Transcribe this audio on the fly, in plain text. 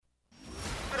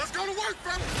work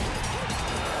from...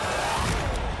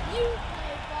 You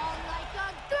play ball like a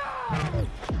girl!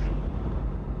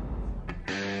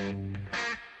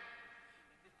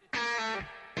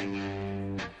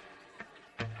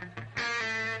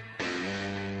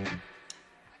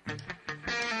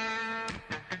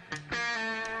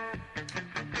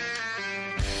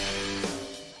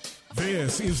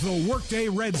 This is the Workday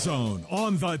Redzone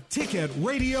on the Ticket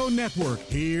Radio Network.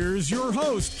 Here's your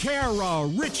host, Kara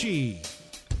Richey.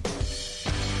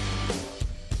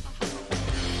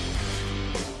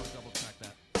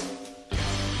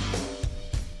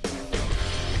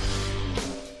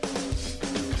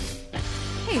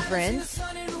 Hey friends,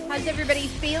 how's everybody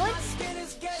feeling?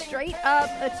 Straight up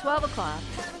at 12 o'clock,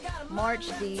 March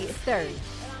the 3rd.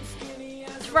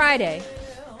 It's Friday.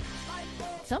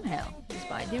 Somehow, just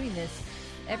by doing this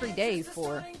every day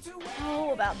for,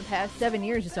 about the past 7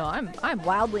 years or so, I'm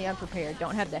wildly unprepared.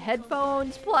 Don't have the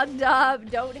headphones plugged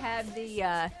up, don't have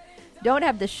the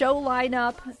show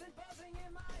lineup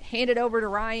handed over to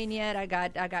Ryan yet. I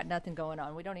got nothing going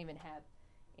on. We don't even have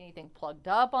anything plugged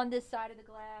up on this side of the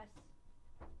glass.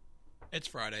 It's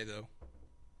Friday, though.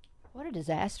 What a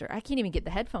disaster. I can't even get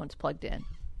the headphones plugged in.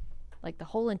 Like the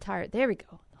whole entire, there we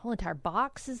go. The whole entire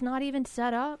box is not even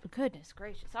set up. Goodness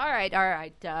gracious. All right.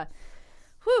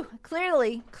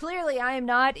 Clearly, I am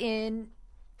not in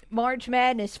March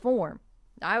Madness form.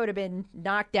 I would have been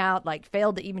knocked out,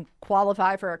 failed to even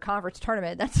qualify for a conference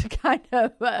tournament. That's the kind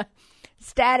of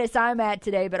status I'm at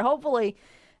today. But hopefully,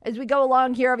 as we go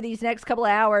along here over these next couple of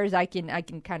hours, I can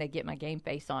kind of get my game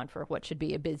face on for what should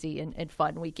be a busy and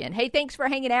fun weekend. Hey, thanks for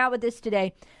hanging out with us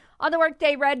today on the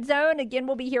Workday Redzone. Again,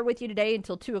 we'll be here with you today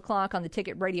until 2 o'clock on the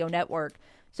Ticket Radio Network.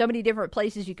 So many different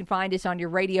places you can find us on your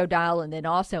radio dial, and then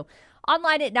also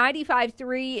online at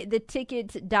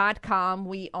 953theticket.com.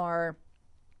 We are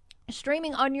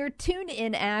streaming on your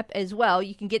TuneIn app as well.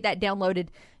 You can get that downloaded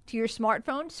to your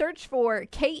smartphone. Search for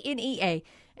KNEA.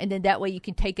 And then that way you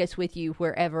can take us with you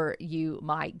wherever you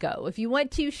might go. If you want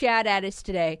to shout at us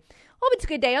today, hope it's a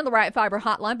good day on the Right Fiber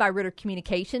Hotline by Ritter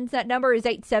Communications. That number is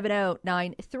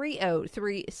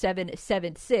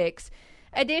 870-930-3776.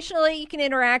 Additionally, you can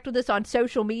interact with us on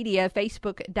social media.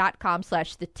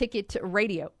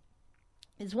 Facebook.com/theticket.radio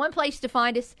is one place to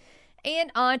find us.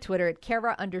 And on Twitter at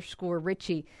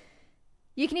Kara_Richey.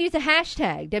 You can use the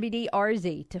hashtag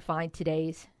WDRZ to find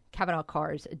today's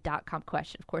CavanaughCars.com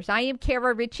question. Of course, I am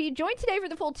Kara Richey, joined today for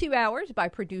the full 2 hours by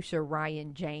producer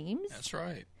Ryan James. That's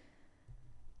right.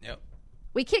 Yep.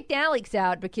 We kicked Alex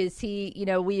out because we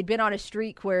had been on a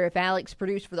streak where if Alex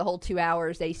produced for the whole 2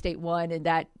 hours, A-State won, and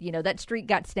that streak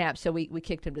got snapped, so we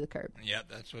kicked him to the curb. Yep,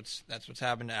 that's what's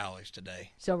happened to Alex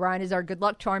today. So Ryan is our good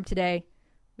luck charm today.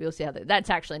 We'll see how that's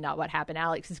actually not what happened.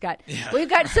 Alex has got, We've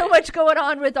got so much going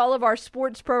on with all of our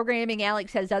sports programming.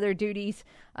 Alex has other duties.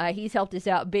 He's helped us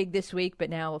out big this week,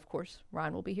 but now, of course,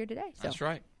 Ryan will be here today. So that's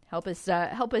right. Help us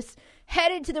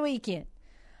head into the weekend.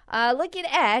 Looking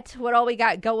at what all we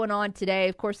got going on today,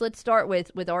 of course, let's start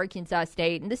with Arkansas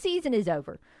State. And the season is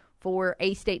over for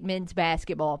A-State men's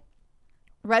basketball.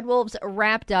 Red Wolves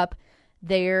wrapped up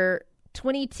their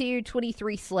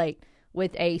 22-23 slate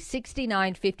with a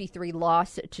 69-53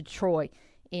 loss to Troy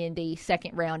in the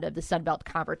second round of the Sun Belt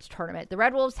Conference Tournament. The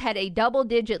Red Wolves had a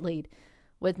double-digit lead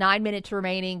with 9 minutes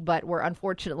remaining, but were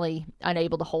unfortunately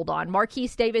unable to hold on.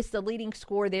 Marquise Davis, the leading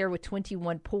scorer there with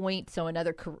 21 points, so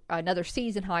another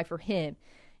season high for him.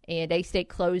 And A-State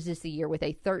closes the year with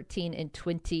a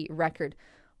 13-20 record.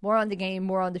 More on the game,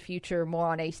 more on the future, more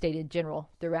on A-State in general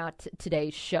throughout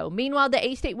today's show. Meanwhile, the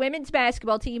A-State women's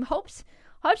basketball team hopes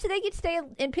that they can stay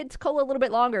in Pensacola a little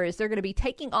bit longer as they're going to be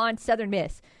taking on Southern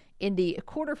Miss in the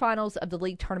quarterfinals of the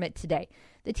league tournament today.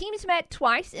 The teams met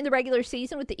twice in the regular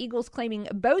season, with the Eagles claiming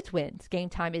both wins. Game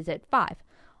time is at 5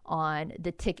 on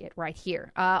the ticket right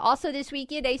here. Also this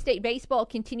weekend, A-State baseball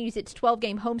continues its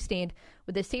 12-game homestand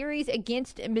with a series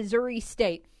against Missouri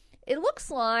State. It looks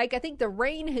like, I think the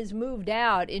rain has moved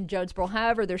out in Jonesboro.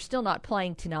 However, they're still not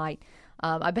playing tonight.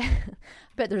 I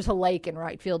bet there's a lake in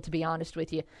right field, to be honest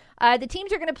with you. The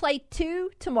teams are going to play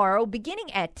 2 tomorrow,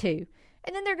 beginning at 2.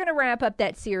 And then they're going to wrap up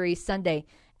that series Sunday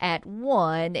at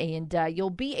 1. And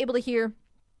you'll be able to hear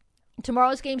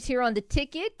tomorrow's games here on the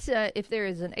ticket. If there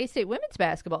is an A-State women's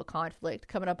basketball conflict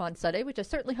coming up on Sunday, which I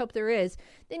certainly hope there is,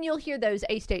 then you'll hear those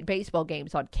A-State baseball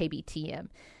games on KBTM.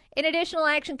 In additional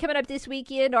action coming up this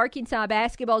weekend, Arkansas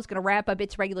basketball is going to wrap up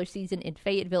its regular season in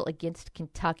Fayetteville against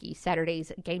Kentucky.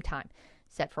 Saturday's game time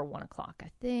set for 1 o'clock.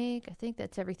 I think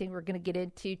that's everything we're going to get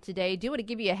into today. Do want to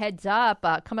give you a heads up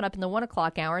coming up in the 1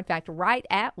 o'clock hour. In fact, right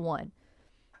at 1,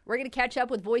 we're going to catch up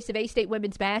with voice of A-State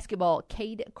women's basketball,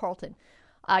 Cade Carlton.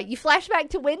 You flash back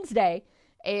to Wednesday,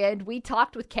 and we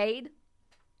talked with Cade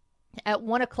at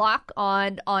 1 o'clock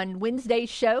on Wednesday's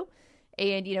show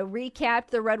and, recapped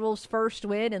the Red Wolves' first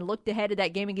win and looked ahead at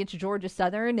that game against Georgia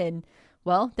Southern. And,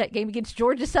 well, that game against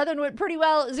Georgia Southern went pretty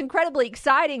well. It was incredibly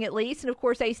exciting, at least. And, of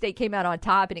course, A-State came out on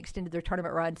top and extended their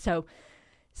tournament run. So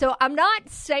I'm not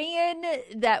saying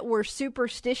that we're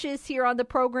superstitious here on the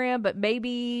program, but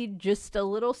maybe just a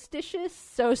little stitious.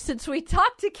 So since we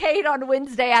talked to Cade on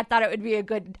Wednesday, I thought it would be a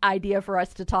good idea for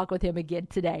us to talk with him again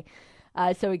today.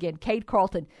 So again, Cade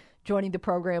Carlton joining the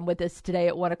program with us today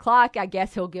at 1 o'clock. I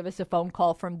guess he'll give us a phone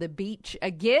call from the beach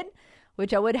again,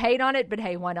 which I would hate on it, but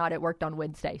hey, why not? It worked on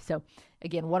Wednesday. So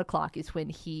again, 1 o'clock is when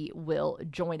he will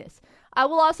join us. I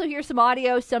will also hear some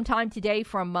audio sometime today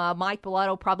from Mike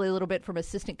Balado, probably a little bit from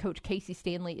assistant coach Casey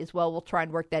Stanley as well. We'll try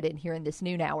and work that in here in this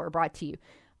noon hour, brought to you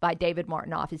by David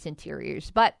Martin Office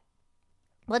Interiors. But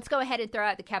let's go ahead and throw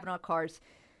out the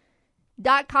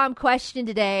CavenaughCars.com question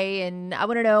today, and I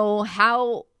want to know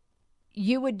how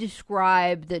you would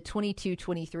describe the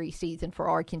 22-23 season for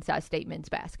Arkansas State men's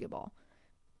basketball.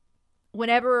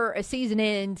 Whenever a season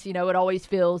ends, it always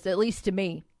feels, at least to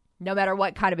me, no matter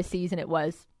what kind of a season it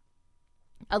was,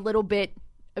 a little bit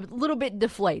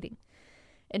deflating.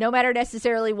 And no matter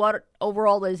necessarily what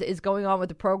overall is going on with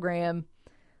the program,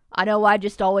 I know I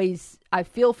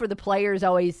feel for the players,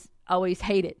 always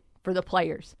hate it for the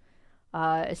players.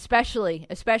 Especially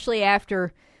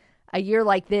after a year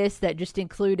like this that just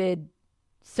included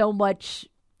so much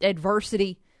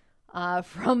adversity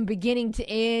from beginning to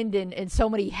end and so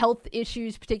many health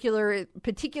issues,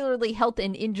 particularly health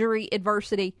and injury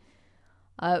adversity.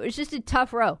 It was just a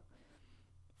tough row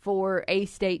for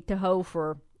A-State to hoe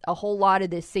for a whole lot of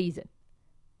this season.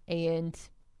 And,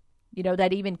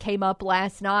 that even came up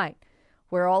last night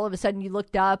where all of a sudden you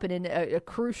looked up and in a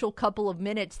crucial couple of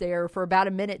minutes there for about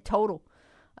a minute total,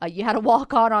 you had to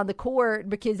walk on the court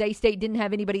because A-State didn't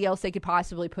have anybody else they could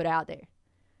possibly put out there.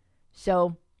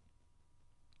 So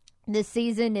this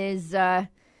season is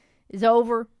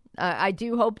over. I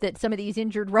do hope that some of these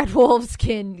injured Red Wolves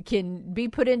can be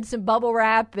put in some bubble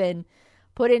wrap and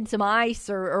put in some ice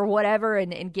or whatever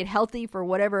and get healthy for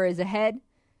whatever is ahead.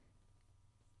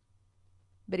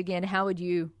 But again, how would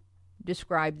you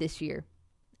describe this year?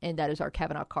 And that is our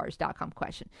CavenaughCars.com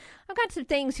question. I've got some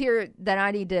things here that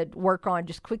I need to work on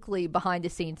just quickly behind the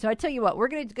scenes. So I tell you what, we're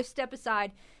going to go step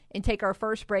aside and take our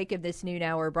first break of this noon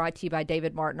hour, brought to you by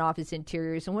David Martin Office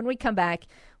Interiors. And when we come back,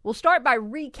 we'll start by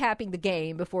recapping the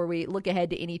game before we look ahead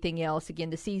to anything else.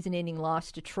 Again, the season-ending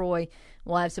loss to Troy.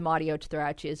 We'll have some audio to throw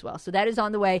at you as well. So that is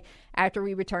on the way after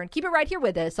we return. Keep it right here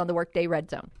with us on the Workday Red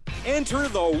Zone. Enter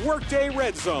the Workday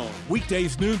Red Zone,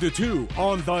 weekdays noon to 2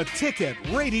 on the Ticket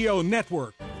Radio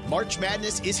Network. March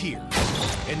Madness is here,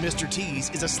 and Mr. T's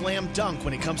is a slam dunk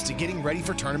when it comes to getting ready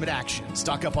for tournament action.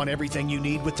 Stock up on everything you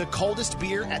need with the coldest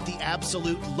beer at the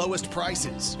absolute lowest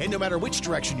prices. And no matter which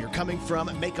direction you're coming from,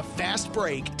 make a fast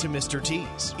break to Mr.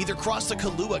 T's. Either cross the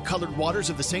Kahlua-colored waters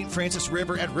of the St. Francis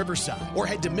River at Riverside or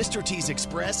head to Mr. T's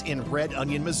Express in Red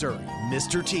Onion, Missouri.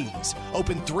 Mr. T's,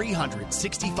 open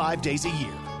 365 days a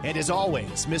year. And as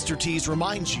always, Mr. T's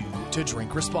reminds you to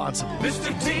drink responsibly.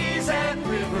 Mr. T's at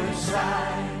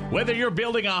Riverside. Whether you're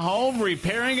building a home,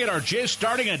 repairing it, or just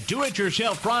starting a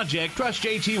do-it-yourself project, trust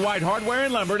JT White Hardware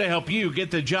and Lumber to help you get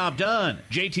the job done.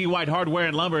 JT White Hardware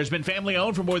and Lumber has been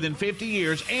family-owned for more than 50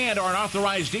 years and are an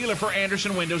authorized dealer for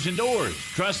Anderson Windows and Doors.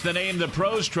 Trust the name the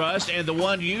pros trust and the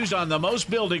one used on the most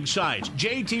building sites.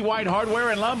 JT White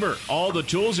Hardware and Lumber. All the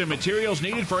tools and materials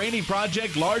needed for any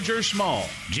project, large or small.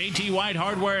 JT White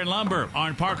Hardware and Lumber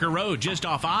on Parker Road, just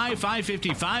off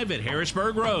I-555 at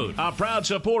Harrisburg Road. A proud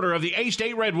supporter of the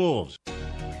A-State Red Wolves.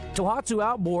 Tohatsu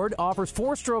Outboard offers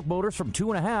 4-stroke motors from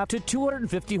 2.5 to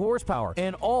 250 horsepower,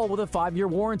 and all with a 5-year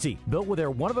warranty. Built with their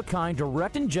one-of-a-kind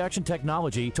direct injection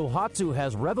technology, Tohatsu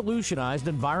has revolutionized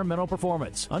environmental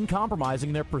performance,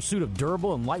 uncompromising in their pursuit of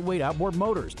durable and lightweight outboard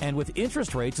motors. And with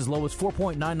interest rates as low as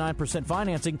 4.99%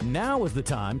 financing, now is the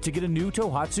time to get a new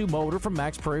Tohatsu motor from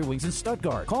Max Prairie Wings in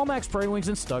Stuttgart. Call Max Prairie Wings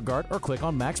in Stuttgart or click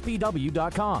on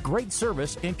maxbw.com. Great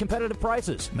service and competitive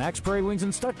prices. Max Prairie Wings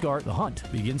in Stuttgart. The hunt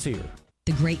begins here.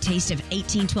 The great taste of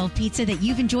 1812 pizza that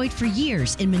you've enjoyed for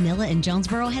years in Manila and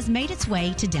Jonesboro has made its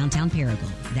way to downtown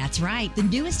Paragould. That's right. The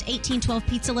newest 1812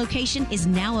 pizza location is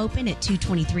now open at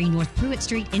 223 North Pruitt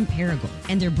Street in Paragould.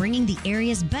 And they're bringing the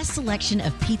area's best selection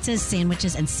of pizzas,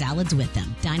 sandwiches, and salads with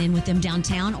them. Dine in with them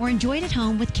downtown or enjoy it at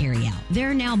home with carryout.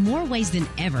 There are now more ways than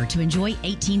ever to enjoy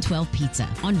 1812 pizza.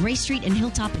 On Ray Street and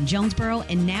Hilltop in Jonesboro,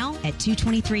 and now at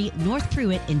 223 North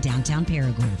Pruitt in downtown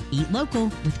Paragould. Eat local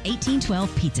with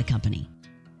 1812 Pizza Company.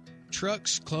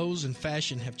 Trucks, clothes, and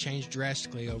fashion have changed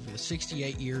drastically over the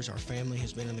 68 years our family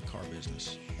has been in the car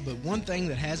business. But one thing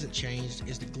that hasn't changed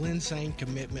is the Glensane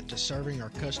commitment to serving our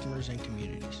customers and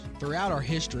communities. Throughout our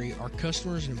history, our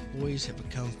customers and employees have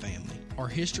become family. Our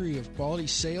history of quality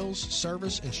sales,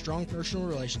 service, and strong personal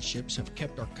relationships have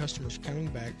kept our customers coming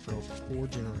back for over 4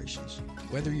 generations.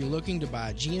 Whether you're looking to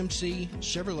buy a GMC,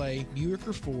 Chevrolet, Buick,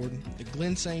 or Ford, the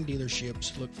Glensane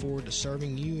dealerships look forward to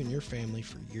serving you and your family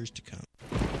for years to come.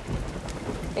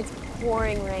 It's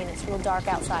pouring rain. It's real dark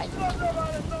outside.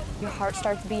 Your heart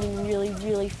starts beating really,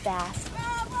 really fast.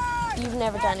 You've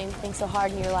never done anything so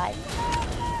hard in your life.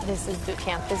 This is boot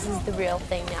camp. This is the real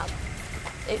thing now.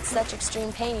 It's such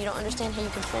extreme pain, you don't understand how you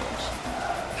can finish.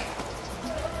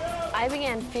 I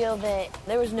began to feel that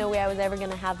there was no way I was ever going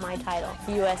to have my title,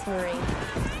 U.S. Marine.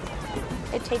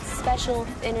 It takes special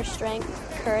inner strength,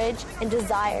 courage, and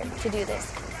desire to do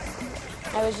this.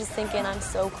 I was just thinking, I'm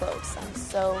so close. I'm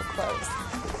so close.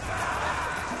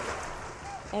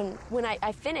 And when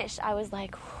I finished, I was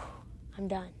like, I'm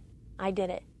done. I did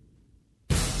it.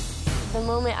 The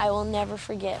moment I will never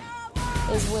forget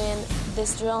is when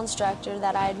this drill instructor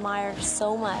that I admire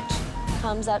so much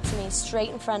comes up to me straight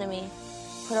in front of me,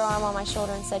 put her arm on my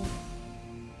shoulder and said,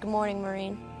 "Good morning,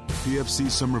 Marine." PFC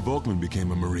Summer Volkman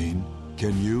became a Marine.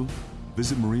 Can you?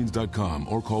 Visit Marines.com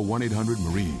or call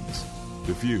 1-800-MARINES.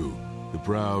 The few, the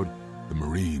proud, the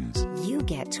Marines. You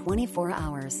get 24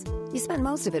 hours. You spend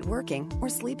most of it working or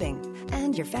sleeping,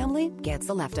 and your family gets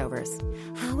the leftovers.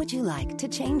 How would you like to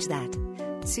change that?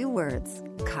 2 words,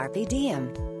 carpe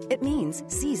diem. It means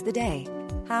seize the day.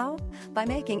 How? By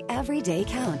making every day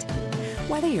count.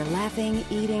 Whether you're laughing,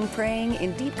 eating, praying,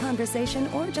 in deep conversation,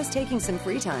 or just taking some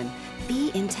free time,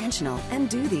 be intentional and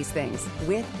do these things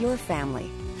with your family.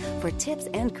 For tips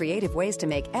and creative ways to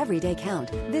make every day count,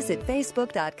 visit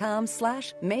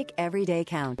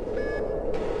facebook.com/makeeverydaycount.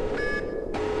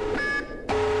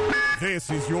 This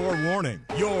is your warning.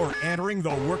 You're entering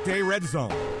the Workday Red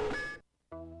Zone.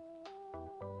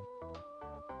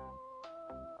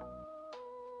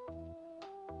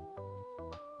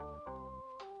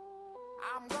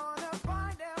 I'm gonna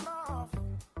find them off.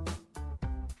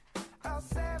 A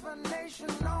 7-nation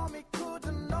army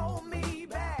couldn't know me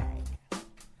back.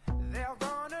 They're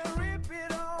gonna rip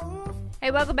it off. Hey,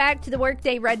 welcome back to the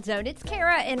Workday Red Zone. It's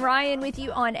Kara and Ryan with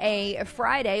you on a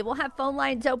Friday. We'll have phone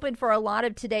lines open for a lot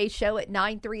of today's show at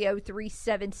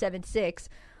 930-3776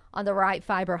 on the Right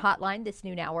Fiber hotline. This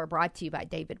noon hour brought to you by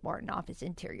David Martin Office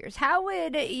Interiors. How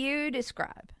would you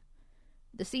describe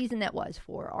the season that was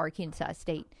for Arkansas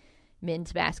State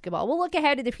men's basketball? We'll look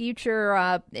ahead to the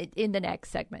future in the next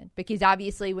segment, because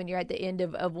obviously when you're at the end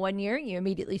of one year, you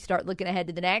immediately start looking ahead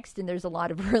to the next, and there's a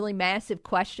lot of really massive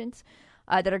questions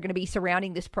that are going to be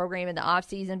surrounding this program in the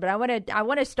offseason. But I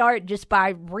want to start just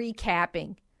by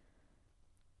recapping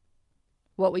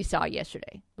what we saw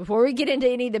yesterday before we get into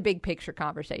any of the big picture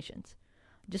conversations.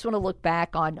 I just want to look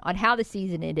back on how the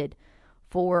season ended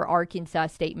for Arkansas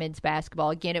State men's basketball.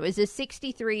 Again, it was a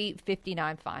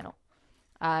 63-59 final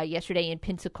yesterday in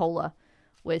Pensacola,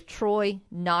 with Troy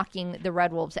knocking the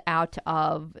Red Wolves out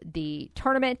of the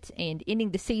tournament and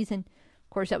ending the season.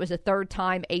 Of course, that was the third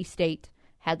time A-State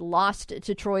had lost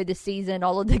to Troy this season.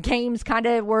 All of the games kind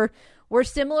of were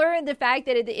similar in the fact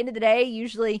that at the end of the day,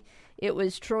 usually it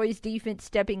was Troy's defense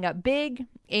stepping up big.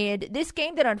 And this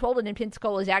game that unfolded in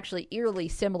Pensacola is actually eerily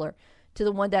similar to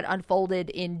the one that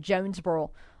unfolded in Jonesboro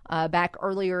back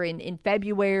earlier in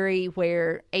February,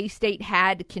 where A-State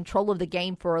had control of the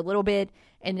game for a little bit,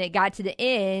 and then it got to the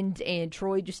end, and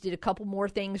Troy just did a couple more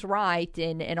things right,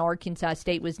 and Arkansas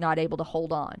State was not able to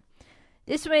hold on.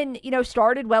 This one,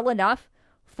 started well enough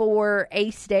for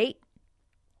A-State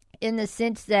in the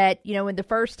sense that, in the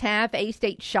first half,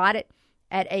 A-State shot it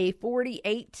at a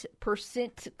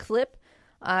 48% clip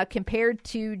compared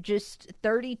to just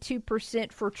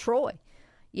 32% for Troy.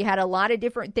 You had a lot of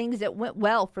different things that went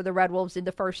well for the Red Wolves in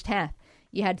the first half.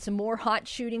 You had some more hot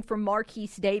shooting from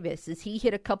Marquise Davis as he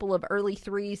hit a couple of early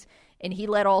threes, and he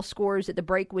led all scorers at the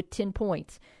break with 10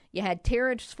 points. You had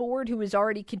Terrence Ford, who was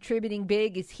already contributing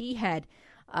big, as he had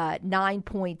 9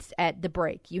 points at the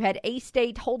break. You had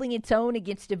A-State holding its own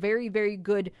against a very, very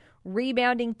good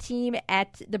rebounding team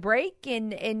at the break,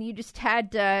 and you just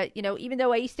had, even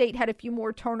though A-State had a few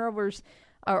more turnovers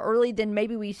early than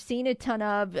maybe we've seen a ton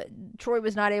of, Troy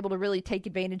was not able to really take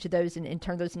advantage of those and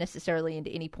turn those necessarily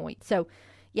into any points. So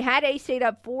you had A-State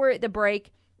up 4 at the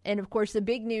break, and of course the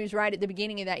big news right at the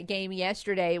beginning of that game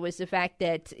yesterday was the fact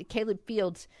that Caleb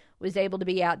Fields was able to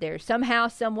be out there somehow,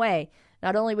 some way.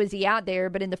 Not only was he out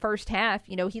there, but in the first half,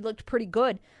 he looked pretty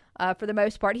good for the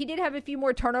most part. He did have a few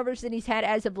more turnovers than he's had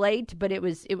as of late, but it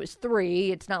was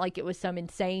 3. It's not like it was some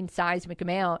insane seismic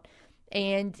amount.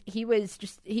 And he was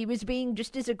being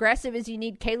just as aggressive as you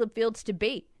need Caleb Fields to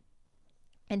be.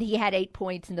 And he had 8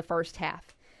 points in the first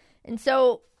half. And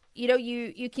so,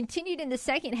 you continued in the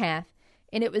second half,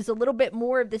 and it was a little bit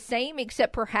more of the same,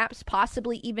 except perhaps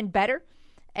possibly even better,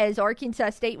 as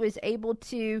Arkansas State was able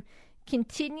to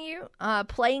continue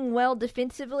playing well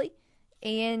defensively.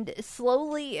 And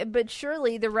slowly but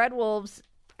surely, the Red Wolves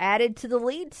added to the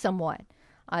lead somewhat.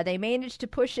 They managed to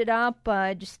push it up,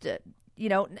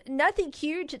 nothing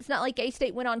huge. It's not like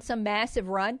A-State went on some massive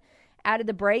run out of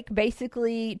the break.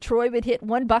 Basically, Troy would hit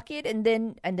 1 bucket, and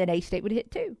then A-State would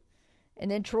hit 2. And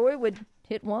then Troy would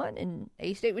hit 1, and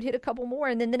A-State would hit a couple more.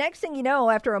 And then the next thing you know,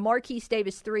 after a Marquise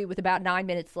Davis 3 with about 9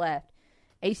 minutes left,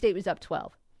 A-State was up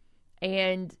 12.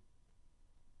 And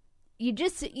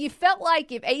you felt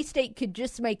like if A-State could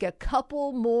just make a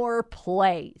couple more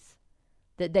plays,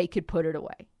 that they could put it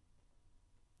away.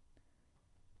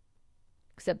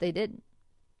 Except they didn't.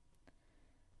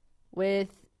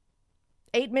 With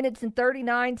 8 minutes and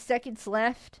 39 seconds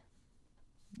left,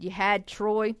 you had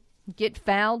Troy get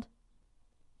fouled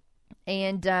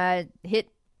and hit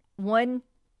one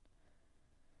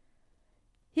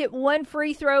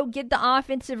free throw, get the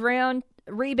offensive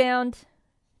rebound,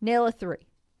 nail a 3.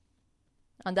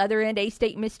 On the other end,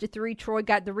 A-State missed a 3. Troy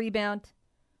got the rebound,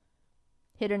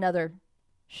 hit another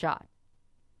shot.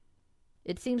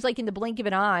 It seems like in the blink of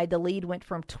an eye, the lead went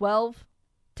from 12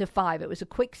 to 5. It was a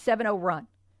quick 7-0 run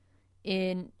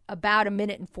in about 1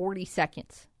 minute and 40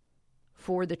 seconds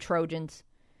for the Trojans.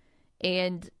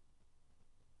 And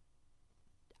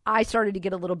I started to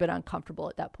get a little bit uncomfortable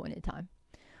at that point in time.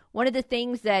 One of the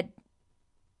things that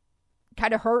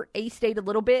kind of hurt A-State a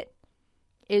little bit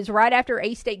is right after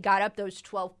A-State got up those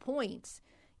 12 points,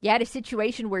 you had a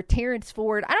situation where Terrence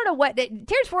Ford, I don't know what,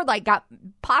 Terrence Ford got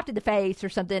popped in the face or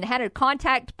something, had a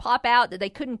contact pop out that they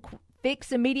couldn't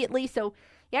fix immediately, so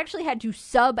he actually had to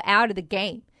sub out of the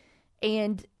game.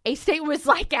 And A-State was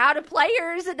out of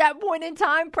players at that point in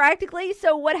time practically.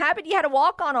 So what happened? You had a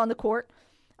walk-on on the court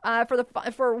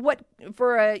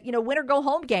for a winner go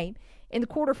home game in the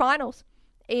quarterfinals.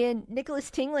 And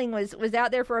Nicholas Tingling was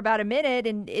out there for about a minute,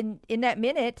 and in that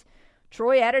minute,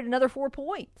 Troy added another 4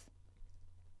 points.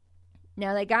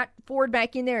 Now, they got Ford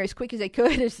back in there as quick as they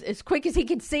could, as quick as he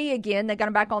could see again. They got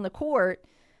him back on the court.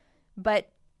 But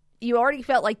you already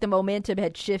felt like the momentum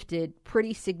had shifted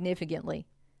pretty significantly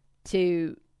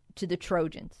to the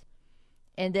Trojans.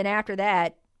 And then after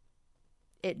that,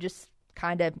 it just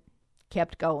kind of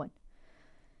kept going.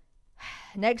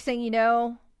 Next thing you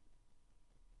know,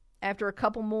 after a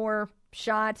couple more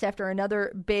shots, after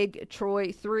another big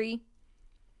Troy 3,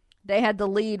 they had the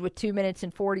lead with 2 minutes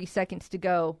and 40 seconds to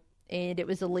go. And it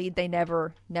was a lead they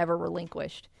never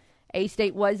relinquished.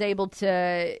 A-State was able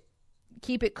to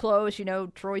keep it close.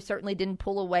 Troy certainly didn't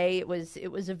pull away. It was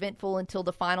eventful until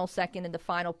the final second and the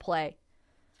final play.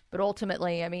 But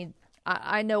ultimately,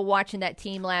 I know watching that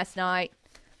team last night,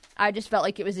 I just felt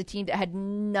like it was a team that had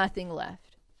nothing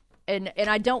left. And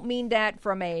I don't mean that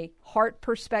from a heart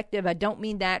perspective. I don't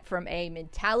mean that from a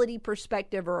mentality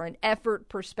perspective or an effort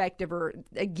perspective or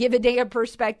a give-a-damn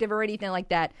perspective or anything like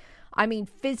that. I mean,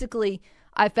 physically,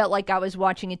 I felt like I was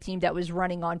watching a team that was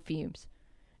running on fumes.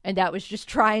 And that was just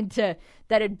that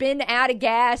had been out of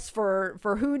gas for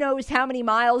who knows how many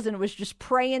miles, and was just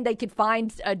praying they could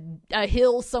find a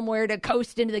hill somewhere to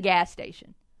coast into the gas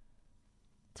station.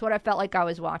 That's what I felt like I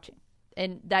was watching.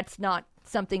 And that's not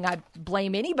something I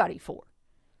blame anybody for.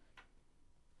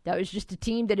 That was just a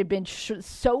team that had been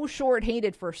so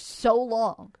short-handed for so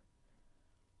long.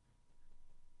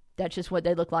 That's just what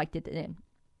they looked like at the end.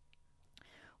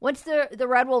 Once the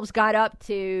Red Wolves got up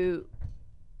to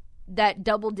that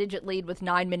double-digit lead with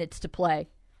 9 minutes to play,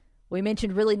 we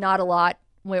mentioned really not a lot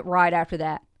went right after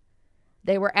that.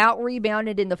 They were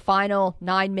out-rebounded in the final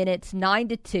 9 minutes,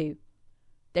 9-2.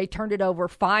 They turned it over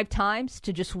 5 times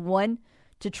to just 1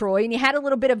 to Troy. And you had a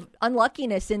little bit of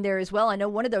unluckiness in there as well. I know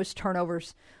one of those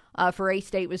turnovers for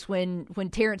A-State was when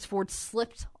Terrence Ford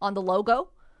slipped on the logo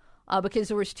because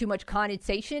there was too much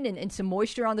condensation and some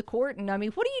moisture on the court. And, what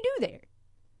do you do there?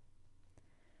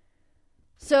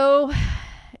 So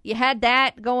you had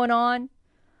that going on.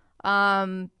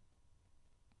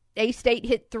 A-State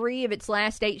hit 3 of its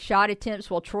last 8 shot attempts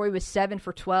while Troy was 7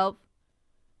 for 12.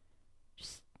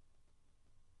 Just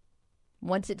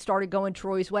once it started going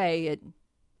Troy's way, it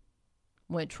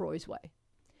went Troy's way.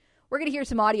 We're going to hear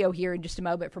some audio here in just a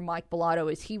moment from Mike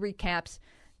Balado as he recaps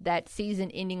that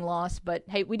season-ending loss. But,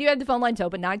 hey, we do have the phone lines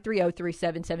open,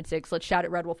 930-3776. Let's shout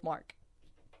at Red Wolf Mark.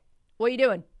 What are you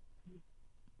doing?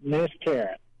 Miss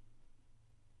Karen.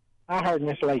 I heard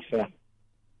Miss Lisa,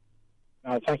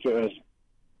 I think it was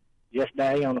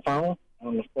yesterday on the phone,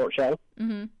 on the sports show.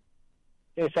 Mm-hmm.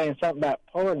 She was saying something about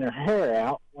pulling her hair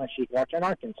out when she's watching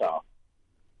Arkansas.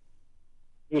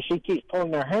 If she keeps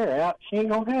pulling her hair out, she ain't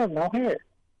going to have no hair.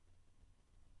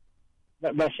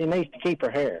 But she needs to keep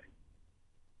her hair.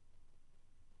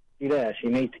 She does. She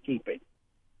needs to keep it.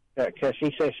 Because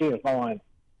she said she was going,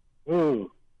 ooh.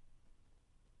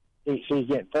 She's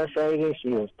getting frustrated. She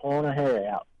was pulling her hair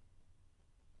out.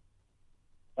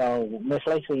 So, Miss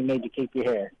Lacey, you need to keep your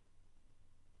hair.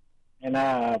 And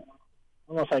I'm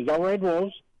going to say, go Red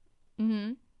Wolves.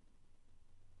 Mm-hmm.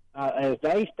 Is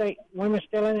the A-State women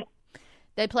still in it?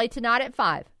 They play tonight at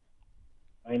 5.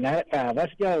 Not at 5.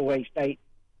 Let's go, A-State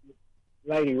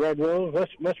Lady Red Wolves.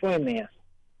 Let's win this.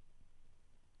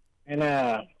 And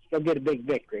let's go get a big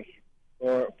victory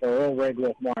for old Red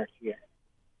Wolf March here.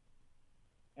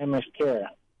 And Miss Kara.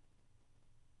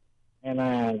 And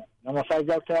I'm going to say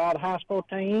go to all the high school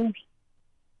teams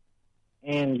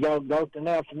and go to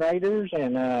Nelson Raiders,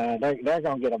 and they're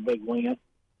going to get a big win.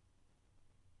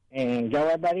 And go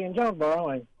everybody in Jonesboro,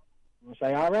 and we'll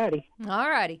say all righty. All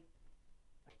righty.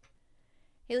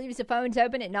 He leaves the phones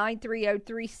open at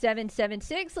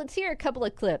 930-3776. Let's hear a couple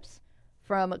of clips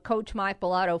from Coach Mike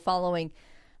Balado following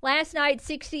last night's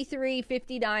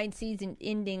 63-59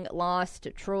 season-ending loss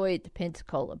to Troy at the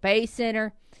Pensacola Bay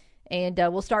Center. And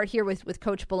we'll start here with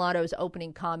Coach Balado's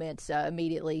opening comments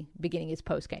immediately beginning his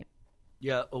postgame.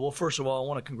 Yeah, well, first of all, I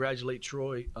want to congratulate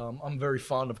Troy. I'm very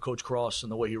fond of Coach Cross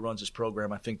and the way he runs his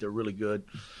program. I think they're really good.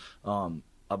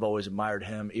 I've always admired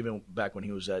him, even back when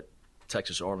he was at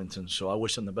Texas Arlington. So I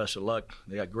wish him the best of luck.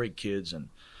 They got great kids, and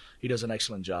he does an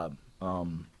excellent job.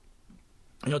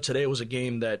 Today was a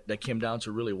game that came down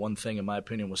to really one thing, in my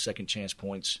opinion, was second chance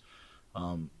points.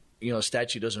 The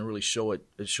statute doesn't really show it.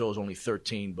 It shows only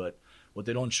 13, but what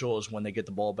they don't show is when they get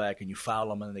the ball back and you foul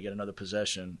them and then they get another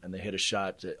possession and they hit a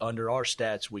shot. Under our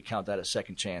stats, we count that as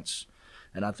second chance.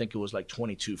 And I think it was like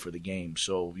 22 for the game.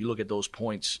 So you look at those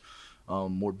points,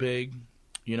 were big,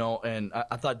 and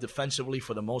I thought defensively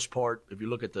for the most part, if you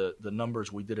look at the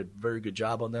numbers, we did a very good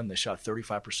job on them. They shot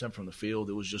 35% from the field.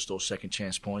 It was just those second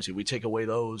chance points. If we take away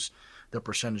those, the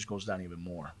percentage goes down even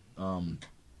more.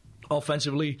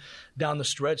 Offensively, down the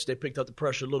stretch, they picked up the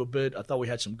pressure a little bit. I thought we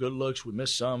had some good looks. We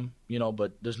missed some,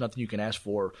 but there's nothing you can ask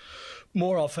for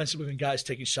more offensively than guys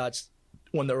taking shots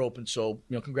when they're open. So,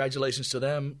 congratulations to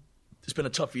them. It's been a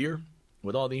tough year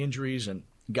with all the injuries and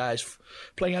guys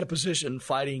playing out of position,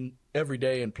 fighting every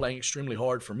day and playing extremely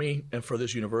hard for me and for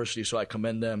this university. So I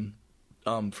commend them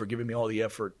for giving me all the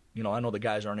effort. I know the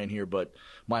guys aren't in here, but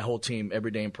my whole team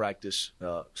every day in practice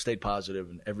stayed positive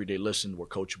and every day listened, were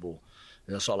coachable.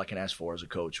 And that's all I can ask for as a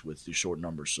coach with the short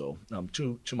numbers. So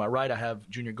to my right, I have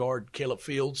junior guard Caleb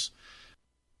Fields.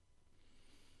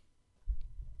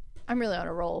 I'm really on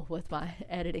a roll with my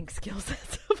editing skills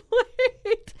as of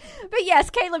late. But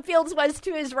yes, Caleb Fields was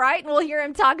to his right, and we'll hear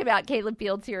him talk about Caleb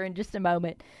Fields here in just a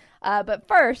moment. But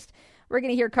first, we're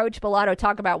going to hear Coach Balado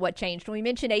talk about what changed. We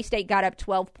mentioned A-State got up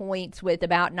 12 points with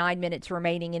about 9 minutes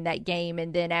remaining in that game,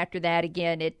 and then after that,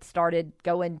 again, it started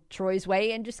going Troy's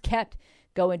way and just kept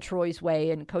going Troy's way,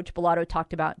 and Coach Balado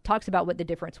talks about what the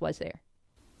difference was there.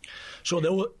 So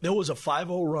there was a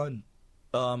 5-0 run,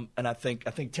 and I think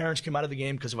Terrence came out of the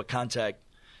game because of a contact.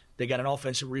 They got an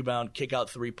offensive rebound, kick out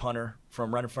 3 punter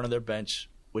from right in front of their bench,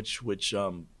 which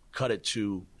cut it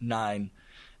to 9.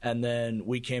 And then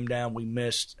we came down, we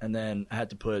missed, and then I had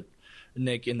to put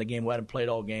Nick in the game. We hadn't played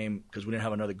all game because we didn't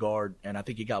have another guard, and I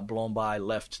think he got blown by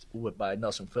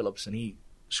Nelson Phillips, and he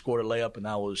scored a layup, and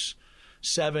that was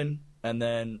 7. And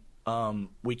then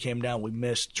we came down, we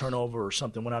missed, turnover or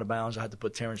something, went out of bounds. I had to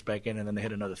put Terrence back in, and then they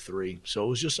hit another 3. So it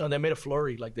was just they made a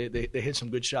flurry. Like they hit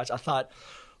some good shots. I thought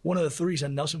one of the threes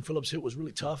that Nelson Phillips hit was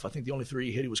really tough. I think the only 3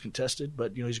 he hit, he was contested,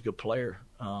 but he's a good player.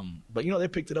 But they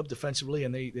picked it up defensively,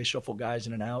 and they shuffled guys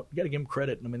in and out. You got to give them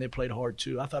credit. I mean, they played hard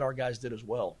too. I thought our guys did as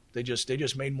well. They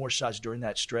just made more shots during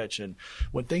that stretch. And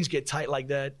when things get tight like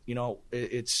that,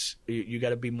 it's you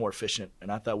got to be more efficient.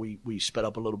 And I thought we sped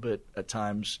up a little bit at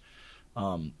times.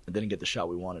 And didn't get the shot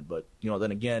we wanted, but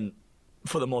then again,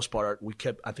 for the most part,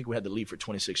 I think we had the lead for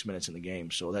 26 minutes in the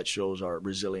game, so that shows our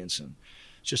resilience. And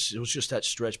it was just that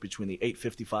stretch between the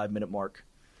 8:55 minute mark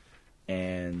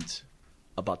and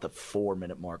about the 4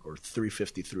 minute mark, or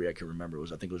 3:53. I can remember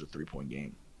I think it was a 3-point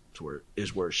game. Where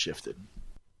it shifted.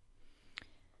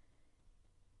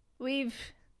 We've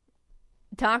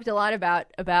talked a lot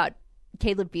about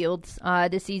Caleb Fields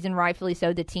this season, rightfully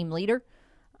so, the team leader.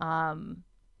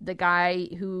 The guy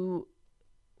who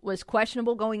was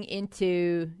questionable going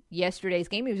into yesterday's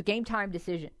game. It was a game time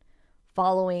decision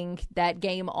following that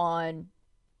game on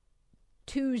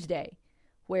Tuesday,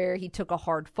 where he took a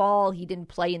hard fall. He didn't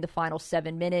play in the final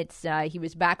 7 minutes. He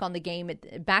was back on the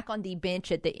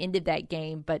bench at the end of that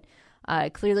game, but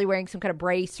clearly wearing some kind of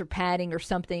brace or padding or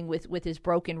something with his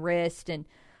broken wrist. And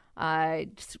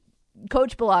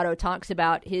Coach Balado talks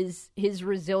about his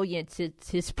resilience,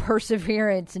 his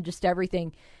perseverance, and just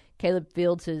everything Caleb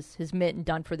Fields has meant and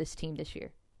done for this team this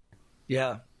year.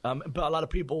 Yeah, but a lot of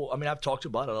people, I mean, I've talked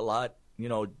about it a lot,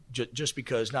 just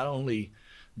because not only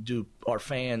do our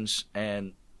fans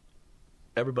and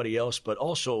everybody else, but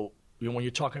also, when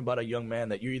you're talking about a young man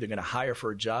that you're either going to hire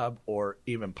for a job or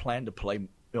even plan to play,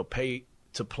 pay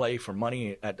to play for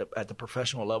money at the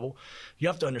professional level, you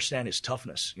have to understand his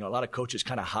toughness. A lot of coaches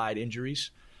kind of hide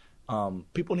injuries.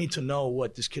 People need to know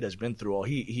what this kid has been through.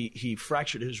 He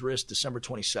fractured his wrist December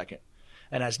 22nd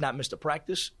and has not missed a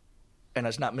practice and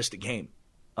has not missed a game,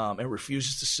 and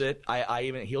refuses to sit.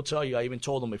 He'll tell you, I even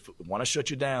told him, if I want to shut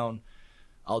you down,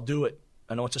 I'll do it.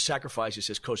 I know it's a sacrifice. He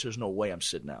says, Coach, there's no way I'm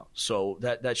sitting out. So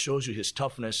that shows you his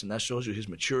toughness, and that shows you his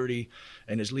maturity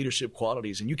and his leadership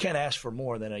qualities. And you can't ask for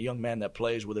more than a young man that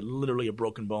plays with literally a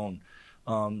broken bone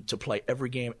to play every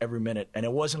game, every minute. And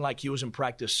it wasn't like he was in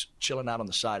practice chilling out on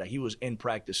the side. He was in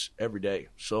practice every day.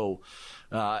 So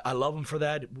I love him for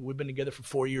that. We've been together for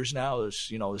 4 years now.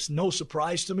 It's no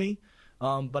surprise to me,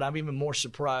 but I'm even more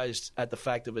surprised at the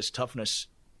fact of his toughness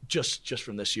just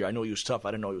from this year. I know he was tough.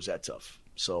 I didn't know he was that tough.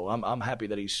 So I'm happy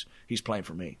that he's playing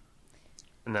for me.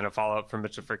 And then a follow-up from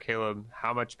Mitchell for Caleb.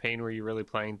 How much pain were you really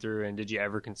playing through, and did you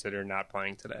ever consider not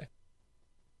playing today?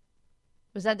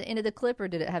 Was that the end of the clip, or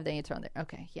did it have the answer on there?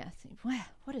 Okay, yes. Wow,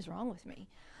 what is wrong with me?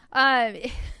 And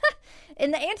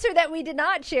the answer that we did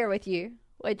not share with you,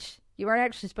 which you weren't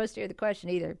actually supposed to hear the question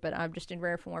either, but I'm just in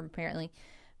rare form apparently.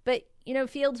 But,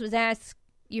 Fields was asked,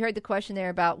 you heard the question there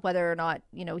about whether or not,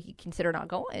 he considered not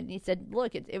going. And he said,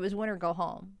 look, it was win or go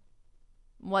home.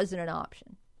 Wasn't an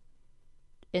option.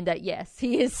 And that, yes,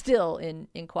 he is still in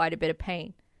quite a bit of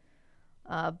pain.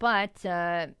 But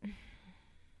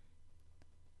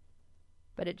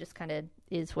it just kind of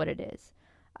is what it is.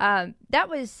 That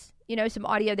was, some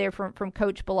audio there from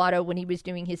Coach Balado when he was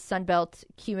doing his Sunbelt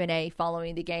Q&A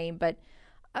following the game. But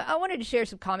I wanted to share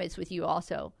some comments with you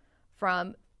also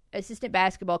from assistant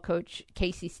basketball coach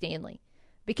Casey Stanley.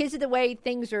 Because of the way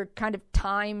things are kind of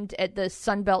timed at the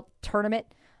Sunbelt tournament,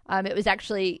 it was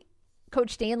actually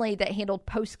Coach Stanley that handled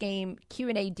post-game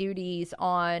Q&A duties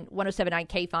on 107.9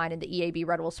 KFIN and the EAB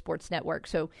Red Wolves Sports Network.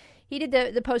 So he did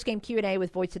the post-game Q&A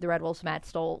with Voice of the Red Wolves, Matt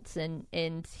Stoltz,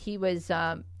 and he was,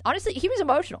 honestly, he was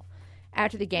emotional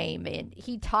after the game. And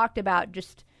he talked about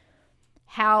just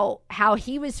how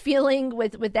he was feeling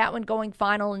with that one going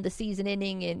final and the season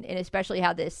ending, and especially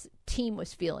how this team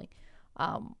was feeling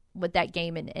with that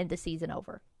game and the season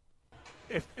over.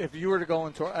 If you were to go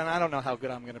into, and I don't know how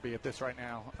good I'm going to be at this right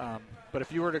now, but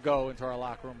if you were to go into our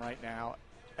locker room right now,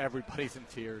 everybody's in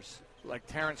tears. Like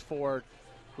Terrence Ford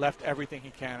left everything he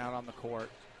can out on the court.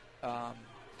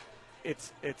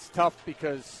 It's tough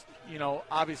because,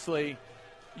 obviously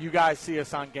you guys see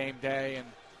us on game day, and,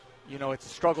 it's a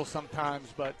struggle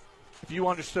sometimes, but if you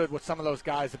understood what some of those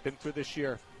guys have been through this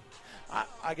year,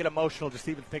 I get emotional just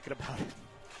even thinking about it.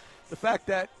 The fact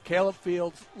that Caleb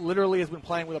Fields literally has been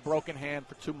playing with a broken hand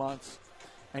for 2 months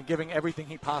and giving everything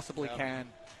he possibly can.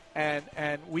 And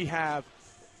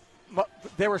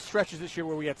there were stretches this year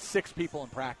where we had 6 people in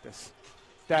practice.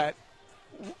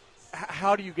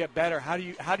 How do you get better? How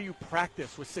do you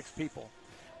practice with 6 people?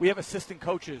 We have assistant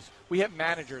coaches. We have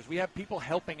managers. We have people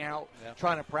helping out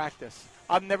trying to practice.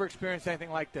 I've never experienced anything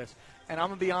like this. And I'm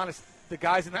going to be honest, the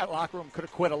guys in that locker room could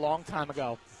have quit a long time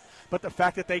ago. But the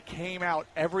fact that they came out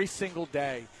every single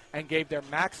day and gave their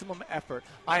maximum effort,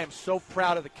 I am so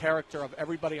proud of the character of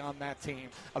everybody on that team,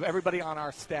 of everybody on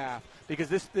our staff, because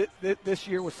this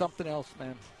year was something else,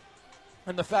 man.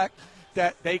 And the fact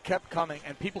that they kept coming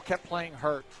and people kept playing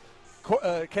hurt.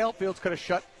 Caleb Fields could have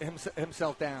shut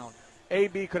himself down.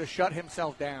 AB could have shut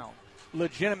himself down.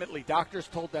 Legitimately, doctors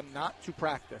told them not to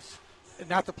practice,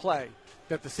 not to play,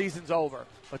 that the season's over.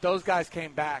 But those guys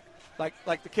came back.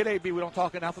 Like the kid AB, we don't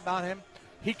talk enough about him.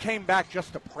 He came back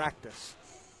just to practice.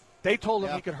 They told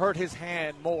him he could hurt his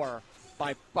hand more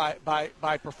by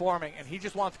performing, and he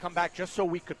just wants to come back just so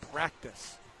we could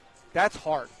practice. That's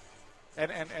hard.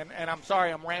 And I'm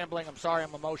sorry I'm rambling. I'm sorry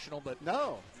I'm emotional, but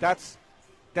no, that's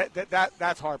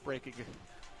heartbreaking.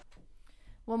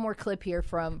 One more clip here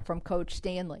from Coach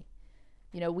Stanley.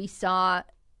 We saw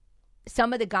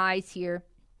some of the guys here,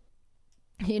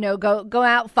 go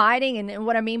out fighting. And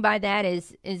what I mean by that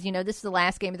is, this is the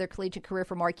last game of their collegiate career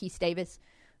for Marquise Davis,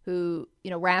 who,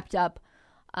 wrapped up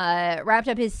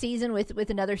his season with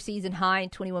another season high in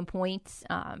 21 points.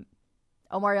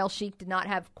 Omar El-Sheikh did not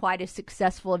have quite as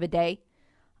successful of a day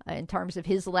in terms of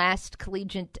his last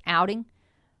collegiate outing.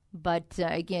 But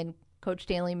again, Coach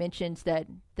Stanley mentions that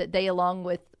they, along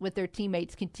with their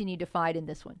teammates, continue to fight in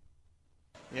this one.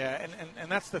 Yeah,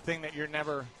 and that's the thing that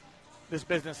this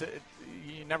business,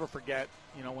 you never forget,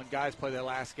 when guys play their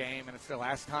last game and it's their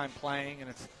last time playing and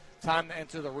it's time to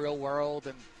enter the real world.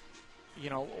 And,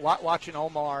 watching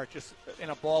Omar just in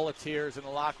a ball of tears in the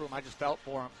locker room, I just felt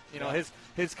for him.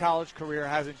 His college career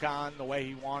hasn't gone the way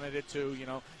he wanted it to.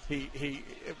 He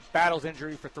battles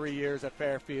injury for 3 years at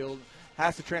Fairfield,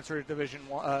 has to transfer to Division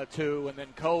II, and then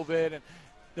COVID. And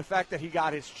the fact that he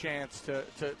got his chance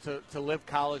to live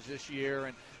college this year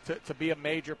and to be a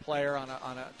major player on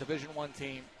a Division I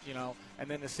team, and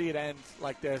then to see it end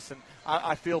like this. And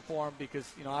I feel for him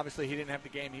because, obviously he didn't have the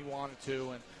game he wanted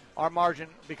to. And our margin,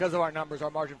 because of our numbers,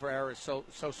 our margin for error is so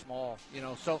small,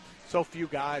 so few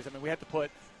guys. I mean, we had to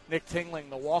put Nick Tingling,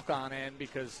 the walk-on, in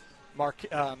because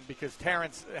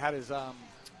Terrence had his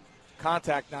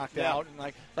contact knocked out.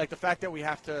 And like the fact that we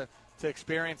have to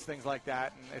experience things like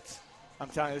that. And I'm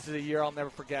telling you, this is a year I'll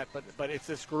never forget. But it's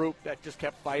this group that just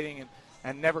kept fighting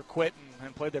and never quit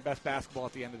and played their best basketball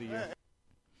at the end of the year.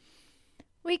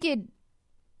 We could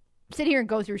sit here and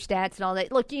go through stats and all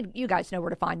that. Look, you guys know where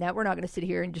to find that. We're not going to sit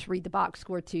here and just read the box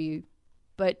score to you.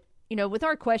 But, with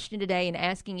our question today and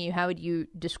asking you how would you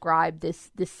describe this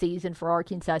season for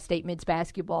Arkansas State men's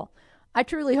basketball, I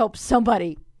truly hope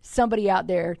somebody out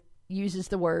there uses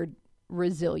the word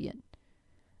resilient.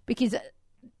 Because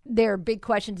there are big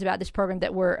questions about this program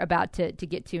that we're about to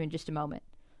get to in just a moment.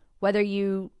 Whether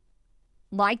you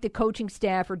like the coaching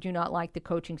staff or do not like the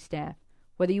coaching staff,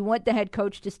 whether you want the head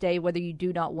coach to stay, whether you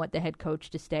do not want the head coach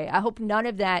to stay. I hope none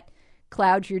of that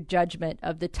clouds your judgment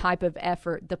of the type of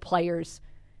effort the players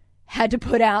had to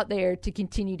put out there to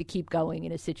continue to keep going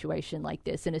in a situation like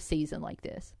this, in a season like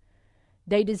this.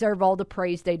 They deserve all the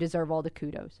praise. They deserve all the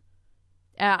kudos.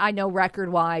 I know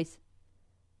record-wise,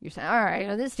 you're saying, all right,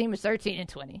 well, this team is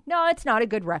 13-20. No, it's not a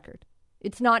good record.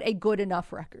 It's not a good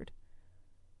enough record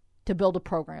to build a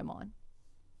program on.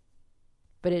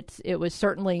 But it was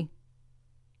certainly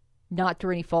not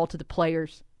through any fault of the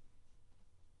players.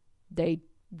 They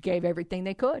gave everything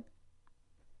they could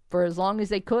for as long as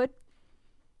they could.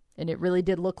 And it really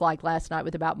did look like last night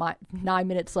with about 9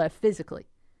 minutes left physically.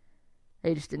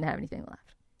 They just didn't have anything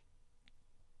left.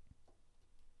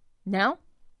 Now,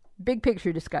 big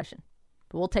picture discussion.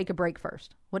 But we'll take a break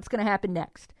first. What's going to happen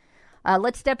next?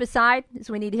 Let's step aside as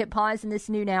we need to hit pause in this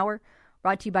noon hour.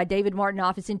 Brought to you by David Martin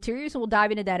Office Interiors, and we'll dive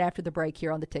into that after the break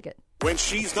here on The Ticket. When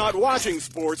she's not watching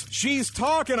sports, she's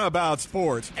talking about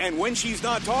sports. And when she's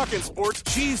not talking sports,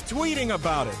 she's tweeting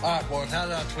about it. All right, boys, how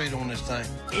did I tweet on this thing?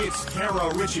 It's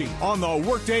Tara Richey on the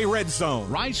Workday Redzone.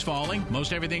 Rice falling,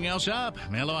 most everything else up.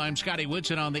 Hello, I'm Scotty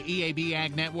Woodson on the EAB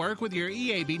Ag Network with your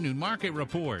EAB Noon Market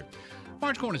Report.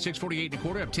 March corn at 648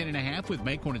 1/4, up 10 1/2, with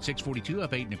May corn at 642,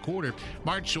 up 8 1/4.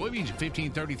 March soybeans at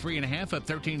 1533 1/2, up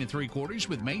 13 3/4,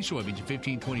 with May soybeans at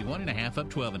 1521 1/2,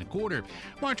 up 12 1/4.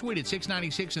 March wheat at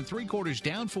 696 3/4,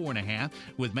 down 4 1/2,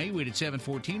 with May wheat at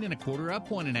 714 1/4,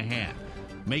 up 1 1/2.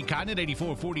 May cotton at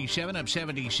 84.47, up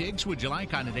 76, with July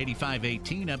cotton at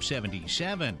 85.18, up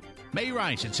 77. May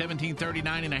rice at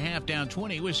 1739 1/2, down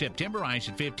 20, with September rice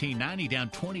at 1590, down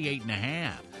 28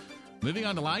 1/2. Moving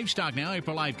on to livestock now.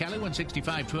 April live cattle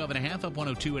 165.12 1/2, up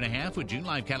 102 1/2, with June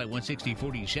live cattle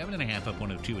 160.47 1/2, up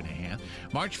 102 1/2.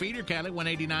 March feeder cattle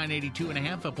 189.82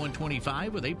 1/2, up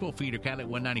 125, with April feeder cattle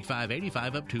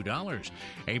 195.85, up $2.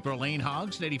 April lean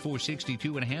hogs at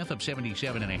 84.62 1/2, up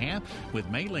 77 1/2, with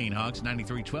May lean hogs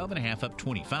 93.12 1/2, up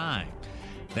 25.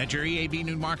 That's your EAB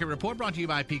Noon Market Report, brought to you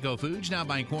by Pico Foods, now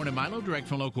buying corn and milo direct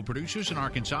from local producers in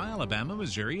Arkansas, Alabama,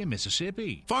 Missouri, and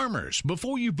Mississippi. Farmers,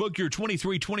 before you book your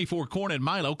 23-24 corn and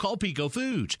milo, call Pico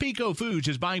Foods. Pico Foods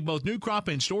is buying both new crop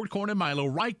and stored corn and milo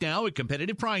right now at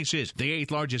competitive prices. The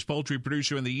 8th largest poultry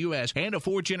producer in the U.S. and a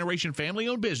 4th-generation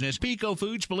family-owned business, Pico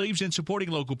Foods believes in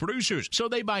supporting local producers, so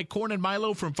they buy corn and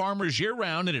milo from farmers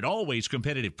year-round and at always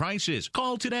competitive prices.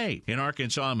 Call today. In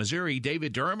Arkansas, Missouri,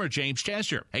 David Durham or James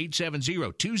Chester,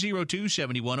 870-202-7101.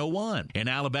 In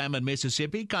Alabama and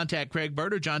Mississippi, contact Craig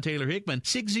Bird or John Taylor Hickman,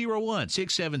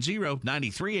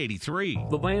 601-670-9383.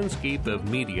 The landscape of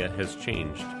media has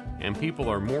changed, and people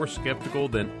are more skeptical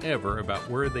than ever about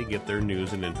where they get their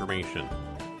news and information.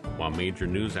 While major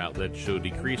news outlets show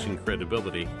decreasing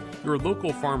credibility, your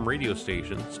local farm radio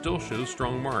station still shows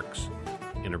strong marks.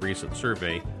 In a recent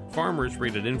survey, farmers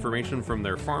rated information from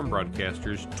their farm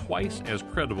broadcasters twice as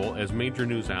credible as major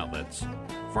news outlets.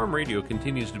 Farm radio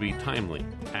continues to be timely,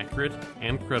 accurate,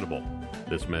 and credible.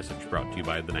 This message brought to you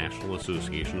by the National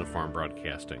Association of Farm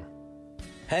Broadcasting.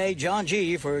 Hey, John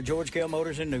G. for George Kell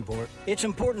Motors in Newport. It's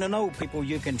important to know people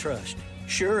you can trust.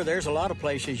 Sure, there's a lot of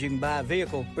places you can buy a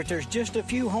vehicle, but there's just a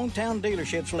few hometown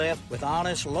dealerships left with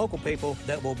honest local people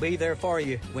that will be there for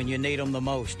you when you need them the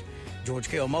most. George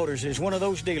Kell Motors is one of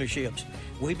those dealerships.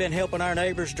 We've been helping our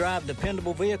neighbors drive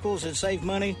dependable vehicles and save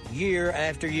money year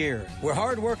after year. We're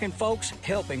hard-working folks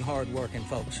helping hard-working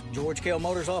folks. George Kell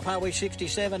Motors off Highway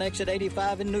 67, exit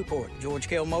 85 in Newport. George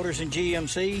Kell Motors and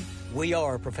GMC, we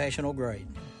are professional grade.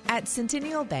 At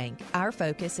Centennial Bank, our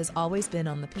focus has always been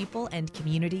on the people and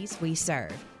communities we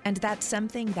serve, and that's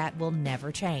something that will never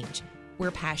change.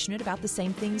 We're passionate about the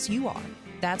same things you are.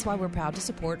 That's why we're proud to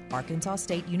support Arkansas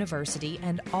State University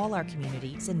and all our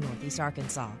communities in Northeast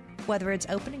Arkansas. Whether it's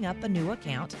opening up a new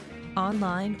account,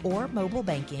 online or mobile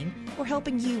banking, or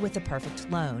helping you with the perfect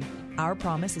loan, our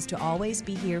promise is to always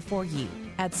be here for you.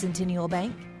 At Centennial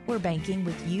Bank, we're banking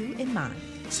with you in mind.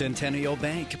 Centennial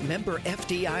Bank, member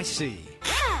FDIC.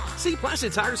 See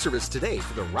Placid Tire Service today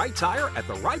for the right tire at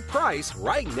the right price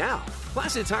right now.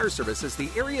 Placid Tire Service is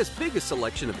the area's biggest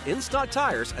selection of in-stock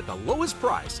tires at the lowest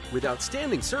price with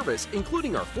outstanding service,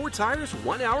 including our 4 tires,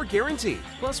 1-hour guarantee.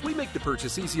 Plus, we make the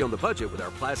purchase easy on the budget with our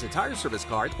Placid Tire Service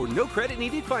card or no credit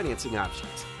needed financing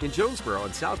options. In Jonesboro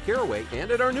and South Caraway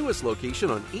and at our newest location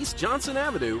on East Johnson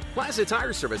Avenue, Placid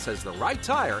Tire Service has the right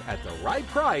tire at the right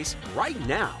price right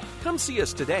now. Come see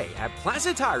us today at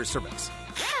Placid Tire Service.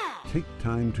 Take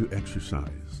time to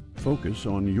exercise. Focus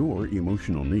on your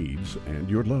emotional needs and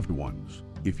your loved ones.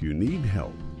 If you need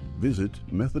help, visit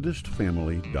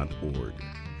MethodistFamily.org.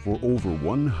 For over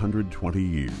 120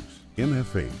 years,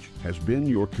 MFH has been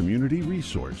your community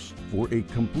resource for a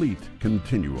complete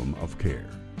continuum of care.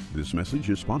 This message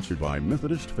is sponsored by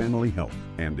Methodist Family Health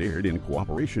and aired in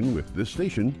cooperation with this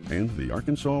station and the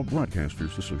Arkansas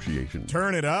Broadcasters Association.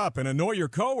 Turn it up and annoy your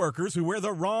coworkers who wear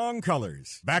the wrong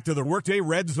colors. Back to the Workday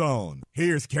Red Zone.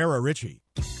 Here's Kara Richey.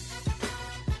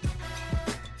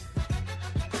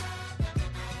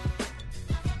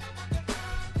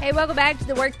 Hey, welcome back to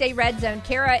the Workday Red Zone.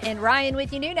 Kara and Ryan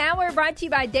with you. New Now we're brought to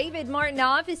you by David Martin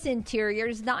Office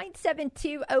Interiors.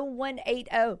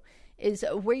 972-0180 is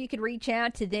where you can reach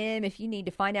out to them if you need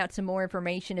to find out some more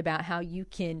information about how you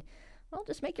can, well,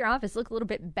 just make your office look a little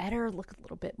bit better, look a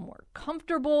little bit more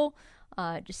comfortable,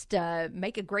 just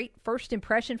make a great first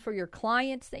impression for your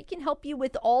clients. They can help you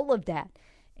with all of that.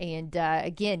 And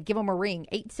again, give them a ring,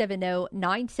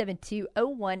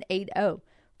 870-972-0180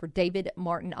 for David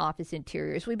Martin Office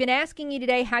Interiors. We've been asking you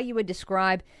today how you would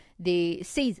describe the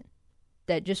season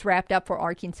that just wrapped up for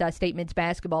Arkansas State men's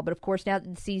basketball. But, of course, now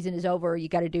that the season is over, you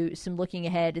got to do some looking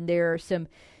ahead, and there are some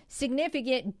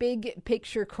significant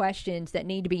big-picture questions that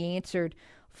need to be answered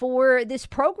for this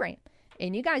program.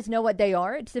 And you guys know what they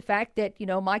are. It's the fact that,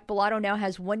 Mike Balado now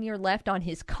has 1 year left on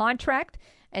his contract,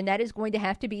 and that is going to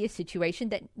have to be a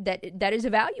situation that is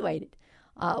evaluated.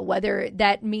 Whether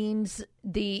that means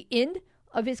the end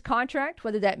of his contract,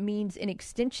 whether that means an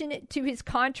extension to his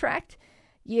contract,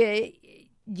 you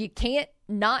can't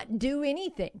not do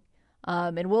anything.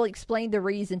 And we'll explain the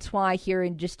reasons why here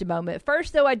in just a moment.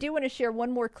 First, though, I do want to share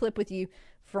one more clip with you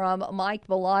from Mike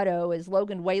Balado as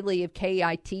Logan Whaley of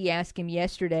KIT asked him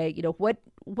yesterday,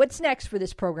 what's next for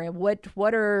this program? What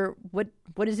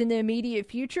is in the immediate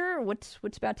future? What's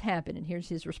about to happen? And here's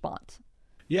his response.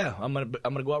 Yeah, I'm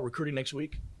gonna go out recruiting next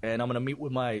week, and I'm gonna meet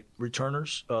with my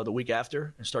returners the week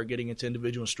after and start getting into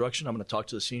individual instruction. I'm gonna talk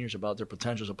to the seniors about their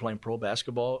potentials of playing pro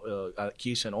basketball.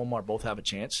 Keith and Omar both have a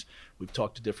chance. We've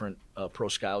talked to different pro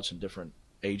scouts and different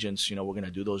agents. We're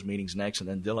gonna do those meetings next, and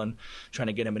then Dylan trying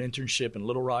to get him an internship in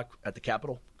Little Rock at the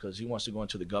Capitol because he wants to go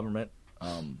into the government.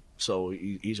 So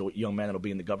he's a young man that'll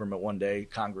be in the government one day,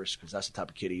 Congress, because that's the type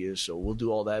of kid he is. So we'll do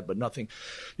all that, but nothing.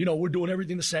 We're doing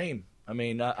everything the same. I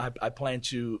mean, I plan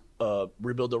to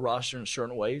rebuild the roster in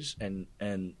certain ways and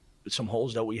some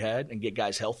holes that we had and get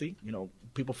guys healthy.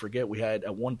 People forget we had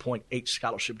at one point 8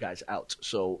 scholarship guys out,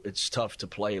 so it's tough to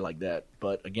play like that.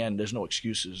 But again, there's no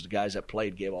excuses. The guys that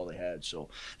played gave all they had, so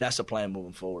that's the plan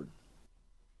moving forward.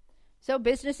 So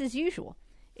business as usual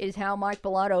is how Mike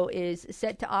Balado is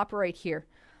set to operate here,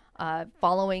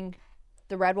 following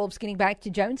the Red Wolves getting back to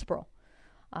Jonesboro.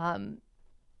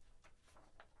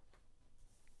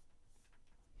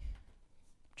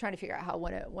 Trying to figure out how I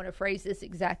want to phrase this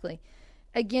exactly.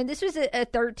 Again, this was a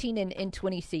 13 and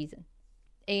 20 season.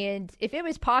 And if it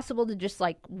was possible to just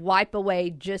wipe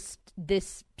away just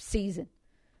this season,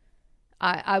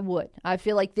 I would. I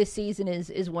feel like this season is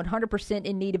 100%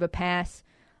 in need of a pass.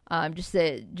 Just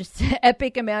the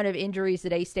epic amount of injuries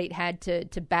that A-State had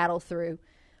to battle through.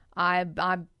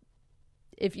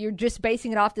 If you're just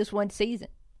basing it off this one season,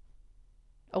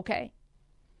 okay.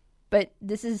 But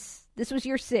this was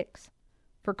year 6.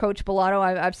 for Coach Balado.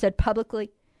 I've said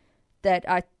publicly that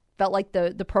I felt like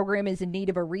the program is in need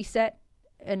of a reset,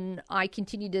 and I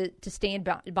continue to stand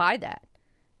by that.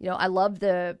 I love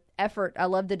the effort. I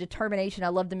love the determination. I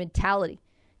love the mentality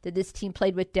that this team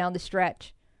played with down the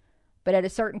stretch. But at a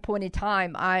certain point in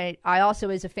time, I also,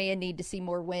 as a fan, need to see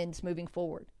more wins moving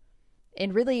forward.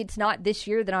 And really, it's not this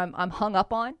year that I'm hung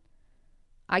up on.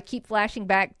 I keep flashing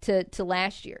back to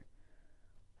last year,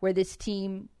 where this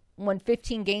team won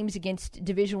 15 games against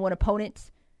Division I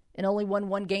opponents and only won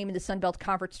one game in the Sun Belt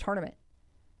Conference tournament.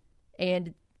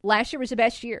 And last year was the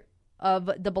best year of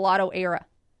the Balado era.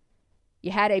 You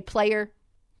had a player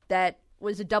that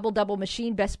was a double-double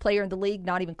machine, best player in the league,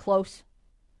 not even close.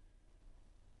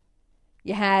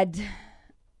 You had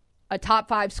a top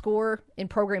 5 scorer in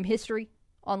program history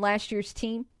on last year's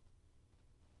team.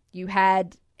 You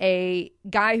had a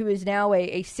guy who is now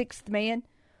a sixth man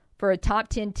for a top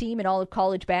 10 team in all of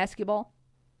college basketball.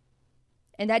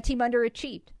 And that team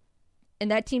underachieved.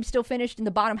 And that team still finished in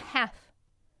the bottom half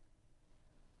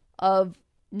of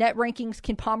net rankings,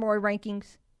 Ken Pomeroy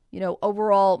rankings,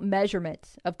 overall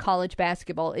measurements of college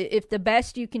basketball. If the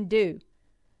best you can do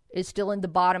is still in the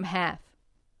bottom half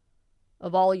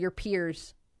of all your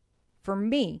peers, for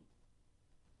me,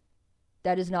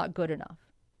 that is not good enough.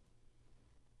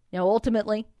 Now,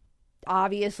 ultimately,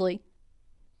 obviously,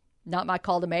 not my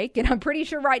call to make, and I'm pretty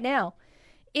sure right now,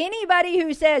 anybody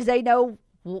who says they know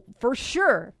for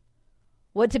sure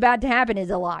what's about to happen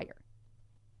is a liar.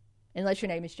 Unless your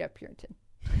name is Jeff Purinton.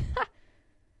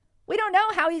 We don't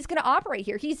know how he's going to operate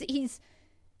here. He's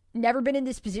never been in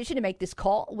this position to make this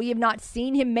call. We have not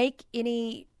seen him make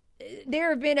any. There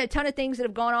have been a ton of things that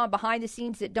have gone on behind the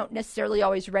scenes that don't necessarily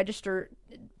always register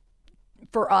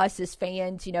for us as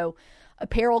fans,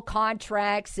 apparel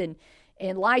contracts and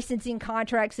licensing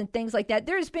contracts and things like that.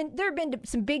 There have been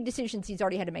some big decisions he's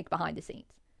already had to make behind the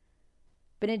scenes.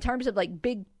 But in terms of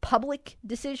big public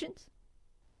decisions,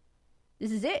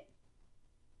 this is it.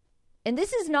 And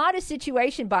this is not a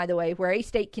situation, by the way, where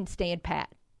A-State can stand pat.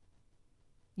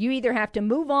 You either have to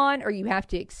move on or you have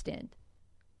to extend.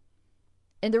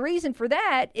 And the reason for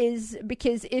that is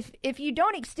because if you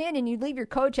don't extend and you leave your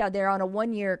coach out there on a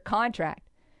one-year contract,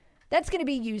 that's going to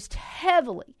be used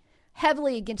heavily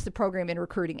against the program in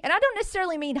recruiting. And I don't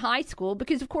necessarily mean high school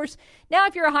because, of course, now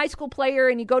if you're a high school player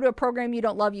and you go to a program you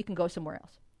don't love, you can go somewhere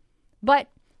else. But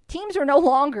teams are no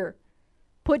longer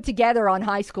put together on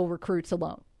high school recruits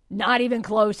alone. Not even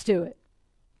close to it.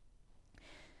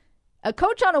 A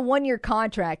coach on a one-year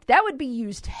contract, that would be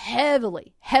used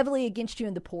heavily against you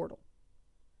in the portal.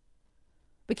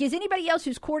 Because anybody else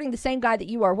who's courting the same guy that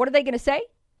you are, what are they going to say?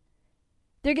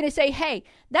 They're going to say, hey,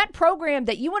 that program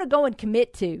that you want to go and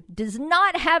commit to does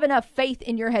not have enough faith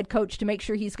in your head coach to make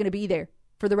sure he's going to be there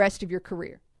for the rest of your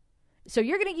career. So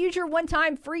you're going to use your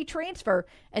one-time free transfer,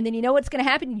 and then you know what's going to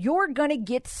happen? You're going to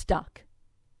get stuck.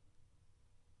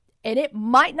 And it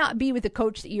might not be with the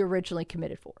coach that you originally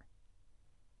committed for.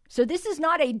 So this is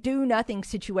not a do-nothing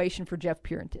situation for Jeff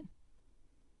Purinton.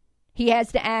 He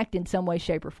has to act in some way,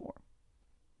 shape, or form.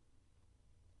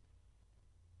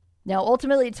 Now,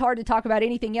 ultimately, it's hard to talk about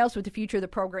anything else with the future of the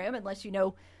program unless you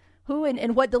know who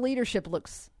and what the leadership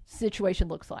situation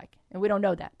looks like. And we don't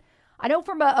know that. I know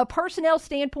from a personnel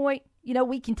standpoint,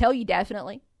 we can tell you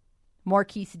definitely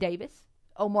Marquise Davis,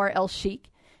 Omar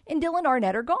El-Sheikh, and Dylan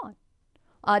Arnett are gone.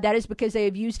 That is because they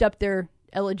have used up their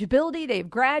eligibility. They have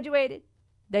graduated.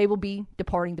 They will be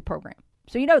departing the program.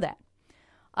 So you know that.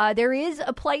 There is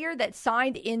a player that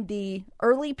signed in the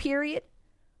early period.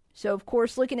 So, of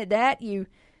course, looking at that, you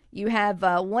have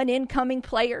one incoming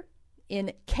player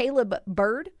in Caleb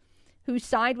Bird, who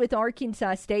signed with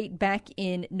Arkansas State back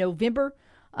in November.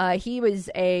 He's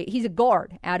a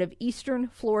guard out of Eastern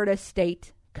Florida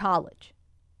State College.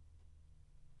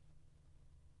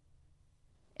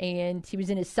 And he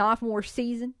was in his sophomore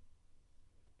season.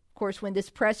 Of course, when this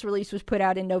press release was put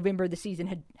out in November, the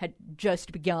season had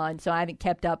just begun, so I haven't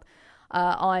kept up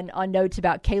on notes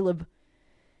about Caleb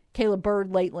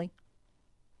Bird lately.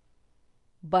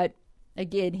 But,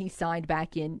 again, he signed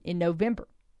back in November.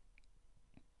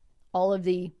 All of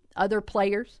the other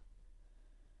players,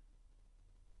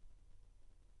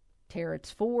 Terrence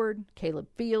Ford, Caleb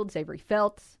Fields, Avery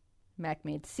Feltz, Mac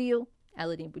Mansell,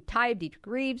 Aladine Butaib, Dietrich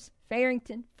Reeves,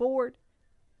 Farrington, Ford,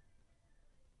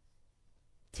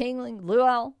 Tingling,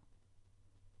 Luell,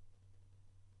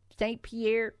 St.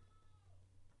 Pierre,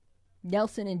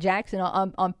 Nelson, and Jackson.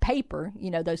 On paper,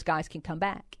 those guys can come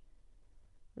back.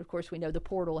 But of course, we know the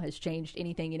portal has changed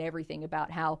anything and everything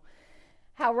about how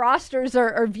rosters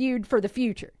are viewed for the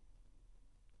future.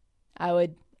 I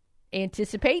would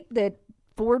anticipate that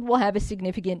Ford will have a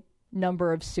significant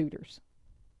number of suitors.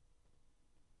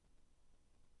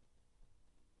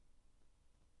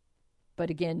 But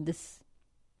again, this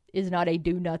is not a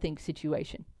do-nothing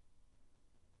situation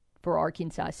for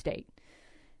Arkansas State.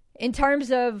 In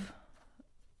terms of,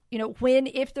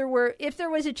 if there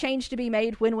was a change to be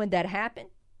made, when would that happen?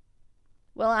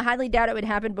 Well, I highly doubt it would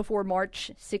happen before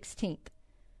March 16th.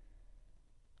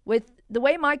 With the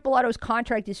way Mike Balato's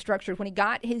contract is structured, when he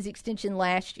got his extension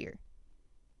last year,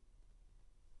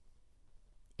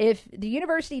 if the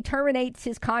university terminates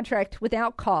his contract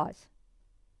without cause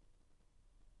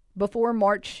before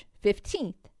March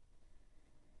 15th,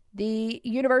 the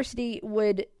university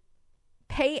would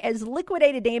pay as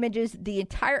liquidated damages the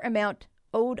entire amount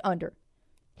owed under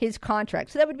his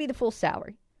contract. So that would be the full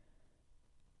salary.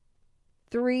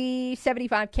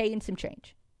 $375K and some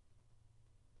change.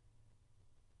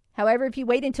 However, if you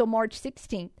wait until March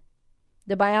 16th,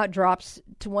 the buyout drops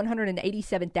to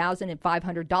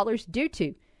 $187,500 due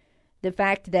to the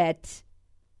fact that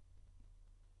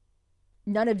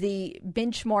none of the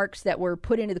benchmarks that were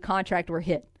put into the contract were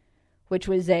hit, which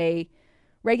was a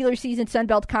regular season Sun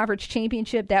Belt Conference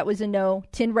championship. That was a no.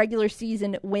 10 regular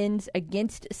season wins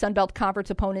against Sun Belt Conference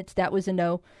opponents. That was a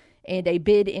no. And a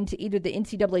bid into either the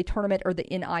NCAA tournament or the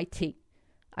NIT.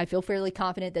 I feel fairly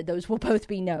confident that those will both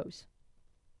be no's.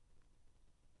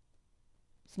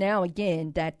 So now,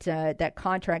 again, that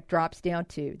contract drops down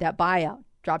to, that buyout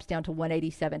drops down to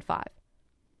 $187,500.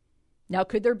 Now,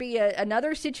 could there be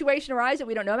another situation arise that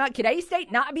we don't know about? Could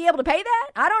A-State not be able to pay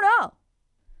that? I don't know.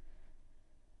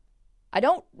 I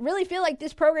don't really feel like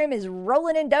this program is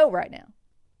rolling in dough right now.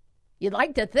 You'd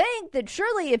like to think that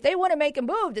surely if they want to make a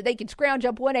move that they could scrounge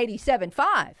up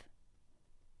 $187,500.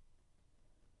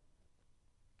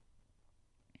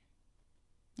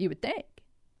 You would think.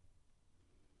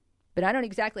 But I don't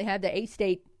exactly have the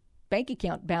A-State bank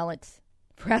account balance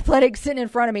for athletics sitting in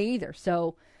front of me either.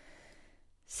 So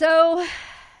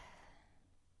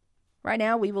right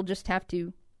now we will just have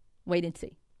to wait and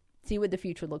see what the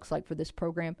future looks like for this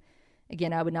program.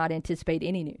 Again, I would not anticipate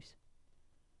any news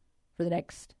for the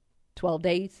next 12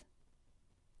 days.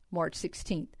 March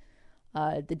 16th,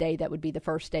 the day that would be the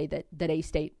first day that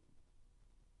A-State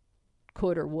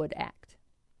could or would act.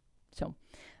 So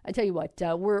I tell you what,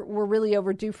 we're really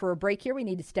overdue for a break here. We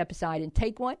need to step aside and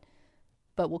take one.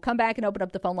 But we'll come back and open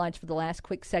up the phone lines for the last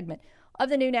quick segment of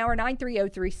the noon hour.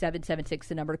 930-3776,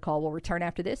 the number to call. We'll return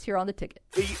after this here on The Ticket.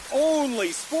 The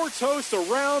only sports host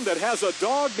around that has a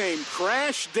dog named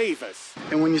Crash Davis.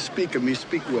 And when you speak of me,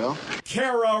 speak well.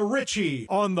 Kara Richey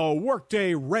on the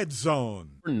Workday Red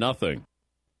Zone. Nothing.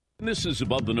 This is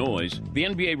Above the Noise. The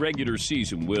NBA regular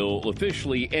season will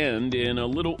officially end in a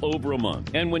little over a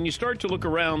month. And when you start to look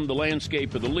around the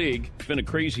landscape of the league, it's been a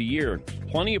crazy year.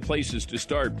 Plenty of places to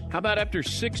start. How about after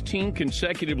 16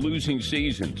 consecutive losing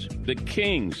seasons? The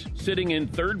Kings sitting in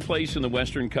third place in the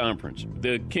Western Conference.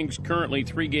 The Kings currently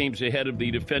 3 games ahead of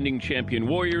the defending champion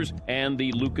Warriors and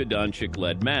the Luka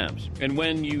Doncic-led Mavs. And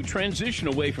when you transition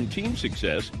away from team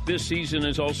success, this season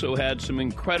has also had some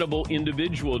incredible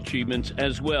individual achievements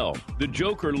as well. The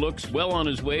Joker looks well on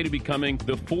his way to becoming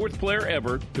the 4th player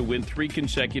ever to win 3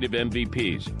 consecutive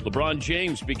MVPs. LeBron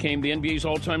James became the NBA's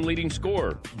all-time leading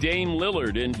scorer. Dame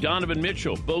Lillard and Donovan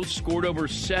Mitchell both scored over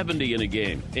 70 in a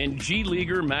game. And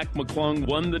G-Leaguer Mac McClung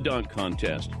won the dunk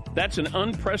contest. That's an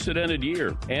unprecedented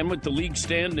year. And with the league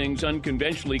standings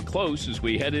unconventionally close as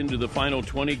we head into the final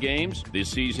 20 games, this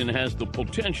season has the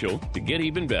potential to get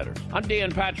even better. I'm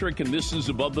Dan Patrick, and this is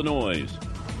Above the Noise.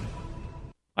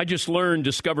 I just learned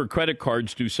Discover credit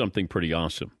cards do something pretty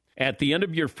awesome. At the end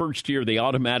of your first year, they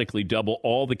automatically double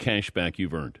all the cash back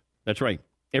you've earned. That's right.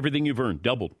 Everything you've earned,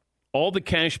 doubled. All the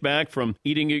cash back from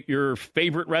eating at your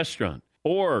favorite restaurant,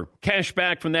 or cash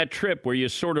back from that trip where you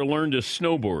sort of learned to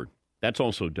snowboard. That's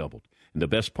also doubled. And the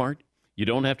best part, you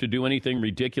don't have to do anything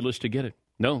ridiculous to get it.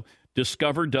 No,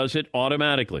 Discover does it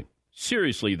automatically.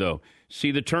 Seriously, though,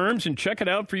 see the terms and check it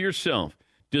out for yourself.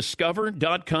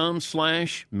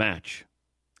 Discover.com/match.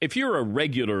 If you're a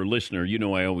regular listener, you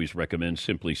know I always recommend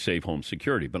Simply Safe Home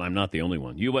Security, but I'm not the only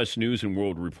one. U.S. News and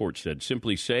World Report said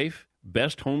Simply Safe,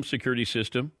 best home security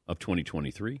system of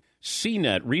 2023.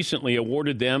 CNET recently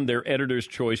awarded them their editor's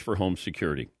choice for home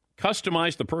security.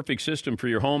 Customize the perfect system for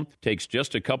your home. Takes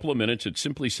just a couple of minutes at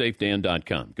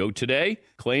simplysafedan.com. Go today,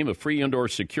 claim a free indoor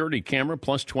security camera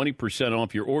plus 20%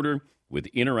 off your order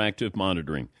with interactive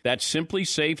monitoring. That's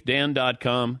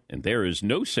simplysafedan.com, and there is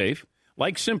no safe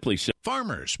like Simply Simple.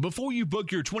 Farmers, before you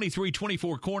book your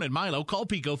 23-24 corn and Milo, call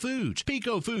Pico Foods.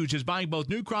 Pico Foods is buying both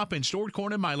new crop and stored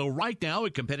corn and Milo right now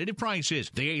at competitive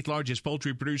prices. The 8th largest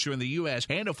poultry producer in the U.S.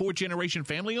 and a 4th-generation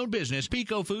family-owned business,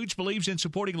 Pico Foods believes in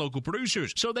supporting local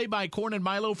producers. So they buy corn and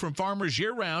Milo from farmers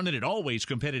year-round and at always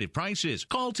competitive prices.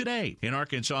 Call today. In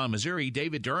Arkansas and Missouri,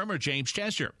 David Durham or James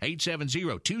Chester,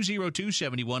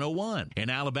 870-202-7101.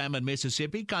 In Alabama and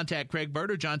Mississippi, contact Craig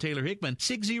Bird or John Taylor Hickman,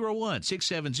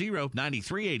 601-670-9383.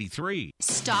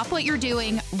 Stop what you're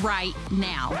doing right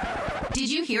now. Did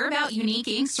you hear about Unique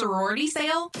Ink's sorority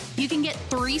sale? You can get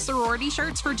 3 sorority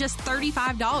shirts for just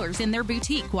 $35 in their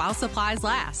boutique while supplies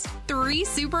last. 3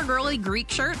 super girly Greek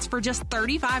shirts for just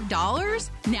 $35?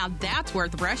 Now that's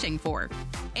worth rushing for.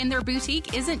 And their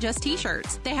boutique isn't just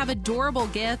t-shirts. They have adorable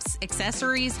gifts,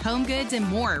 accessories, home goods, and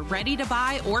more ready to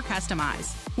buy or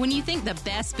customize. When you think the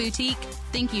best boutique,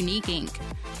 think Unique Ink.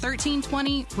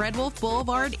 1320 Red Wolf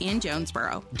Boulevard in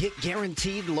Jonesboro. Get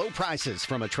guaranteed low prices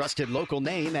from a trusted local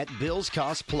name at Bill's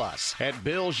Cost Plus. At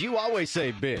Bill's, you always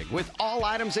save big with all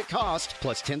items at cost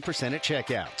plus 10% at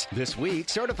checkout. This week,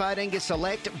 Certified Angus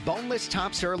Select Boneless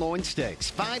Top Sirloin Steaks,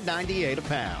 $5.98 a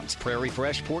pound. Prairie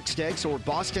Fresh Pork Steaks or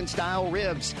Boston-style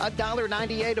ribs,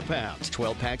 $1.98 a pound.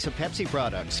 12 packs of Pepsi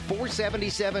products,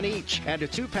 $4.77 each. And a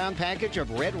 2-pound package of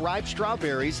red ripe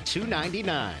strawberries,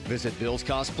 $2.99. Visit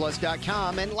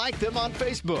BillsCostPlus.com and like them on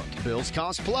Facebook. Bill's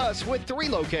Cost Plus with 3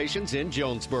 locations in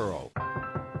Jonesboro.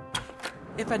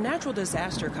 If a natural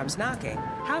disaster comes knocking,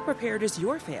 how prepared is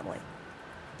your family?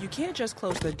 You can't just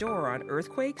close the door on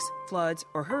earthquakes, floods,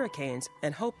 or hurricanes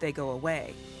and hope they go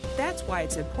away. That's why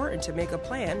it's important to make a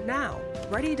plan now.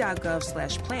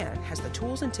 Ready.gov/plan has the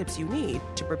tools and tips you need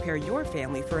to prepare your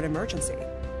family for an emergency.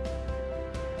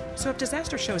 So if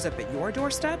disaster shows up at your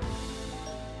doorstep,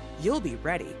 you'll be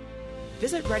ready.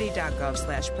 Visit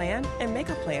ready.gov/plan and make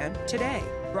a plan today.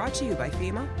 Brought to you by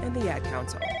FEMA and the Ad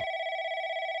Council.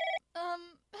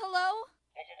 Hello?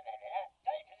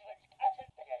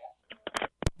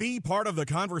 Be part of the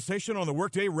conversation on the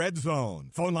Workday Red Zone.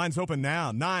 Phone lines open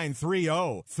now,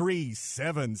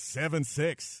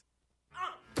 930-3776.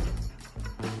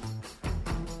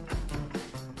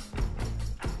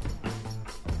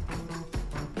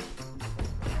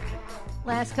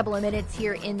 Last couple of minutes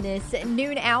here in this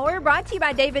noon hour, brought to you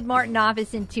by David Martin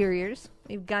Office Interiors.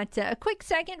 We've got a quick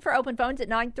second for open phones at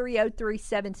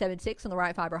 930-3776 on the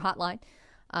Right Fiber hotline,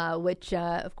 which,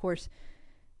 of course,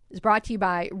 is brought to you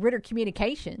by Ritter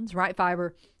Communications. Right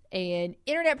Fiber, an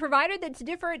internet provider that's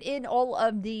different in all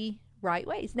of the right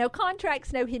ways. No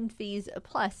contracts, no hidden fees,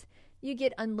 plus you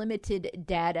get unlimited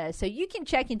data. So you can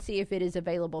check and see if it is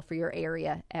available for your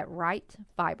area at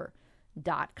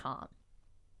rightfiber.com.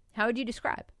 How would you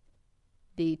describe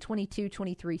the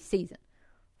 22-23 season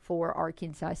for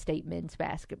Arkansas State men's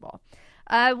basketball?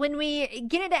 When we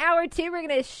get into hour 2, we're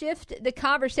going to shift the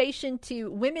conversation to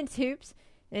women's hoops.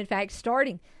 In fact,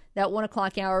 starting that 1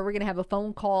 o'clock hour, we're going to have a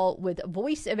phone call with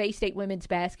voice of A-State women's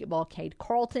basketball, Cade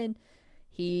Carlton.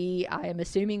 He, I am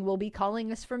assuming, will be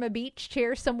calling us from a beach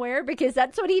chair somewhere because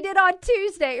that's what he did on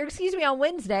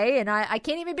Wednesday, and I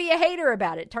can't even be a hater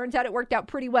about it. Turns out it worked out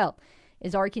pretty well,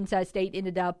 as Arkansas State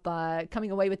ended up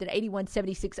coming away with an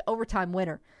 81-76 overtime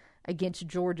winner against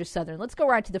Georgia Southern. Let's go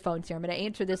right to the phones here. I'm going to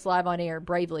answer this live on air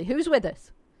bravely. Who's with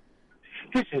us?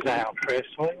 This is Al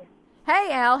Presley. Hey,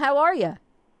 Al. How are you?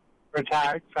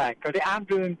 Retired faculty. I'm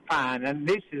doing fine, and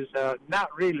this is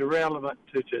not really relevant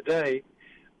to today,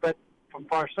 but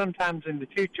for sometimes in the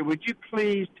future, would you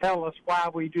please tell us why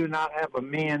we do not have a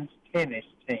men's tennis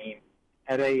team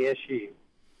at ASU?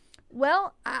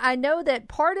 Well, I know that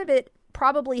part of it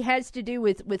probably has to do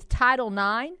with Title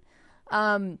IX.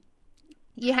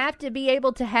 You have to be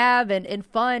able to have and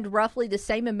fund roughly the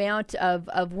same amount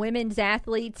of women's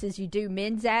athletes as you do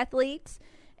men's athletes.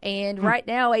 And right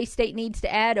now, A-State needs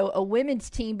to add a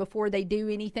women's team before they do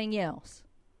anything else.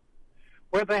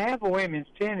 Well, they have a women's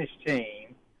tennis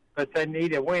team, but they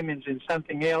need a women's in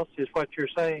something else, is what you're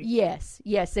saying? Yes,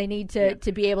 they need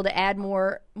to be able to add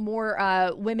more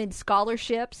women's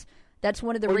scholarships. That's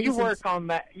one of the reasons.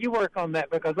 You work on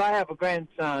that because I have a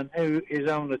grandson who is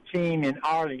on the team in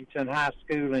Arlington High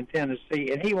School in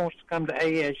Tennessee, and he wants to come to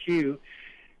ASU,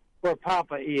 where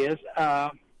Papa is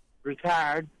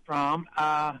retired from,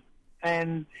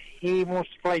 and he wants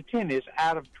to play tennis.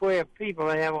 Out of 12 people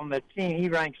they have on that team, he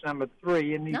ranks number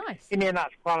 3, and he may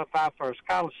not qualify for a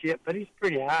scholarship, but he's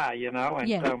pretty high, And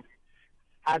so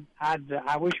I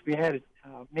wish we had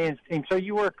a men's team. So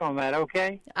you work on that,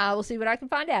 okay? I will see what I can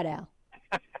find out, Al.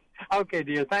 Okay,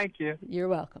 dear. Thank you. You're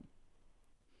welcome.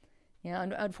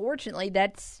 Unfortunately,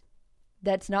 that's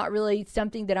not really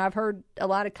something that I've heard a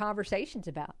lot of conversations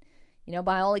about.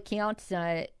 By all accounts,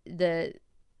 the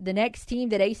next team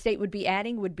that A-State would be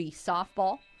adding would be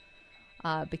softball.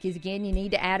 Because, again, you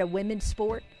need to add a women's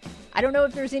sport. I don't know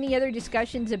if there's any other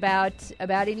discussions about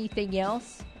anything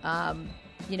else.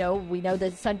 We know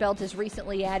that Sunbelt has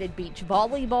recently added beach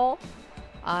volleyball.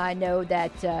 I know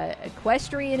that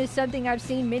equestrian is something I've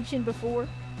seen mentioned before.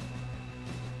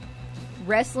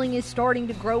 Wrestling is starting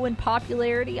to grow in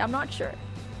popularity. I'm not sure.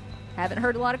 Haven't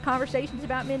heard a lot of conversations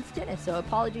about men's tennis, so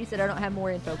apologies that I don't have more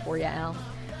info for you, Al.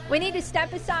 We need to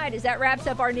step aside as that wraps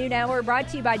up our noon hour, brought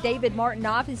to you by David Martin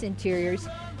Office Interiors.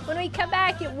 When we come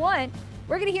back at 1,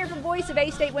 we're going to hear from voice of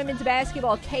A-State women's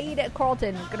basketball, Cade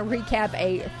Carlton. We're going to recap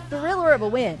a thriller of a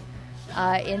win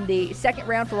in the second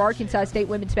round for Arkansas State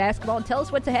women's basketball and tell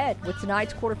us what's ahead with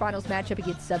tonight's quarterfinals matchup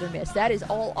against Southern Miss. That is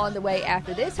all on the way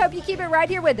after this. Hope you keep it right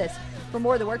here with us for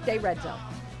more of the Workday Red Zone.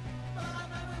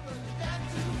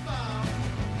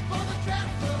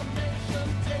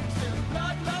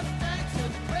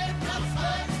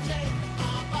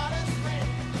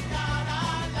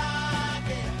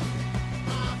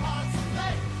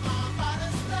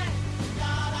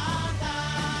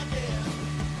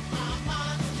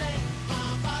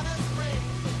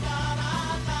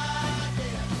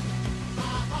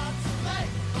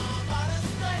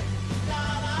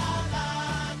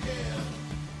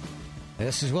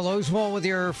 This is Will Oswald with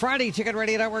your Friday Ticket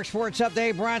Radio Network Sports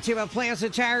Update, brought to you by Plaza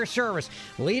Tire Service.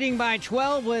 Leading by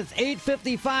 12 with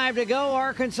 8:55 to go,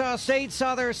 Arkansas State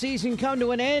saw their season come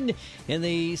to an end in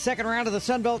the second round of the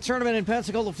Sun Belt Tournament in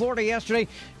Pensacola, Florida yesterday.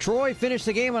 Troy finished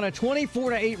the game on a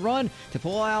 24-8 run to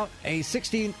pull out a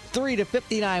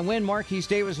 63-59 win. Marquise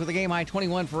Davis with a game-high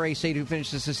 21 for A-State, who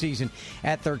finishes the season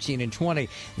at 13-20.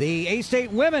 The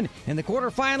A-State women in the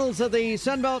quarterfinals of the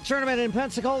Sun Belt Tournament in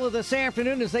Pensacola this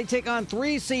afternoon as they take on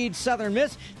 3-seed Southern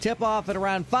Miss. Tip-off at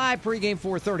around 5, pregame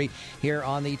 4:30 here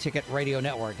on the Ticket Radio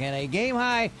Network. And a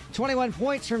game-high 21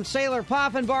 points from Sailor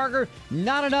Poffenbarger.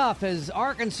 Not enough as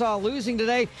Arkansas losing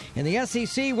today in the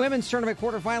SEC Women's Tournament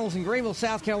quarterfinals in Greenville,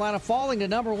 South Carolina, falling to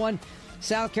number 1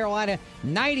 South Carolina,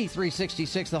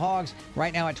 93-66. The Hogs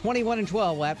right now at 21-12.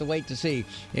 We'll have to wait to see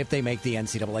if they make the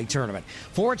NCAA tournament.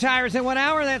 4 tires in 1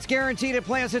 hour. That's guaranteed at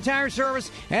Plaza Tire Service.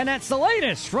 And that's the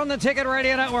latest from the Ticket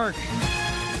Radio Network.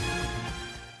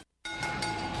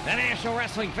 The National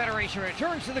Wrestling Federation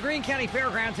returns to the Greene County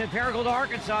Fairgrounds in Paragould,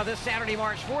 Arkansas this Saturday,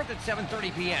 March 4th at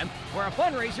 7:30 p.m. for a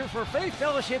fundraiser for Faith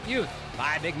Fellowship Youth.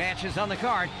 5 big matches on the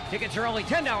card. Tickets are only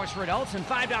 $10 for adults and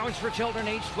 $5 for children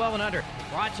aged 12 and under.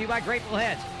 Brought to you by Grateful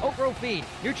Heads, Oak Grove Feed,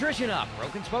 Nutrition Up,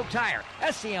 Broken Spoke Tire,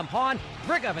 SCM Pawn,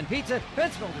 Brick Oven Pizza,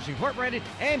 Fence Builders Incorporated,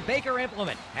 and Baker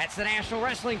Implement. That's the National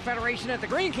Wrestling Federation at the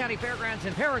Greene County Fairgrounds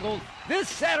in Paragould this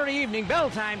Saturday evening,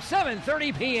 bell time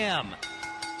 7:30 p.m.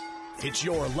 It's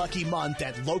your lucky month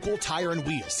at Local Tire and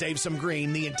Wheel. Save some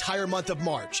green the entire month of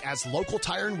March as Local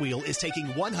Tire and Wheel is taking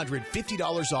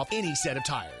 $150 off any set of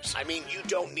tires. I mean, you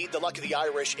don't need the luck of the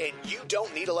Irish and you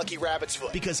don't need a lucky rabbit's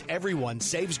foot. Because everyone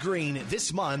saves green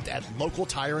this month at Local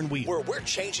Tire and Wheel. Where we're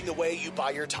changing the way you buy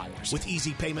your tires. With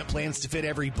easy payment plans to fit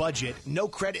every budget, no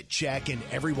credit check, and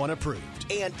everyone approved.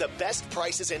 And the best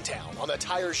prices in town on the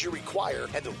tires you require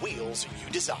and the wheels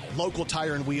you desire. Local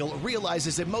Tire and Wheel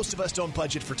realizes that most of us don't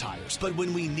budget for tires. But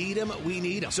when we need them, we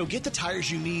need them. So get the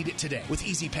tires you need today with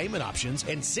easy payment options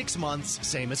and 6 months,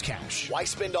 same as cash. Why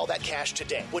spend all that cash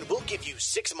today when we'll give you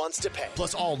 6 months to pay?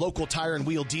 Plus, all Local Tire and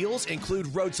Wheel deals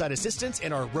include roadside assistance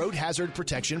and our road hazard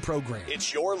protection program.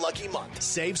 It's your lucky month.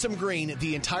 Save some green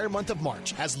the entire month of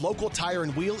March as Local Tire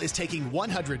and Wheel is taking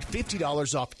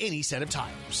 $150 off any set of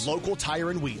tires. Local Tire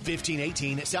and Wheel,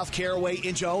 1518 South Caraway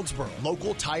in Jonesboro.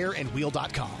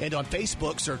 LocalTireandWheel.com. And on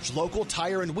Facebook, search Local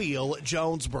Tire and Wheel,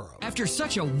 Jonesboro. After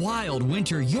such a wild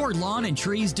winter, your lawn and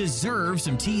trees deserve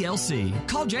some TLC.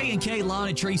 Call J&K Lawn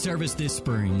and Tree Service this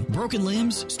spring. Broken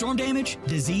limbs, storm damage,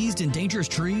 diseased and dangerous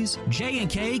trees,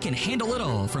 J&K can handle it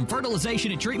all, from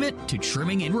fertilization and treatment to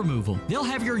trimming and removal. They'll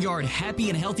have your yard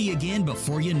happy and healthy again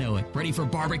before you know it. Ready for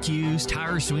barbecues,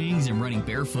 tire swings, and running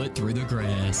barefoot through the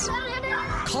grass.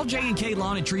 Call J&K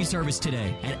Lawn and Tree Service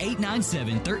today at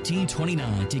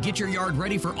 897-1329 to get your yard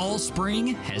ready for all spring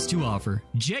has to offer.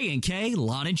 J&K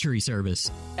Lawn and Tree Service.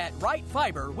 At Right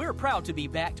Fiber, we're proud to be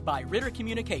backed by Ritter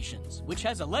Communications, which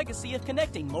has a legacy of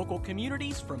connecting local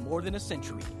communities for more than a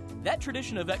century. That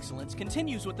tradition of excellence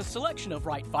continues with the selection of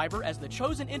Right Fiber as the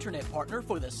chosen internet partner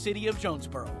for the city of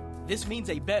Jonesboro. This means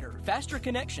a better, faster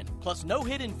connection, plus no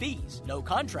hidden fees, no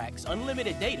contracts,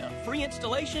 unlimited data, free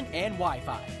installation, and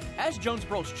Wi-Fi. As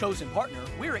Jonesboro's chosen partner,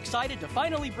 we're excited to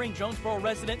finally bring Jonesboro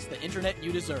residents the internet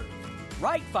you deserve.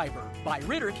 Right Fiber by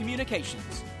Ritter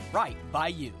Communications. Right by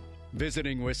you.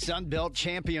 Visiting with Sunbelt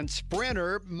champion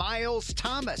sprinter Miles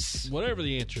Thomas. Whatever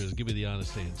the answer is, give me the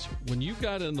honest answer. When you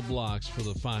got in the blocks for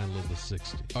the final of the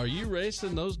 60, are you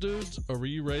racing those dudes or were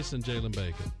you racing Jalen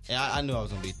Bacon? Yeah, I knew I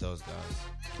was going to beat those guys.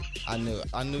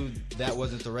 I knew that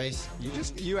wasn't the race.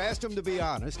 You asked him to be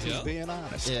honest. He's being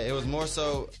honest. Yeah, it was more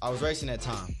so I was racing that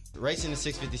time. Racing the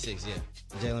 656,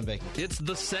 Jalen Bacon. It's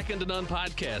the Second to None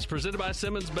podcast presented by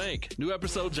Simmons Bank. New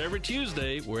episodes every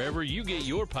Tuesday wherever you get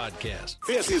your podcast.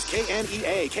 This is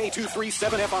KNEA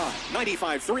K237FI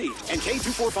 95.3 and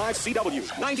K245CW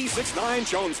 96.9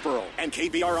 Jonesboro and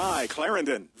KBRI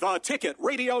Clarendon, the Ticket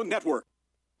Radio Network.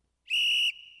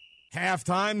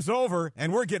 Halftime's over,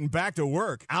 and we're getting back to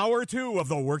work. Hour 2 of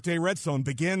the Workday Redzone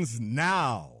begins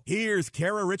now. Here's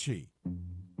Kara Richey.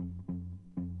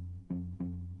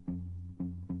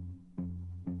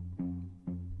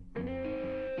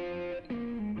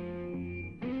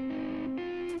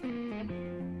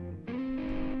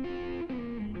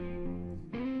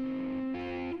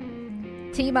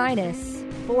 T-minus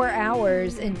 4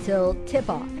 hours until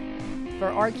tip-off for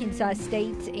Arkansas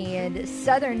State and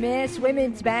Southern Miss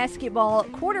women's basketball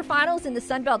quarterfinals in the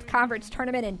Sun Belt Conference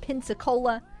tournament in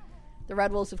Pensacola. The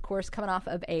Red Wolves, of course, coming off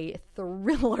of a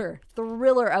thriller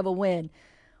of a win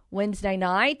Wednesday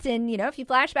night. And, if you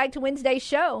flash back to Wednesday's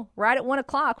show, right at 1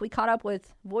 o'clock, we caught up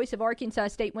with voice of Arkansas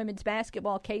State women's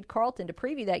basketball, Cade Carlton, to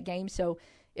preview that game. So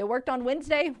it worked on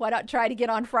Wednesday. Why not try to get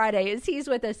on Friday as he's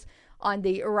with us on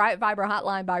the Right Fiber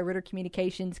hotline by Ritter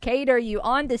Communications. Cade, are you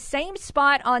on the same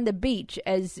spot on the beach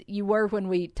as you were when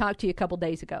we talked to you a couple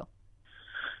days ago?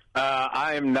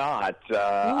 I am not.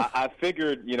 I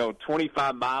figured,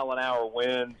 25-mile-an-hour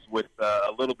winds with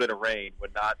a little bit of rain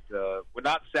would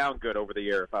not sound good over the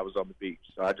air if I was on the beach.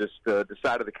 So I just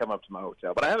decided to come up to my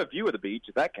hotel. But I have a view of the beach,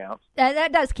 if that counts.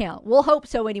 That does count. We'll hope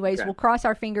so anyways. Okay. We'll cross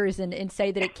our fingers and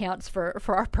say that it counts for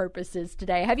our purposes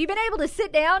today. Have you been able to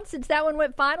sit down since that one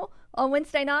went final on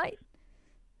Wednesday night?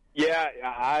 Yeah,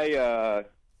 I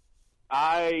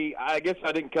guess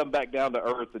I didn't come back down to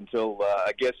earth until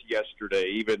I guess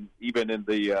yesterday. Even in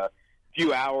the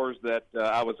few hours that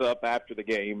I was up after the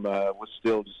game, was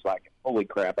still just like, holy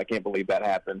crap! I can't believe that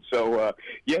happened. So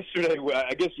yesterday,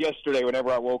 whenever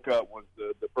I woke up, was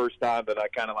the first time that I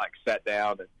kind of like sat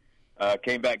down and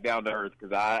came back down to earth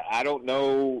because I don't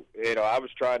know. I was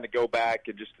trying to go back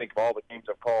and just think of all the games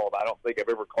I've called. I don't think I've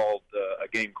ever called a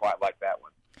game quite like that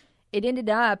one. It ended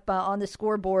up on the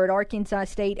scoreboard, Arkansas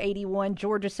State 81,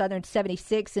 Georgia Southern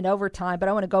 76 in overtime. But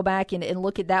I want to go back and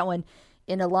look at that one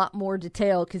in a lot more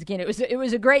detail because, again, it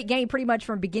was a great game pretty much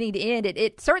from beginning to end.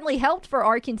 It certainly helped for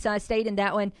Arkansas State in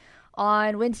that one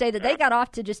on Wednesday that they got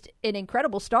off to just an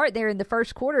incredible start there in the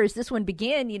first quarter as this one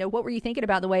began. What were you thinking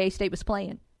about the way A-State was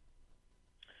playing?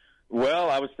 Well,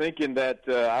 I was thinking that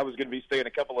I was going to be staying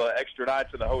a couple of extra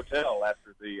nights in the hotel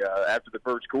after the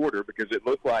first quarter because it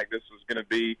looked like this was going to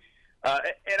be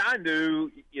and I knew,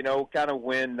 kind of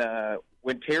when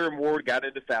Taryn Ward got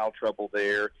into foul trouble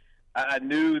there, I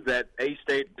knew that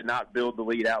A-State did not build the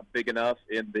lead out big enough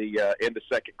in the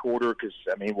second quarter because,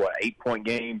 8-point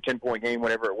game, 10-point game,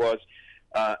 whatever it was,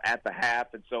 at the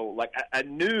half. And so, I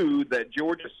knew that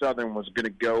Georgia Southern was going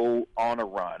to go on a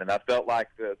run. And I felt like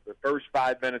the first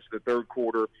 5 minutes of the third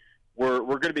quarter were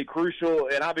going to be crucial.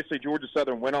 And obviously Georgia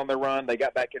Southern went on their run. They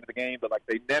got back into the game, but,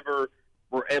 they never –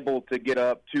 were able to get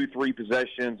up 2-3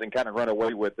 possessions and kind of run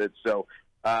away with it. So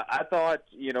I thought,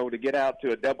 to get out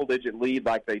to a double-digit lead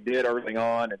like they did early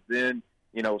on and then,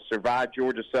 survive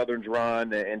Georgia Southern's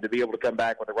run and to be able to come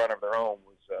back with a run of their own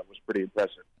was pretty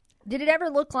impressive. Did it ever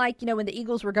look like, when the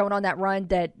Eagles were going on that run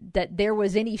that there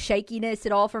was any shakiness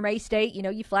at all from A-State?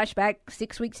 You flash back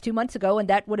 6 weeks, 2 months ago, and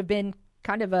that would have been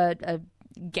kind of a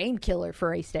game killer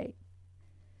for A-State.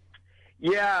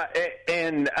 Yeah,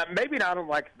 and maybe not on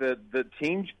the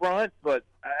team's front, but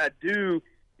I do.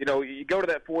 You go to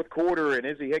that fourth quarter and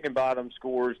Izzy Higginbottom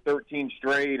scores 13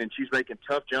 straight, and she's making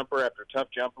tough jumper after tough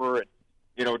jumper, and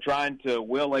trying to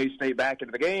will A-State back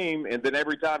into the game. And then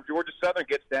every time Georgia Southern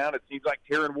gets down, it seems like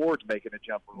Taryn Ward's making a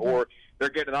jumper, or they're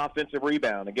getting an offensive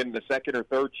rebound and getting the second or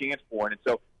third chance point. And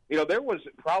so, there was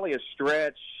probably a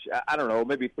stretch. I don't know,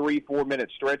 maybe 3-4 minute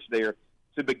stretch there.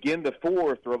 To begin the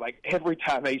fourth, or every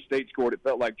time A-State scored, it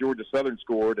felt like Georgia Southern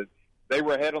scored, and they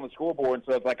were ahead on the scoreboard. And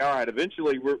so it's like, all right,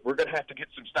 eventually we're going to have to get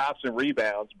some stops and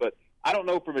rebounds. But I don't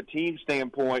know from a team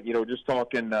standpoint, just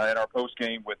talking in our post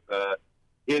game with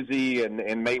Izzy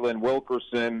and Maitland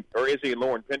Wilkerson, or Izzy and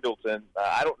Lauren Pendleton,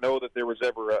 I don't know that there was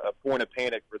ever a point of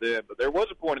panic for them. But there was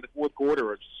a point in the fourth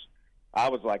quarter. I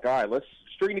was like, all right, let's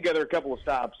string together a couple of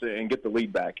stops and get the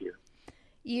lead back here.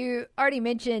 You already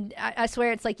mentioned, I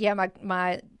swear it's like,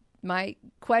 my my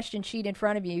question sheet in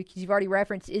front of you, because you've already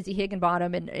referenced Izzy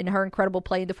Higginbottom and her incredible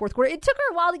play in the fourth quarter. It took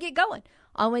her a while to get going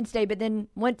on Wednesday, but then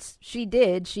once she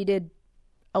did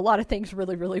a lot of things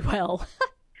really, really well.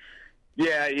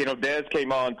 Yeah, Des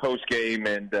came on post-game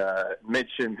and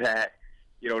mentioned that,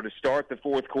 to start the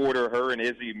fourth quarter, her and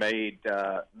Izzy made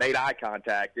eye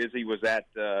contact. Izzy was at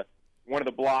one of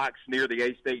the blocks near the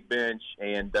A-State bench,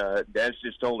 and Des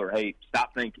just told her, hey,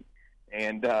 stop thinking.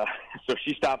 And so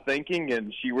she stopped thinking,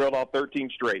 and she reeled off 13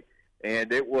 straight.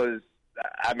 And it was,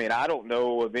 I don't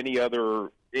know of any other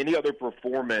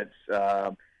performance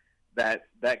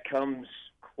that comes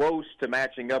close to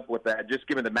matching up with that, just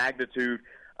given the magnitude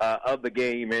of the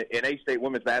game in A-State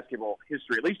women's basketball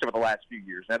history, at least over the last few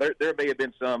years. Now, there may have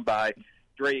been some by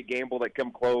Drea Gamble that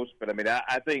come close, but,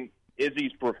 I think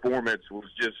Izzy's performance was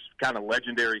just kind of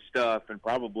legendary stuff, and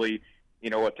probably,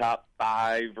 a top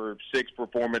 5 or 6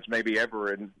 performance maybe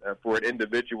ever for an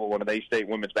individual in an A-State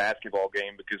women's basketball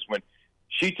game, because when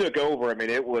she took over,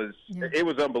 it was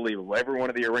unbelievable.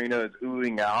 Everyone in the arena is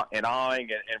oohing and awing,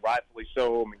 and rightfully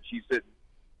so. She's hitting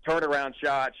turnaround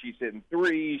shots, she's hitting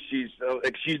threes,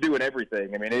 she's doing everything.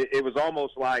 It was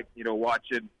almost like,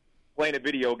 playing a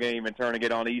video game and turning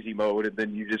it on easy mode, and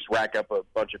then you just rack up a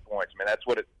bunch of points. That's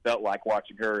what it felt like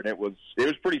watching her, and it was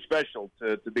pretty special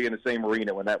to be in the same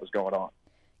arena when that was going on.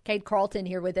 Cade Carlton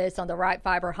here with us on the Right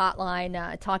Fiber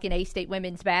Hotline, talking A-State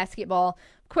women's basketball.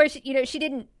 Of course,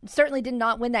 she certainly did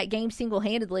not win that game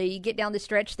single-handedly. You get down the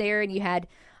stretch there, and you had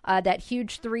that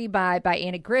huge three by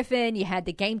Anna Griffin. You had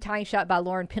the game-tying shot by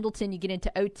Lauren Pendleton. You get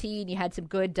into OT, and you had some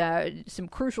good, some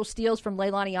crucial steals from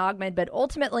Leilani Ogman. But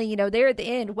ultimately, there at the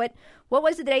end, what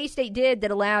was it that A-State did that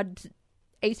allowed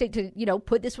A-State to,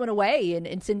 put this one away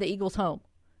and send the Eagles home?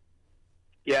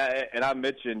 Yeah, and I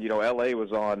mentioned, L.A.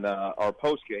 was on our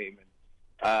post-game.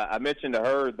 I mentioned to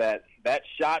her that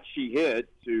shot she hit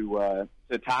to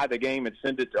tie the game and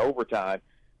send it to overtime,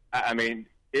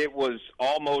 it was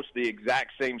almost the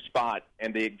exact same spot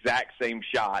and the exact same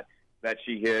shot that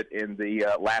she hit in the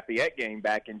Lafayette game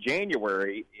back in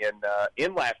January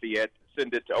in Lafayette to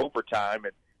send it to overtime.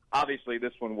 And obviously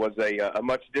this one was a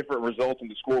much different result in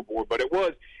the scoreboard, but it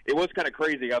was kind of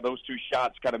crazy how those two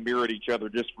shots kind of mirrored each other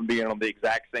just from being on the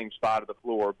exact same spot of the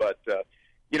floor. But,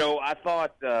 I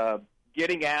thought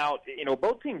getting out,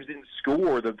 both teams didn't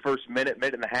score the first minute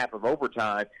and a half of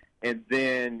overtime. And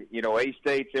then,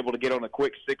 A-State's able to get on a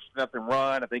quick 6-0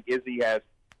 run. I think Izzy has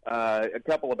a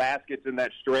couple of baskets in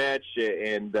that stretch,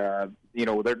 and, they're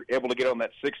able to get on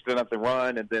that 6-0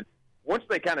 run. And then once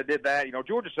they kind of did that,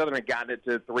 Georgia Southern had gotten it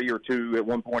to 3 or 2 at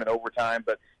one point in overtime.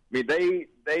 But,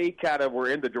 they kind of were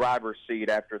in the driver's seat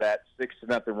after that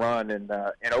 6-0 run in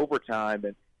overtime.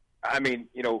 And,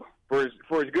 for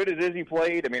as good as Izzy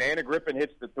played, Anna Griffin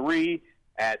hits the 3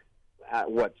 at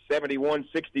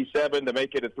 71-67 to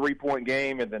make it a 3-point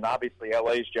game, and then obviously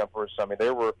LA's jumpers.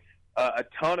 There were a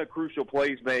ton of crucial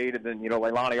plays made, and then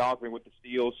Leilani Ogman with the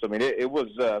steals. It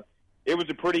was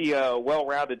a pretty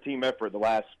well-rounded team effort the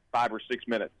last 5 or 6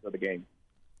 minutes of the game.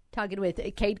 Talking with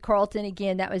Cade Carlton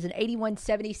again. That was an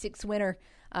 81-76 winner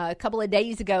a couple of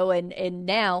days ago, and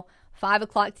now 5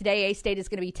 o'clock today, A-State is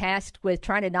going to be tasked with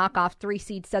trying to knock off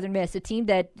 3-seed Southern Miss, a team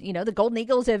that, the Golden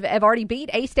Eagles have already beat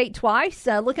A-State twice.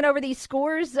 Looking over these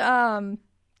scores, game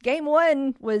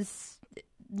 1 was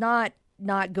not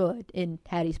good in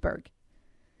Hattiesburg.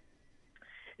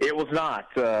 It was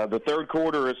not. The third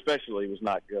quarter especially was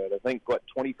not good. I think,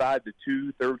 25-2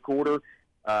 third quarter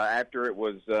after it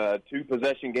was a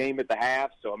 2-possession game at the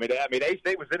half. So,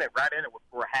 A-State was in it right in it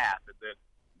for a half, and then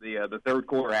the third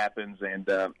quarter happens, and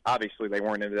obviously they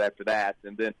weren't in it after that.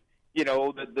 And then,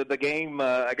 the game,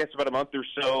 I guess about a month or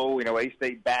so,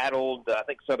 A-State battled. I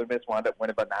think Southern Miss wound up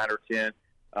winning by 9 or 10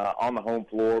 on the home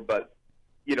floor. But,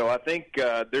 I think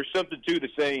there's something to the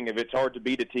saying of it's hard to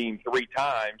beat a team 3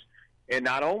 times. And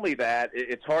not only that,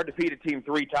 it's hard to beat a team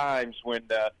 3 times when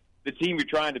the team you're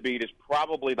trying to beat is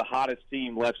probably the hottest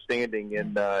team left standing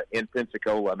in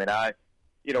Pensacola.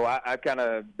 I've kind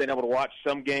of been able to watch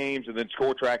some games and then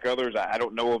score track others. I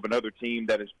don't know of another team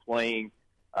that is playing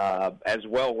as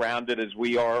well-rounded as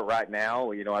we are right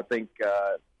now. I think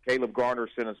Caleb Garner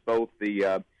sent us both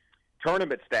the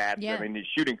tournament stats. Yeah. He's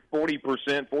shooting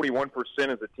 40%, 41%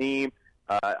 as a team.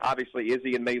 Obviously,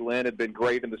 Izzy and May Lynn have been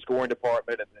great in the scoring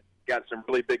department and got some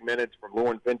really big minutes from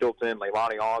Lauren Pendleton,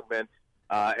 Leilani Ogman.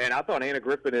 And I thought Anna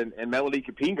Griffin and Melody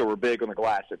Kapinga were big on the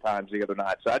glass at times the other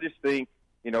night. So I just think,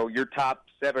 your top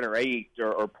 7 or 8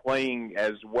 are playing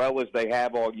as well as they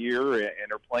have all year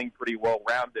and are playing pretty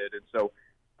well-rounded. And so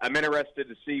I'm interested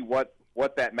to see what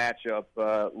that matchup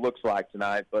looks like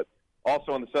tonight. But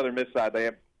also on the Southern Miss side, they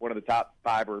have one of the top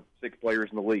 5 or 6 players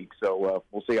in the league. So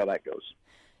we'll see how that goes.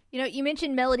 You know, you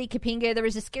mentioned Melody Kapinga. There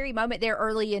was a scary moment there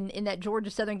early in that Georgia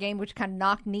Southern game, which kind of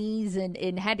knocked knees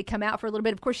and had to come out for a little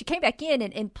bit. Of course, she came back in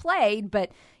and played,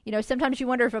 but, you know, sometimes you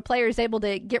wonder if a player is able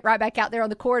to get right back out there on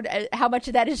the court, how much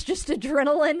of that is just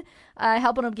adrenaline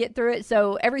helping them get through it.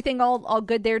 So everything all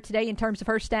good there today in terms of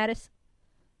her status?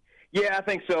 Yeah, I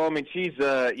think so. I mean, she's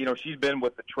she's been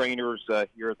with the trainers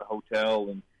here at the hotel,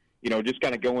 and just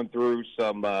kind of going through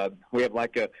some. We have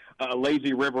like a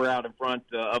lazy river out in front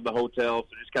of the hotel, so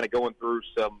just kind of going through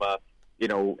some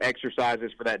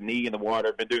exercises for that knee in the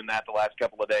water. Been doing that the last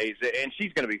couple of days, and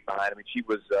she's going to be fine. I mean, she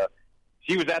was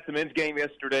at the men's game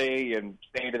yesterday and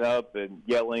standing up and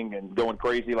yelling and going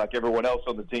crazy like everyone else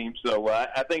on the team. So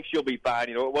I think she'll be fine.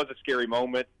 It was a scary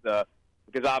moment.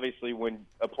 Because obviously when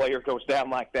a player goes down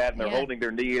like that and they're holding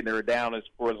their knee and they're down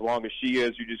for as long as she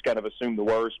is, you just kind of assume the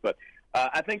worst. But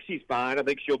I think she's fine. I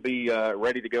think she'll be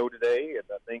ready to go today, and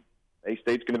I think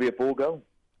A-State's going to be a full go.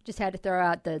 Just had to throw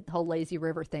out the whole lazy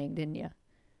river thing, didn't you?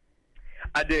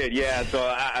 I did, yeah.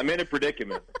 So I'm in a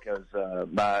predicament because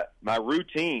my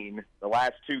routine the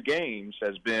last two games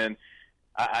has been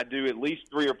I do at least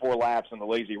 3 or 4 laps in the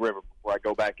lazy river before I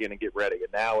go back in and get ready.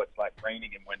 And now it's like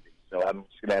raining and windy. So I'm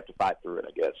just going to have to fight through it,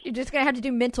 I guess. You're just going to have to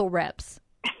do mental reps.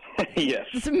 Yes.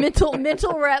 Some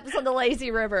mental reps on the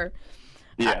lazy river.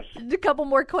 Yes. A couple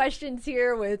more questions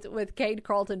here with Cade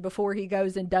Carlton before he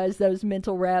goes and does those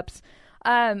mental reps.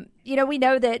 We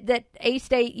know that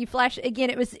A-State, you flash again.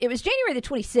 It was January the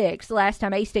 26th the last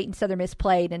time A-State and Southern Miss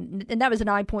played, and that was a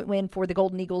 9-point win for the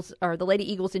Golden Eagles or the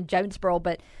Lady Eagles in Jonesboro.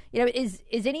 But is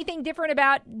anything different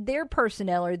about their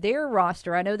personnel or their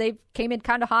roster? I know they came in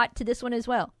kind of hot to this one as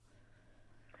well.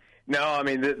 No, I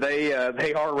mean they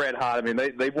are red hot. I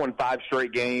mean they've won 5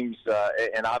 straight games,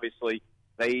 and obviously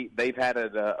they've had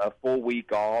a full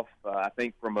week off. I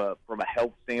think from a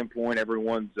health standpoint,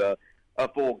 everyone's a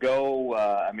full go.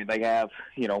 I mean, they have,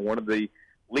 one of the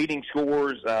leading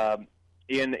scorers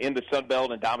in the Sun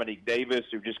Belt, and Dominique Davis,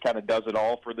 who just kind of does it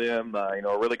all for them.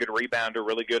 A really good rebounder,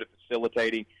 really good at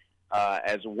facilitating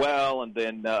as well. And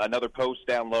then another post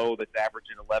down low that's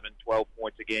averaging 11, 12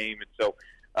 points a game. And so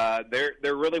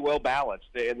they're really well balanced.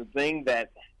 And the thing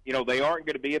that, they aren't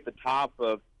going to be at the top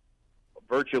of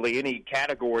virtually any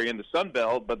category in the Sun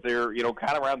Belt, but they're,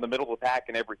 kind of around the middle of the pack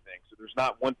and everything. So there's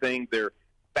not one thing they're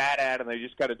bad at, and they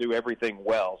just got to do everything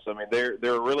well. So I mean,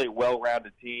 they're a really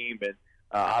well-rounded team, and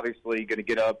obviously going to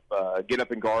get up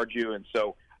and guard you. And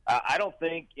so I don't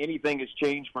think anything has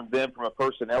changed from them from a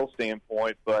personnel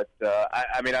standpoint. But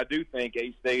I do think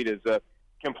A-State is a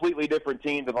completely different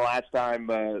team than the last time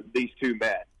these two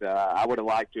met. I would have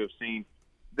liked to have seen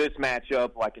this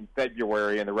matchup like in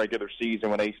February in the regular season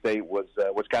when A-State was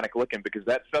kind of clicking, because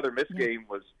that Southern Miss game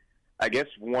was, I guess,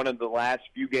 one of the last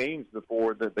few games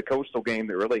before the Coastal game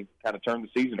that really kind of turned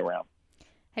the season around.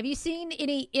 Have you seen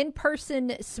any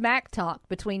in-person smack talk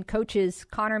between coaches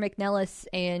Connor McNellis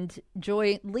and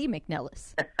Joy Lee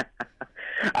McNellis?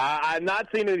 I've not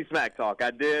seen any smack talk.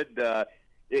 I did,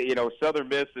 Southern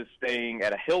Miss is staying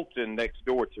at a Hilton next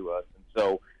door to us, and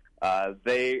so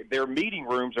their meeting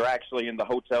rooms are actually in the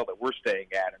hotel that we're staying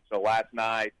at. And so last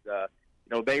night,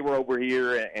 they were over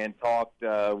here and talked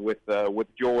with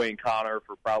Joy and Connor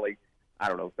for probably,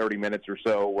 30 minutes or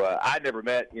so. I never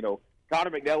met,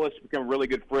 Connor McNellis became a really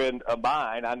good friend of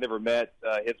mine. I never met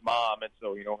his mom, and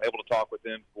so, able to talk with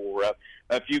him for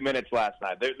a few minutes last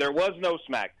night. There was no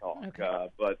smack talk, okay.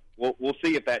 But we'll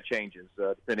see if that changes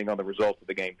depending on the results of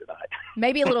the game tonight.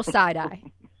 Maybe a little side-eye.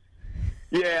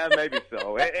 Yeah, maybe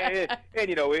so. And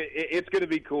it's going to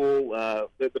be cool.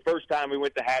 The first time we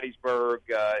went to Hattiesburg,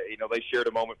 they shared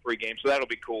a moment pregame, so that'll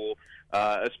be cool,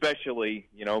 especially,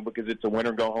 because it's a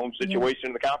win-or-go-home situation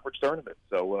in the conference tournament.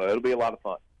 So it'll be a lot of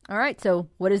fun. All right, so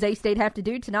what does A-State have to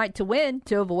do tonight to win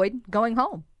to avoid going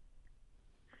home?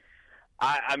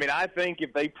 I think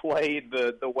if they played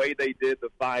the way they did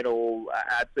the final,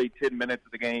 I'd say 10 minutes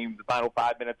of the game, the final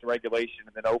 5 minutes of regulation,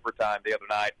 and then overtime the other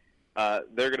night,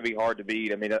 they're going to be hard to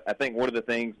beat. I mean, I think one of the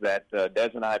things that Des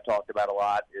and I have talked about a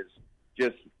lot is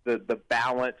just the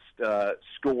balanced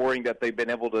scoring that they've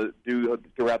been able to do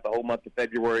throughout the whole month of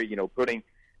February, putting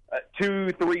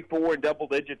 2, 3, 4 in double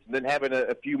digits and then having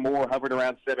a few more hovering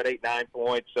around 7, 8, 9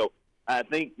 points. So I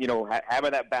think,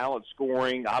 having that balanced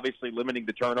scoring, obviously limiting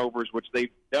the turnovers, which they've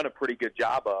done a pretty good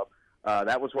job of.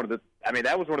 That was one of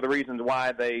the reasons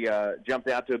why they jumped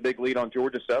out to a big lead on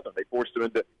Georgia Southern. They forced them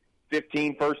into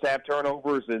 15 first-half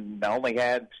turnovers and only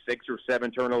had 6 or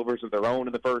 7 turnovers of their own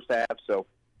in the first half. So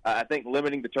I think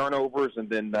limiting the turnovers, and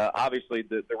then obviously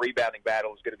the rebounding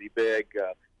battle is going to be big.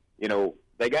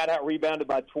 They got out-rebounded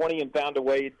by 20 and found a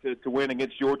way to win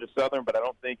against Georgia Southern, but I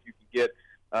don't think you can get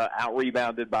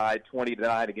out-rebounded by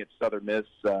 20-9 against Southern Miss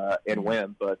and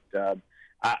win. But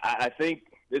I think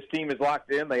this team is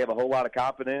locked in. They have a whole lot of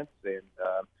confidence, and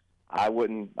I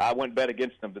wouldn't bet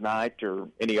against them tonight or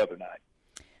any other night.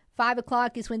 5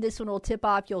 o'clock is when this one will tip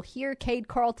off. You'll hear Cade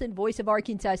Carlton, voice of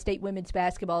Arkansas State women's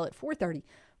basketball, at 4:30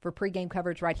 for pregame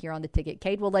coverage right here on the Ticket.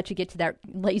 Cade, we'll let you get to that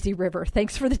lazy river.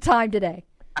 Thanks for the time today.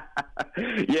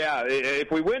 Yeah, if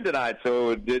we win tonight,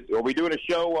 so are we doing a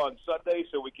show on Sunday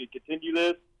so we can continue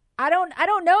this? I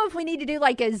don't know if we need to do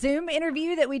like a Zoom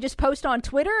interview that we just post on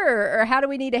Twitter, or how do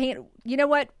we need to handle? You know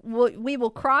what? We will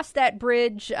cross that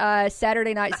bridge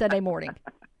Saturday night, Sunday morning.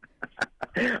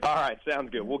 All right, sounds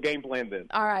good. We'll game plan then.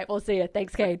 All right, we'll see you.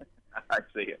 Thanks, Cade. All right,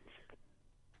 see you.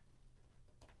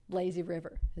 Lazy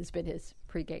River has been his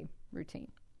pregame routine.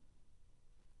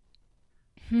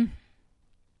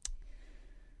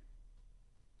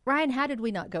 Ryan, how did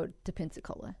we not go to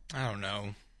Pensacola? I don't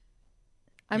know.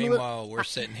 Meanwhile, we're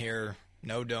sitting here,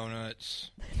 no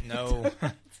donuts, no.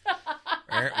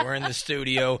 We're in the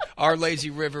studio. Our lazy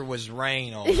river was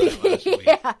rain all night last week.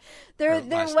 Yeah, there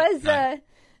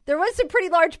was some pretty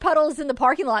large puddles in the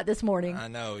parking lot this morning. I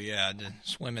know. Yeah, I did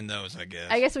swim in those, I guess.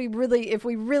 I guess if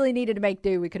we really needed to make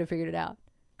do, we could have figured it out.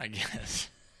 I guess.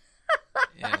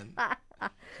 Yeah,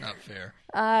 not fair.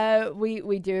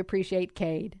 We do appreciate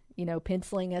Cade,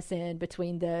 penciling us in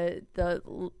between the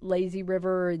lazy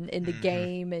river and the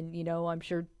game, and I'm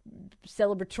sure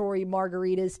celebratory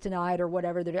margaritas tonight or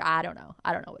whatever they're doing. I don't know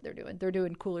what they're doing. They're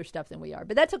doing cooler stuff than we are,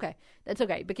 but that's okay. That's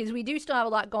okay, because we do still have a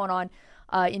lot going on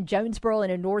in Jonesboro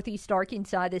and in Northeast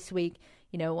Arkansas this week.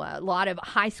 A lot of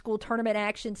high school tournament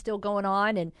action still going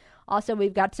on, and also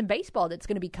we've got some baseball that's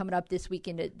going to be coming up this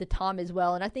weekend at the Tom as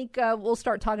well. And I think we'll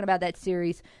start talking about that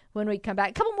series when we come back.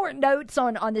 A couple more notes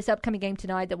on this upcoming game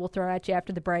tonight that we'll throw at you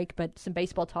after the break, but some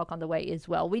baseball talk on the way as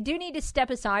well. We do need to step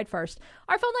aside first.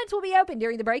 Our phone lines will be open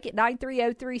during the break at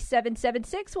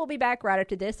 930-3776. We'll be back right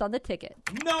after this on The Ticket.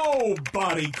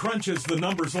 Nobody crunches the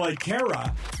numbers like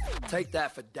Kara. Take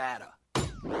that for data.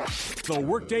 The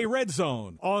Workday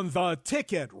Redzone on the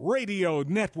Ticket Radio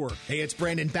Network. Hey, it's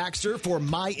Brandon Baxter for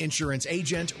my insurance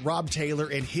agent, Rob Taylor,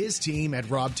 and his team at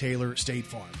Rob Taylor State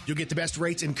Farm. You'll get the best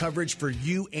rates and coverage for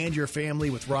you and your family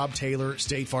with Rob Taylor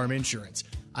State Farm Insurance.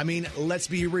 I mean, let's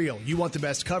be real. You want the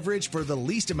best coverage for the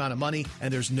least amount of money,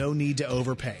 and there's no need to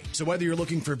overpay. So whether you're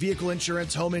looking for vehicle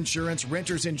insurance, home insurance,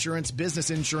 renter's insurance,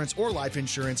 business insurance, or life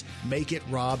insurance, make it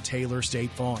Rob Taylor State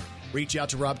Farm. Reach out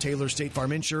to Rob Taylor State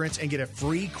Farm Insurance and get a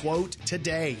free quote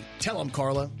today. Tell them,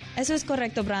 Carla. Eso es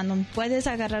correcto, Brandon. Puedes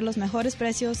agarrar los mejores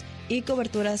precios y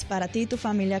coberturas para ti y tu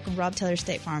familia con Rob Taylor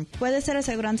State Farm. Puede ser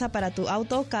aseguranza para tu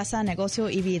auto, casa, negocio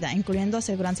y vida, incluyendo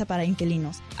aseguranza para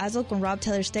inquilinos. Hazlo con Rob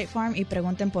Taylor State Farm y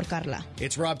pregunten por Carla.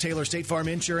 It's Rob Taylor State Farm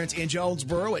Insurance in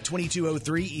Jonesboro at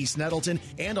 2203 East Nettleton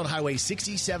and on Highway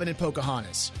 67 in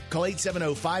Pocahontas. Call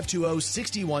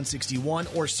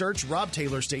 870-520-6161 or search Rob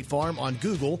Taylor State Farm on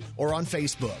Google or on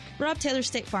Facebook. Rob Taylor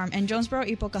State Farm en Jonesboro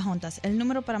y Pocahontas. El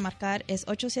número para marcar es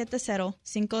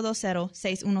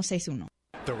 870-520-6161.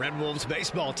 The Red Wolves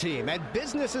baseball team and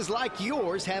businesses like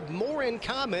yours have more in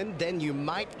common than you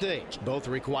might think. Both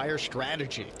require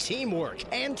strategy, teamwork,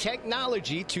 and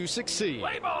technology to succeed.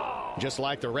 Just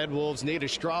like the Red Wolves need a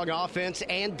strong offense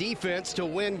and defense to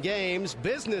win games,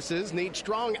 businesses need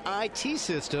strong IT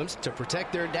systems to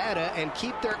protect their data and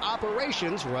keep their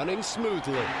operations running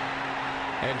smoothly.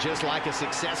 And just like a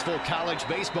successful college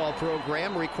baseball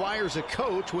program requires a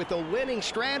coach with a winning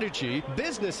strategy,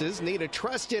 businesses need a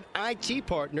trusted IT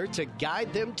partner to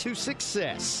guide them to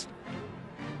success.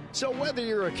 So whether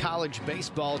you're a college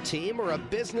baseball team or a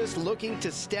business looking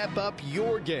to step up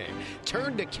your game,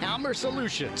 turn to Calmer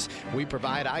Solutions. We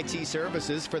provide IT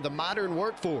services for the modern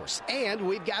workforce, and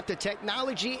we've got the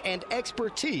technology and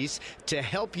expertise to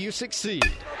help you succeed.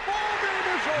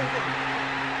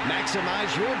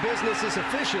 Maximize your business's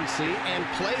efficiency and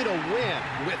play to win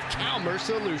with Calmer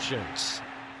Solutions.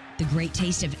 The great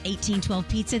taste of 1812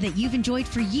 pizza that you've enjoyed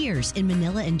for years in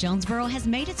Manila and Jonesboro has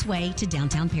made its way to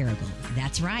downtown Paragould.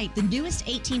 That's right. The newest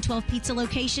 1812 pizza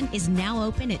location is now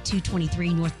open at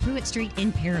 223 North Pruitt Street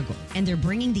in Paragould. And they're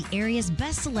bringing the area's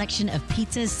best selection of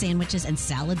pizzas, sandwiches, and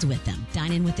salads with them.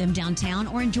 Dine in with them downtown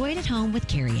or enjoy it at home with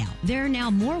carryout. There are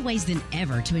now more ways than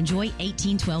ever to enjoy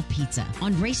 1812 pizza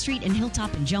on Ray Street and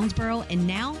Hilltop in Jonesboro, and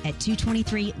now at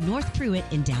 223 North Pruitt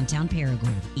in downtown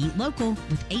Paragould. Eat local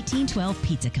with 1812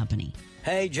 Pizza Company.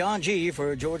 Hey, John G.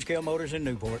 for George Kell Motors in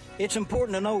Newport. It's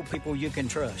important to know people you can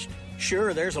trust.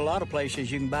 Sure, there's a lot of places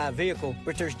you can buy a vehicle,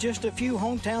 but there's just a few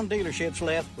hometown dealerships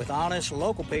left with honest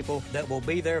local people that will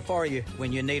be there for you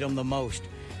when you need them the most.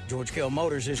 George Kell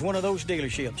Motors is one of those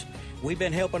dealerships. We've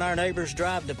been helping our neighbors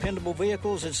drive dependable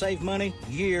vehicles and save money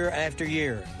year after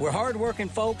year. We're hard-working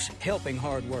folks helping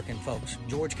hard-working folks.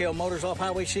 George Kell Motors off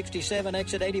Highway 67,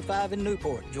 exit 85 in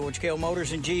Newport. George Kell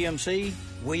Motors and GMC,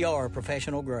 we are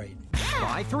professional grade.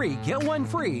 Buy 3, get 1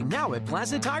 free now at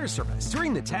Plaza Tire Service.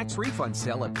 During the tax refund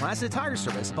sale at Plaza Tire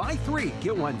Service, buy 3,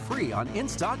 get 1 free on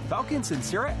in-stock Falcon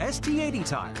Sincera ST80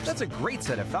 tires. That's a great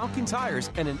set of Falcon tires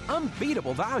and an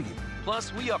unbeatable value.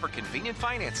 Plus, we offer convenient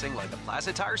financing like the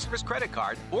Plaza Tire Service credit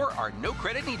card or our no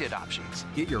credit needed options.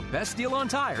 Get your best deal on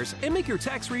tires and make your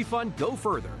tax refund go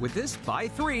further with this buy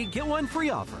 3, get 1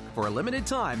 free offer. For a limited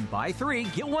time, buy 3,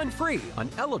 get 1 free on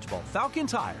eligible Falcon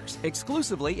tires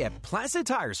exclusively at Plaza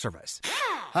Tire Service.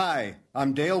 Hi,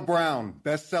 I'm Dale Brown,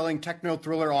 best-selling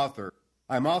techno-thriller author.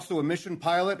 I'm also a mission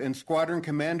pilot and squadron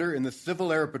commander in the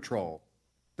Civil Air Patrol.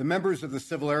 The members of the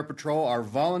Civil Air Patrol are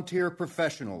volunteer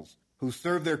professionals who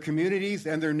serve their communities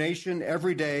and their nation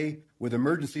every day with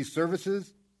emergency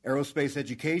services, aerospace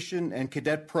education, and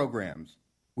cadet programs.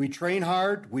 We train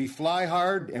hard, we fly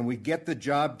hard, and we get the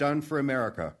job done for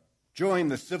America. Join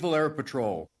the Civil Air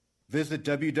Patrol. Visit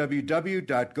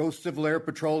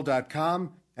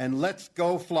www.gocivilairpatrol.com and let's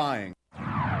go flying.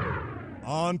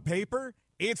 On paper,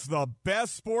 it's the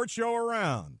best sports show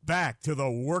around. Back to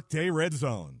the Workday Red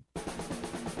Zone.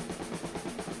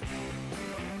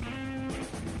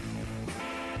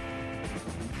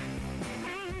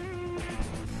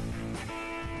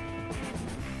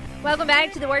 Welcome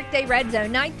back to the Workday Red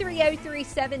Zone.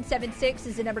 930-3776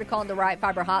 is the number to call on the Right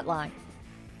Fiber hotline.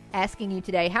 Asking you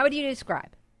today, how would you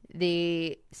describe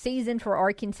the season for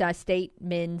Arkansas State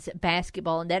men's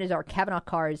basketball? And that is our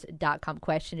CavenaughCars.com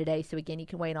question today. So, again, you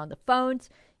can weigh in on the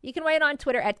phones. You can weigh in on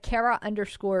Twitter at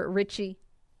Kara_Richey.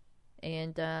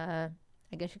 And I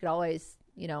guess you could always,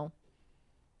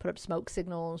 put up smoke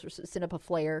signals or send up a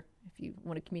flare if you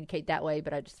want to communicate that way.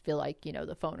 But I just feel like,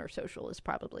 the phone or social is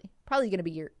probably going to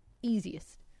be your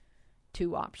easiest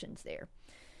 2 options there.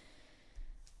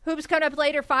 Hoops coming up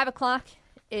later, 5 o'clock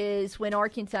is when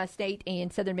Arkansas State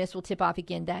and Southern Miss will tip off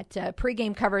again. That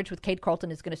pregame coverage with Cade Carlton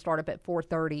is going to start up at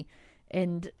 4:30.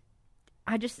 And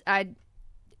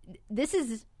this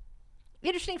is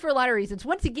interesting for a lot of reasons.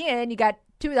 Once again, you got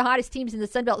 2 of the hottest teams in the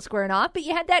Sun Belt squaring off, but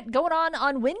you had that going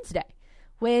on Wednesday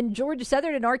when Georgia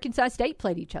Southern and Arkansas State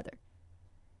played each other.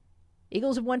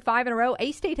 Eagles have won 5 in a row.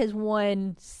 A-State has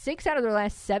won 6 out of their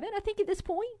last 7, I think, at this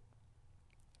point.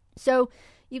 So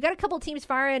you've got a couple of teams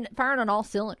firing on all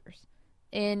cylinders.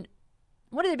 And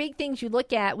one of the big things you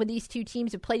look at when these 2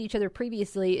 teams have played each other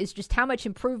previously is just how much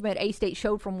improvement A-State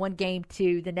showed from one game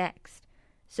to the next.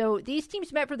 So these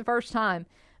teams met for the first time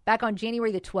back on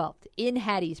January the 12th in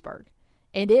Hattiesburg.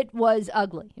 And it was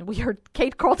ugly. And we heard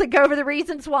Cade Carlton go over the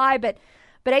reasons why, but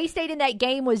A-State in that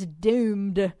game was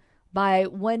doomed by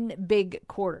one big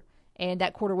quarter. And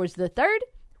that quarter was the third,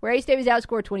 where A-State was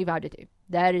outscored 25-2.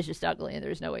 That is just ugly, and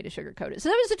there's no way to sugarcoat it. So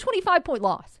that was a 25-point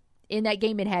loss in that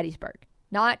game in Hattiesburg.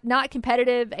 Not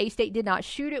competitive. A-State did not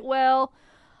shoot it well.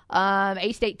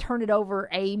 A-State turned it over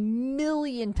a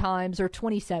million times, or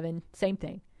 27, same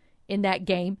thing, in that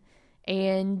game.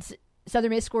 And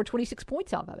Southern Miss scored 26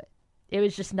 points off of it. It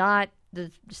was just not.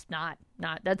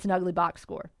 That's an ugly box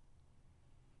score.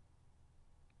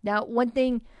 Now, one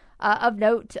thing of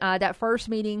note, that first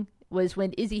meeting was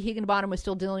when Izzy Higginbottom was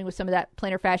still dealing with some of that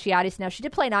plantar fasciitis. Now, she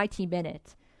did play 19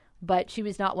 minutes, but she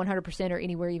was not 100% or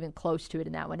anywhere even close to it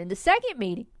in that one. In the second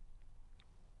meeting,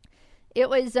 it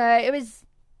was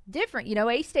different.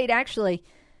 A-State actually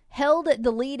held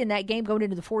the lead in that game going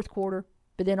into the fourth quarter,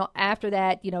 but then after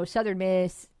that, Southern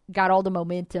Miss got all the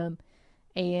momentum,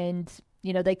 and,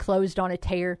 they closed on a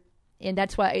tear, and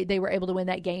that's why they were able to win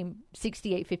that game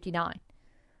 68-59.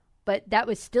 But that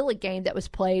was still a game that was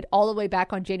played all the way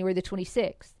back on January the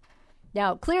 26th.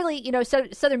 Now, clearly,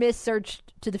 Southern Miss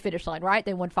surged to the finish line, right?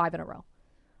 They won 5 in a row.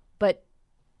 But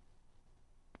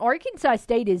Arkansas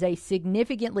State is a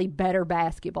significantly better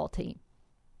basketball team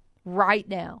right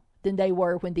now than they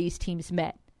were when these teams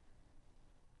met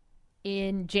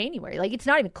in January. It's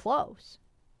not even close.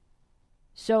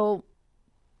 So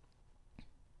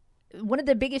one of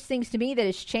the biggest things to me that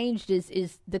has changed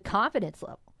is the confidence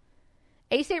level.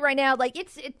 A-State right now, they're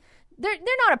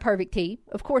not a perfect team.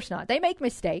 Of course not. They make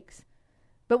mistakes.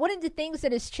 But one of the things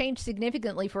that has changed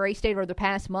significantly for A-State over the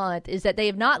past month is that they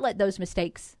have not let those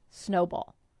mistakes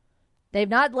snowball. They've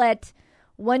not let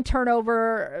one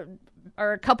turnover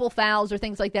or a couple fouls or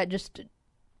things like that just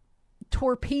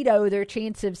torpedo their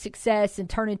chance of success and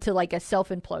turn into a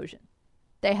self-implosion.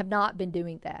 They have not been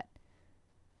doing that.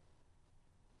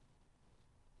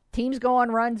 Teams go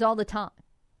on runs all the time.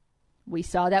 We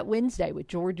saw that Wednesday with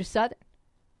Georgia Southern.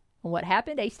 And what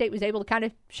happened? A-State was able to kind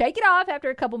of shake it off after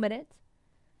a couple minutes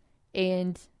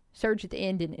and surge at the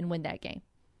end and win that game.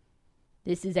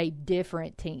 This is a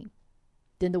different team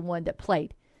than the one that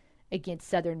played against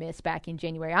Southern Miss back in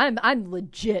January. I'm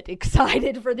legit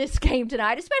excited for this game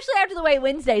tonight, especially after the way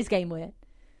Wednesday's game went.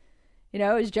 You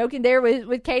know, I was joking there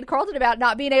with Cade Carlton about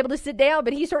not being able to sit down,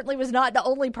 but he certainly was not the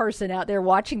only person out there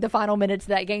watching the final minutes of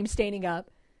that game standing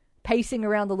up, pacing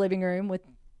around the living room with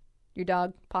your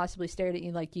dog possibly stared at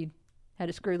you like you had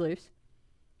a screw loose.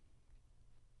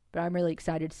 But I'm really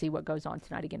excited to see what goes on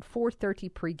tonight. Again,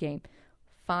 4:30 pregame,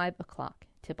 5 o'clock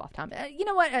tip-off time. You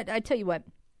know what? I tell you what.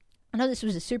 I know this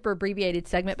was a super abbreviated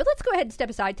segment, but let's go ahead and step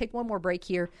aside, take one more break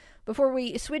here before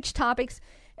we switch topics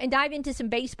and dive into some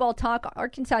baseball talk.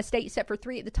 Arkansas State set for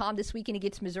 3 at the Tom this weekend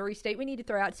against Missouri State. We need to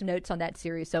throw out some notes on that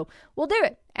series, so we'll do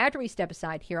it after we step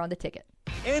aside here on The Ticket.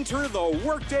 Enter the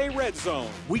Workday Red Zone.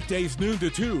 Weekdays noon to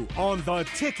 2 on the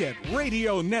Ticket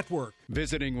Radio Network.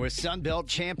 Visiting with Sunbelt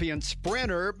champion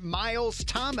sprinter Miles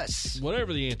Thomas.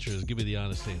 Whatever the answer is, give me the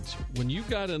honest answer. When you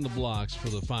got in the blocks for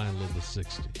the final of the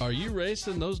 60, are you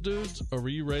racing those dudes or were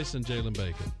you racing Jalen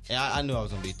Bacon? Yeah, I knew I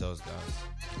was going to beat those guys.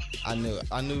 I knew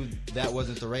that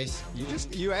wasn't the race.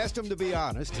 You asked him to be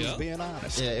honest. He's being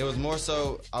honest. Yeah, it was more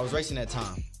so I was racing that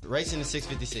time. Racing the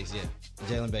 656, yeah.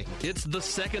 Jalen Bacon. It's the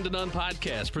Second to None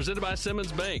podcast presented by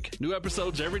Simmons Bank. New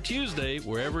episodes every Tuesday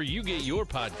wherever you get your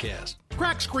podcast.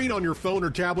 Cracked screen on your phone or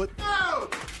tablet? No!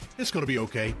 It's going to be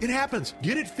okay. It happens.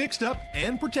 Get it fixed up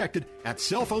and protected at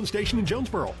Cell Phone Station in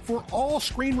Jonesboro. For all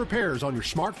screen repairs on your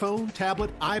smartphone,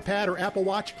 tablet, iPad, or Apple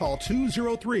Watch, call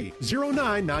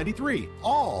 203-0993.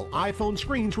 All iPhone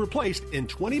screens replaced in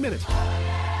 20 minutes.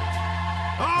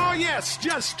 Oh, yes,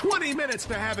 just 20 minutes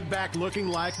to have it back looking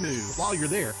like new. While you're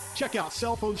there, check out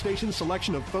Cell Phone Station's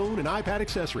selection of phone and iPad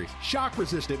accessories,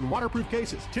 shock-resistant and waterproof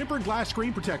cases, tempered glass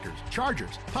screen protectors,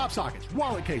 chargers, pop sockets,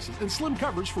 wallet cases, and slim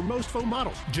covers for most phone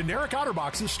models. Generic outer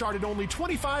boxes start at only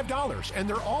 $25, and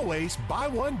they're always buy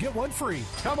one, get one free.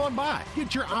 Come on by.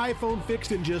 Get your iPhone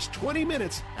fixed in just 20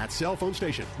 minutes at Cell Phone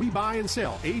Station. We buy and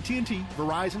sell AT&T,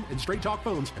 Verizon, and Straight Talk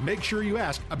phones, and make sure you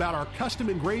ask about our custom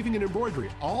engraving and embroidery,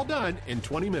 all done in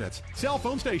 20 minutes. Cell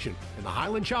Phone Station in the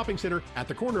Highland Shopping Center at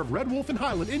the corner of Red Wolf and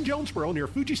Highland in Jonesboro near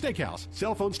Fuji Steakhouse.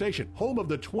 Cell Phone Station, home of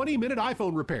the 20-minute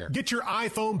iPhone repair. Get your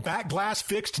iPhone back glass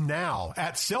fixed now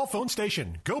at Cell Phone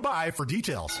Station. Go by for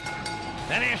details.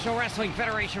 The National Wrestling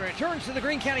Federation returns to the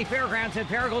Greene County Fairgrounds in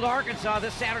Paragould, Arkansas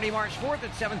this Saturday, March 4th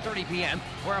at 7:30 p.m.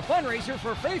 for a fundraiser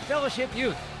for Faith Fellowship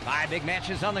Youth. 5 big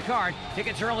matches on the card.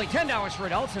 Tickets are only $10 for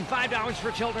adults and $5 for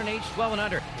children aged 12 and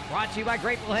under. Brought to you by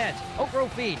Grateful Heads, Oak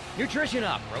Grove Feed, Nutrition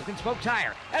Up, Broken Spoke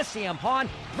Tire, SCM Pawn,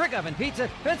 Brick Oven Pizza,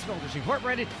 Fence Builders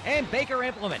Incorporated, and Baker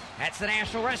Implement. That's the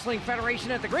National Wrestling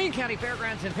Federation at the Greene County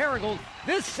Fairgrounds in Paragould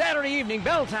this Saturday evening,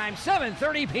 bell time,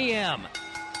 7:30 p.m.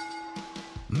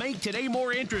 Make today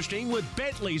more interesting with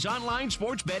Betley's online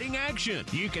sports betting action.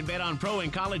 You can bet on pro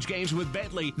and college games with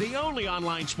Betley, the only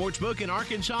online sports book in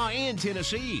Arkansas and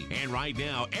Tennessee. And right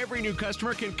now, every new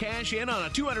customer can cash in on a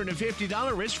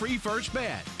 $250 risk-free first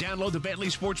bet. Download the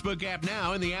Betley Sportsbook app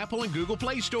now in the Apple and Google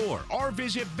Play Store or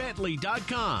visit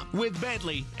Betley.com. With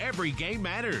Betley, every game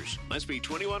matters. Must be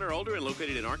 21 or older and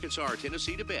located in Arkansas or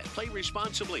Tennessee to bet. Play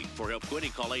responsibly. For help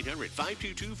quitting, call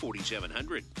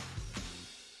 800-522-4700.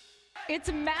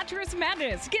 It's Mattress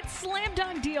Madness. Get slam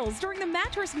dunk deals during the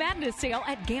Mattress Madness sale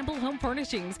at Gamble Home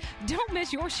Furnishings. Don't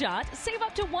miss your shot. Save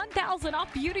up to $1,000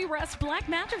 off Beauty Rest Black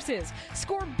mattresses.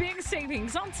 Score big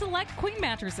savings on select Queen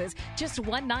mattresses, just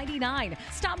 $199.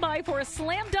 Stop by for a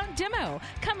slam dunk demo.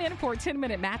 Come in for a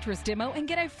 10-minute mattress demo and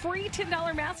get a free $10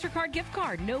 MasterCard gift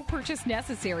card. No purchase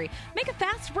necessary. Make a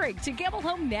fast break to Gamble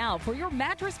Home now for your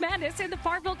Mattress Madness in the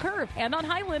Farville Curve and on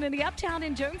Highland in the Uptown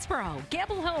in Jonesboro.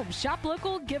 Gamble Home. Shop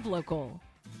local. Give local.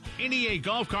 NEA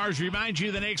Golf Cars reminds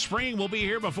you the next spring will be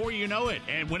here before you know it.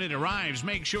 And when it arrives,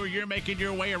 make sure you're making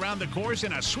your way around the course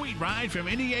in a sweet ride from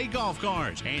NEA Golf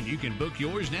Cars. And you can book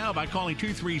yours now by calling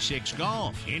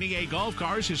 236-GOLF. NEA Golf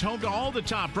Cars is home to all the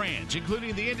top brands,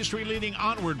 including the industry-leading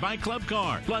Onward by Club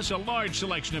Car, plus a large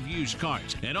selection of used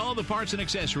carts and all the parts and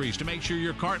accessories to make sure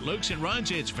your cart looks and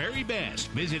runs its very best.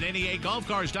 Visit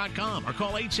NEAGolfCars.com or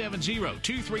call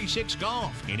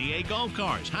 870-236-GOLF. NEA Golf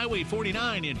Cars, Highway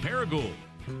 49 in Paragould.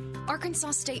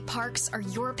 Arkansas State Parks are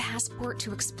your passport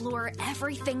to explore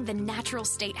everything the natural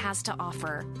state has to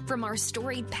offer, from our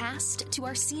storied past to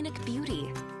our scenic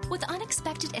beauty. With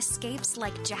unexpected escapes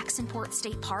like Jacksonport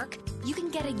State Park, you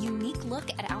can get a unique look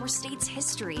at our state's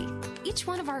history. Each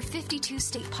one of our 52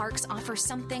 state parks offers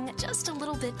something just a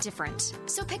little bit different.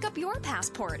 So pick up your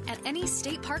passport at any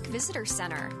state park visitor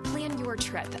center. Plan your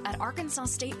trip at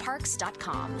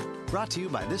arkansasstateparks.com. Brought to you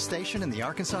by this station and the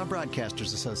Arkansas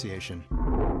Broadcasters Association.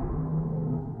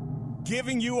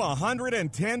 Giving you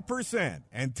 110%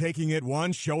 and taking it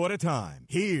one show at a time.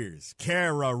 Here's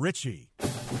Kara Richey.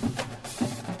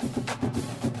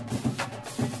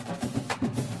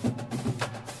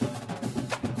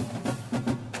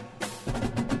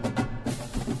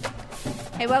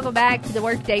 Hey, welcome back to the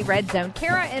Workday Redzone.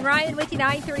 Kara and Ryan with you,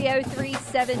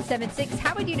 930-3776.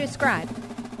 How would you describe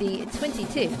the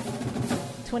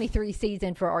 22-23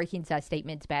 season for Arkansas State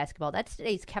men's basketball? That's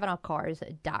today's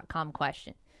KavanaughCars.com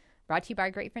question. Brought to you by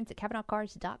our great friends at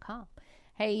KavanaughCars.com.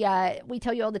 Hey, we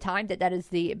tell you all the time that is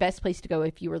the best place to go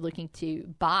if you are looking to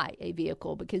buy a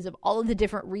vehicle because of all of the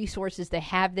different resources they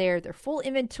have there, their full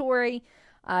inventory,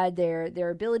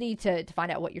 their ability to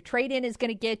find out what your trade-in is going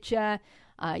to get you.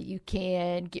 You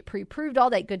can get pre-approved,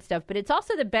 all that good stuff. But it's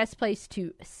also the best place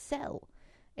to sell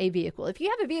a vehicle. If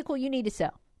you have a vehicle you need to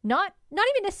sell, not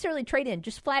even necessarily trade in,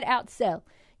 just flat out sell,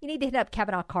 you need to hit up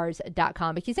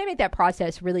KavanaughCars.com because they make that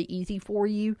process really easy for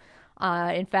you.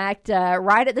 In fact,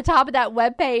 right at the top of that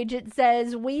webpage, it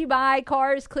says, "We buy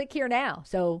cars, click here now."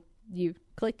 So you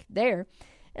click there,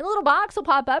 and a little box will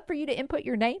pop up for you to input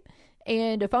your name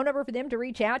and a phone number for them to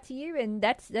reach out to you, and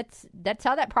that's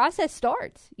how that process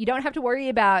starts. You don't have to worry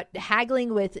about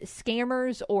haggling with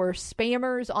scammers or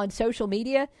spammers on social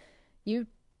media. You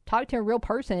talk to a real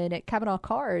person at Kavanaugh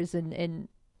Cars, and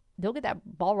they'll get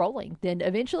that ball rolling. Then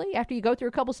eventually, after you go through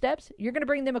a couple steps, you're going to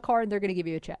bring them a car, and they're going to give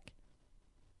you a check.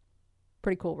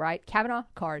 Pretty cool, right?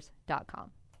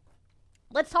 KavanaughCars.com.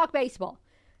 Let's talk baseball,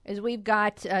 as we've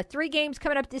got 3 games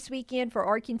coming up this weekend for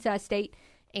Arkansas State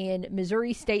and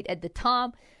Missouri State at the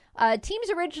Tom.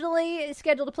 Teams originally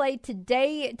scheduled to play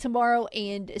today, tomorrow,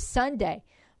 and Sunday,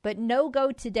 but no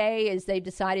go today as they've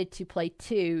decided to play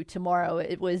 2 tomorrow.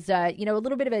 It was, a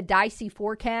little bit of a dicey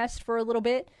forecast for a little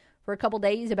bit, for a couple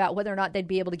days, about whether or not they'd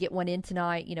be able to get one in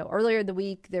tonight. Earlier in the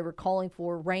week, they were calling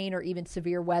for rain or even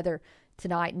severe weather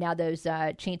tonight. Now those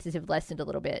chances have lessened a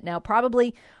little bit. Now,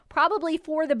 probably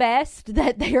for the best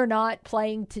that they are not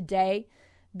playing today,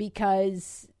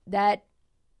 because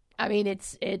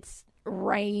it's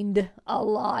rained a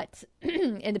lot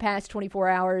in the past 24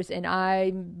 hours, and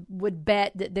I would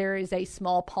bet that there is a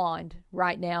small pond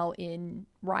right now in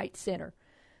right center.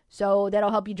 So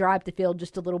that'll help you dry up the field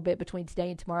just a little bit between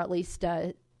today and tomorrow, at least.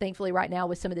 Thankfully, right now,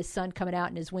 with some of the sun coming out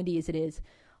and as windy as it is,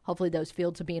 hopefully those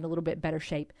fields will be in a little bit better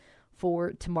shape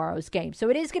for tomorrow's game. So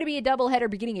it is going to be a doubleheader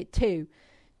beginning at 2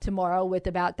 tomorrow, with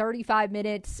about 35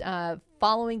 minutes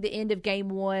following the end of Game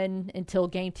 1 until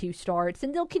Game 2 starts.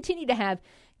 And they'll continue to have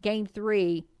Game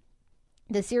 3,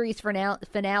 the series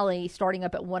finale, starting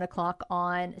up at 1 o'clock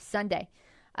on Sunday.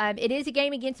 It is a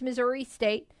game against Missouri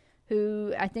State,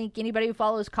 who I think anybody who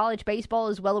follows college baseball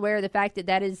is well aware of the fact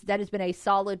that has been a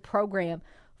solid program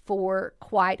for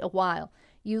quite a while.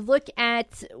 You look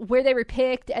at where they were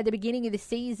picked at the beginning of the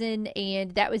season,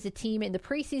 and that was a team in the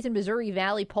preseason Missouri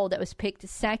Valley poll that was picked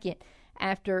second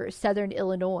after Southern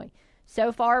Illinois.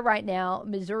 So far right now,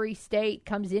 Missouri State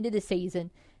comes into the season,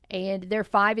 and they're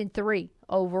 5-3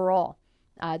 overall.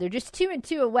 They're just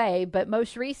 2-2 away, but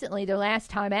most recently, their last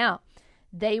time out,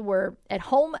 they were at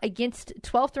home against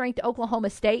 12th-ranked Oklahoma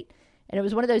State, and it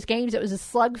was one of those games that was a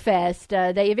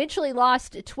slugfest. They eventually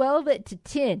lost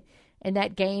 12-10 in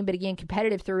that game, but again,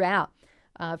 competitive throughout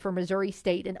for Missouri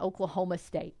State and Oklahoma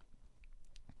State.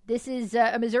 This is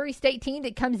a Missouri State team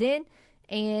that comes in,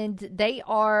 and they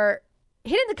are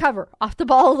hitting the cover off the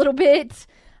ball a little bit.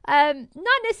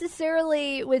 Not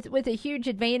necessarily with a huge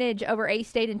advantage over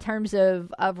A-State in terms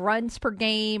of runs per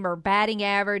game or batting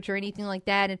average or anything like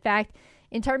that. In fact,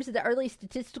 in terms of the early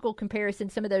statistical comparison,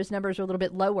 some of those numbers are a little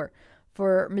bit lower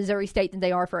for Missouri State than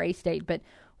they are for A-State. But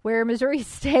where Missouri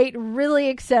State really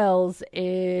excels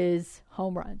is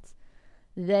home runs.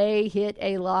 They hit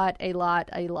a lot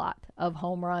of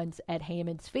home runs at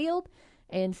Hammons Field.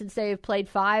 And since they have played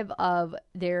 4 of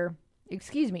their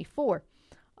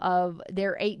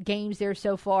 8 games there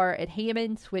so far at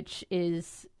Hammons, which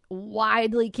is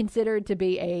widely considered to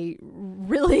be a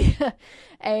really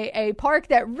a park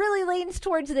that really leans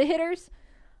towards the hitters,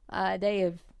 they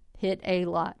have hit a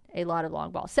lot of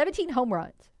long balls. 17 home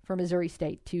runs for Missouri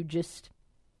State to just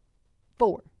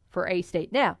 4 for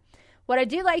A-State. Now, what I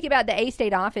do like about the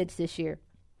A-State offense this year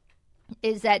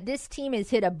is that this team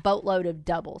has hit a boatload of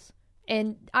doubles.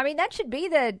 And, I mean, that should be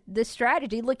the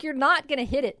strategy. Look, you're not going to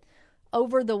hit it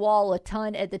over the wall a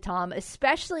ton at the time,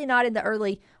 especially not in the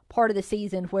early part of the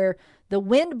season where the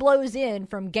wind blows in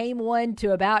from game 1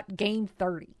 to about game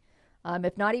 30.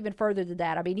 If not even further than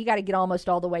that. I mean, you got to get almost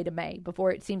all the way to May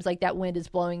before it seems like that wind is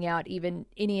blowing out even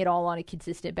any at all on a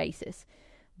consistent basis.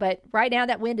 But right now,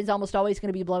 that wind is almost always going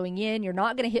to be blowing in. You're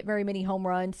not going to hit very many home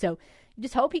runs. So you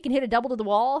just hope you can hit a double to the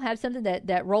wall, have something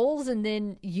that rolls, and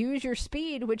then use your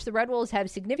speed, which the Red Wolves have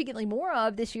significantly more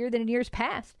of this year than in years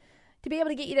past, to be able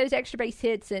to get you those extra base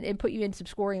hits and put you in some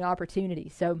scoring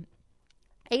opportunities. So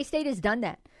A-State has done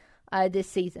that this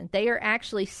season. They are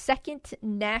actually second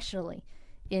nationally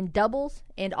in doubles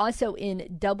and also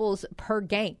in doubles per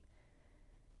game.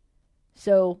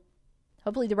 So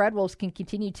hopefully the Red Wolves can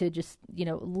continue to just,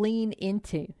 lean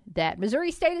into that. Missouri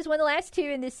State has won the last 2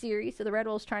 in this series, so the Red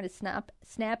Wolves trying to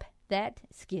snap that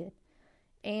skid.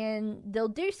 And they'll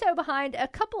do so behind a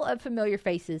couple of familiar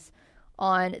faces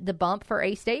on the bump for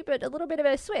A-State, but a little bit of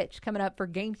a switch coming up for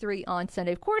Game 3 on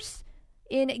Sunday. Of course,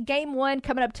 in Game 1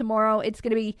 coming up tomorrow, it's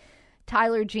going to be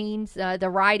Tyler Jeans, the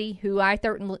righty, who I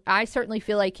certainly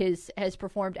feel like has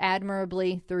performed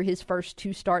admirably through his first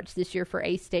 2 starts this year for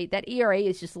A-State. That ERA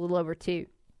is just a little over 2.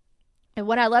 And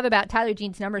what I love about Tyler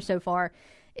Jeans' numbers so far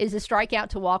is the strikeout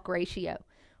to walk ratio.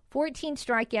 14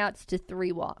 strikeouts to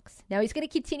 3 walks. Now, he's going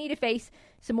to continue to face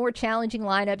some more challenging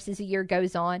lineups as the year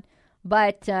goes on.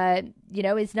 But,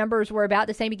 his numbers were about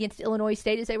the same against Illinois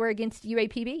State as they were against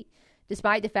UAPB,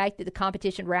 despite the fact that the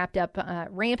competition ramped up,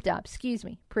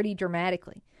 pretty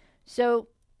dramatically. So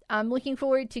I'm looking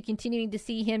forward to continuing to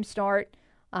see him start,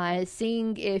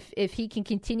 seeing if he can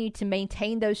continue to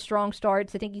maintain those strong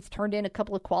starts. I think he's turned in a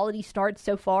couple of quality starts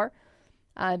so far.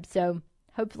 So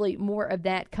hopefully more of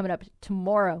that coming up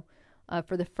tomorrow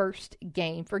for the first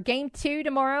game. For Game 2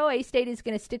 tomorrow, A-State is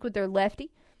going to stick with their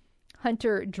lefty,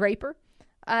 Hunter Draper.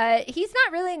 He's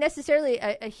not really necessarily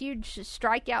a huge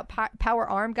strikeout power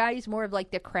arm guy. He's more of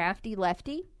like the crafty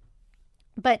lefty.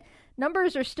 But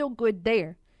numbers are still good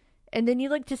there. And then you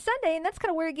look to Sunday, and that's kind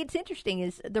of where it gets interesting,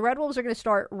 is the Red Wolves are going to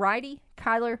start righty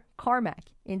Kyler Carmack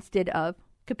instead of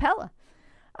Capella.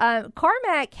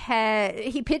 Carmack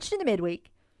he pitched in the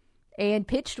midweek and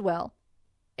pitched well.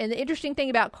 And the interesting thing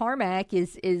about Carmack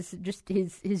is just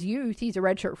his youth. He's a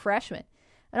redshirt freshman.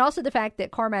 And also the fact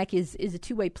that Carmack is a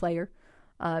two-way player.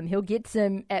 He'll get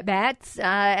some at-bats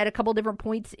at a couple different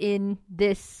points in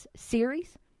this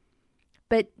series.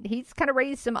 But he's kind of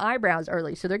raised some eyebrows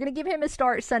early. So they're going to give him a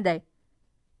start Sunday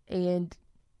and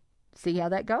see how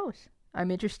that goes.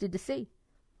 I'm interested to see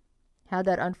how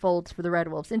that unfolds for the Red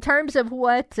Wolves. In terms of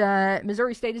what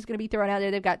Missouri State is going to be throwing out there,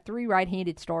 they've got 3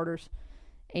 right-handed starters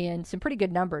and some pretty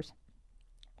good numbers.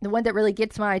 The one that really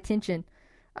gets my attention,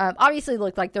 obviously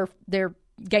looked like their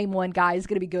Game 1 guy is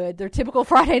going to be good. Their typical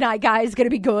Friday night guy is going to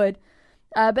be good.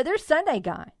 But their Sunday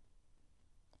guy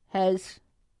has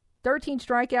 13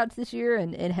 strikeouts this year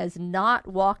and has not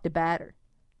walked a batter.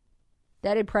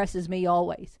 That impresses me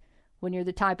always when you're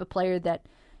the type of player that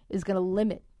is going to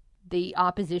limit the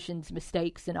opposition's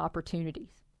mistakes and opportunities.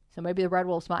 So maybe the Red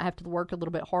Wolves might have to work a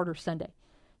little bit harder Sunday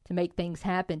to make things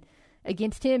happen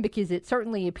against him, because it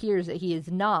certainly appears that he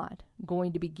is not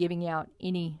going to be giving out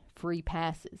any free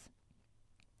passes.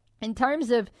 In terms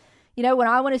of, what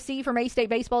I want to see from A-State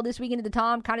baseball this weekend at the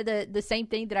Tom, kind of the same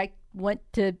thing that I want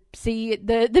to see at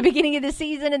the beginning of the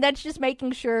season, and that's just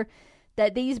making sure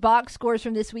that these box scores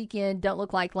from this weekend don't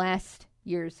look like last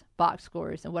year's box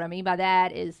scores. And what I mean by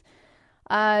that is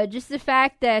just the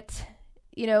fact that,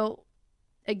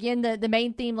 again, the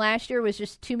main theme last year was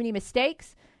just too many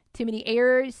mistakes, too many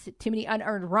errors, too many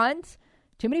unearned runs,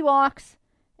 too many walks.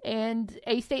 And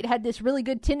A-State had this really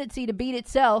good tendency to beat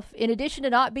itself, in addition to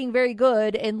not being very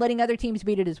good and letting other teams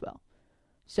beat it as well.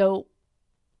 So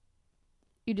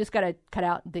you just got to cut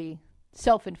out the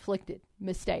self-inflicted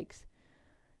mistakes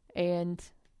and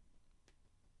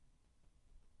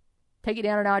take it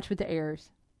down a notch with the errors.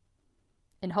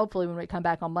 And hopefully when we come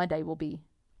back on Monday, we'll be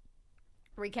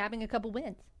recapping a couple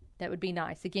wins. That would be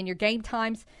nice. Again, your game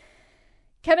times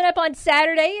coming up on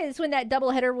Saturday is when that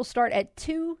doubleheader will start at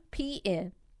 2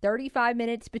 p.m., 35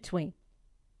 minutes between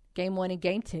Game 1 and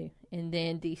Game 2. And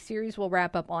then the series will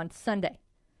wrap up on Sunday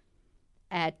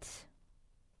at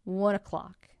 1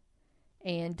 o'clock.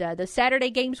 And the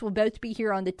Saturday games will both be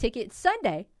here on the ticket.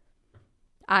 Sunday,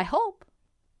 I hope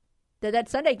that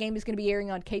Sunday game is going to be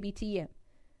airing on KBTM,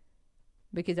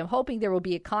 because I'm hoping there will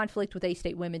be a conflict with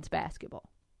A-State women's basketball.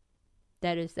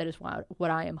 That is what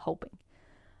I am hoping.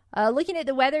 Looking at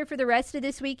the weather for the rest of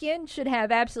this weekend, should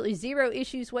have absolutely zero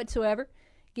issues whatsoever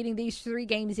getting these 3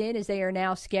 games in as they are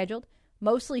now scheduled.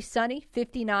 Mostly sunny,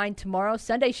 59 tomorrow.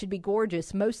 Sunday should be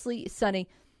gorgeous, mostly sunny,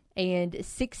 and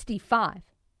 65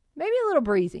 Maybe a little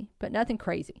breezy, but nothing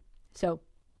crazy. So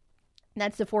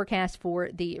that's the forecast for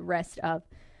the rest of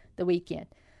the weekend.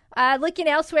 Looking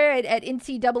elsewhere at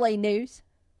NCAA news,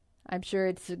 I'm sure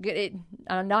it's good.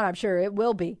 It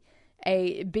will be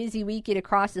a busy weekend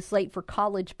across the slate for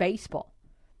college baseball.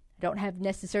 I don't have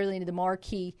necessarily any of the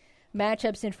marquee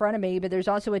matchups in front of me, but there's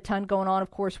also a ton going on,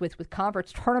 of course, with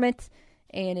conference tournaments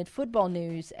and in football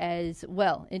news as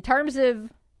well. In terms of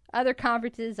other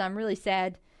conferences, I'm really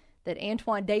sad that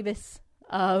Antoine Davis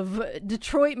of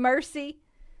Detroit Mercy,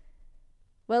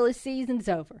 well, his season's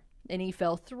over, and he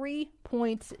fell 3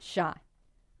 points shy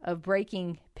of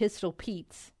breaking Pistol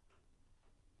Pete's,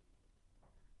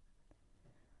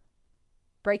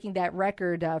 breaking that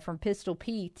record from Pistol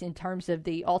Pete in terms of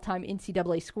the all-time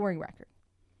NCAA scoring record.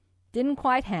 Didn't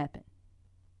quite happen,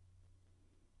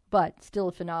 but still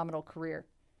a phenomenal career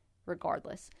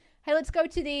regardless. Hey, let's go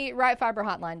to the Right Fiber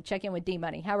hotline and check in with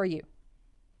D-Money. How are you?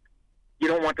 You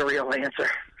don't want the real answer.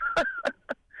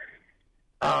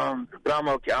 But I'm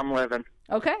okay. I'm living.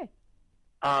 Okay.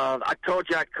 I told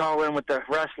you I'd call in with the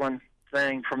wrestling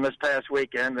thing from this past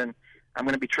weekend, and I'm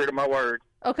going to be true to my word.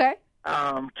 Okay.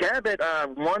 Cabot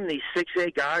won the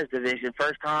 6A guys division.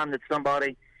 First time that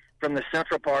somebody from the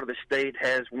central part of the state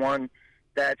has won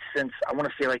that since, I want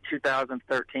to say, like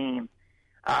 2013.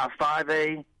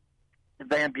 5A,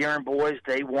 Van Buren boys,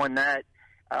 they won that.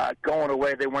 Going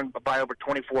away, they won by over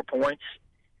 24 points.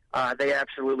 They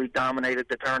absolutely dominated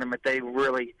the tournament. They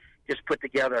really just put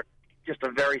together just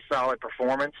a very solid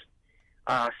performance.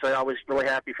 So I was really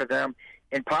happy for them.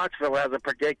 And Pottsville, as I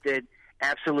predicted,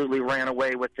 absolutely ran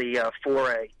away with the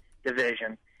 4A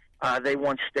division. They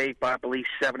won state by, I believe,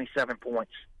 77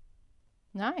 points.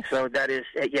 Nice. So that is,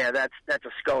 that's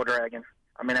a skull dragon.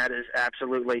 I mean, that is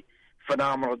absolutely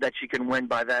phenomenal that you can win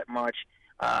by that much.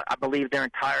 I believe their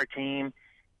entire team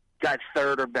got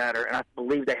third or better, and I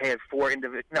believe they had 6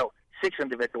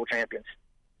 individual champions.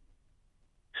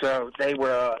 So they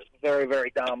were very,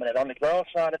 very dominant. On the girls'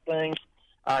 side of things,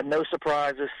 no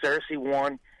surprises. Cersei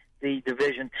won the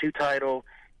Division II title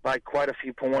by quite a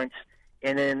few points,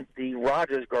 and then the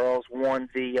Rogers girls won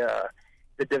the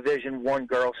Division I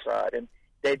girls' side, and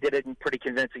they did it in pretty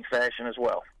convincing fashion as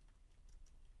well.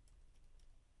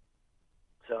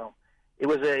 So it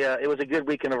was a good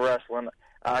weekend of wrestling.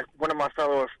 One of my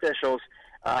fellow officials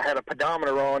had a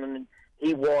pedometer on, and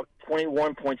he walked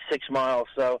 21.6 miles.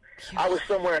 So I was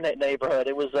somewhere in that neighborhood.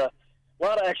 It was a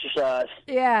lot of exercise.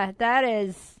 Yeah, that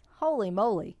is holy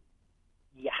moly.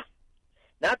 Yeah.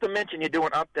 Not to mention you're doing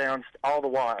up-downs all the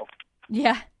while.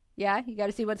 Yeah. You got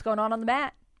to see what's going on the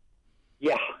mat.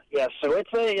 Yeah. So it's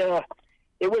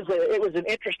it was an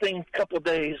interesting couple of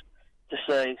days to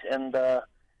say, and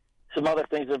some other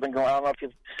things have been going on. I don't know if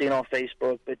you've seen on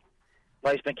Facebook, but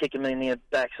life's been kicking me in the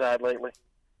backside lately.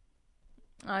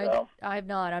 I have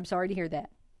not. I'm sorry to hear that.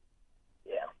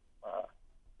 Yeah.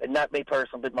 And not me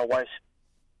personally, but my wife's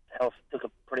health took a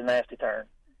pretty nasty turn.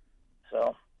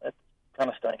 So that kind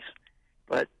of stinks.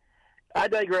 But I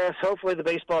digress. Hopefully the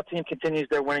baseball team continues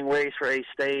their winning ways for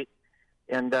A-State,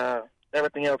 and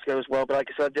everything else goes well. But like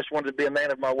I said, I just wanted to be a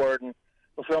man of my word and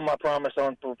fulfill my promise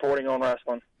on reporting on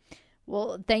wrestling.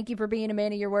 Well, thank you for being a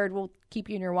man of your word. We'll keep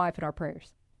you and your wife in our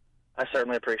prayers. I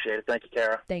certainly appreciate it. Thank you,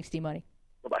 Kara. Thanks, D-Money.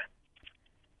 Bye-bye.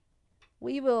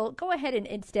 We will go ahead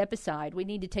and step aside. We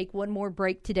need to take one more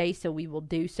break today, so we will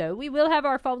do so. We will have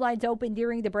our phone lines open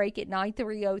during the break at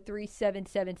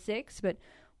 930-3776, but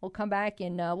we'll come back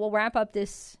and we'll wrap up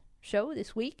this show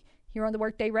this week here on the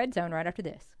Workday Redzone right after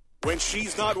this. When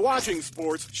she's not watching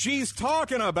sports, she's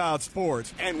talking about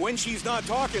sports. And when she's not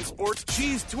talking sports,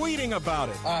 she's tweeting about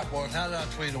it. All right, boys, how do I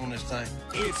tweet on this thing?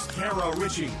 It's Kara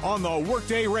Richey on the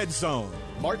Workday Red Zone.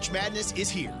 March Madness is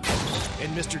here,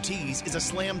 and Mr. T's is a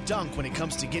slam dunk when it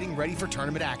comes to getting ready for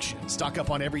tournament action. Stock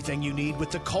up on everything you need with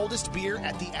the coldest beer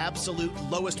at the absolute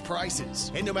lowest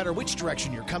prices. And no matter which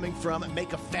direction you're coming from,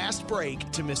 make a fast break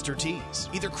to Mr. T's.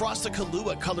 Either cross the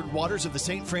Kahlua-colored waters of the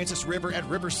St. Francis River at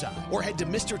Riverside, or head to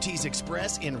Mr. T's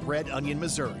Express in Red Onion,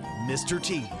 Missouri. Mr.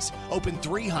 T's, open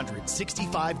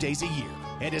 365 days a year.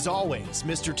 And as always,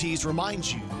 Mr. T's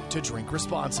reminds you to drink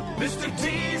responsibly. Mr.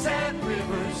 T's at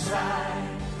Riverside.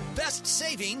 Best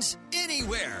savings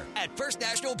anywhere at First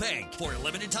National Bank. For a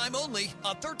limited time only,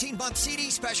 a 13-month CD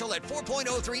special at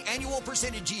 4.03 annual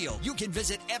percentage yield. You can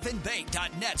visit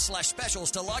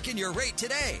fnbank.net/specials to lock in your rate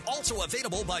today. Also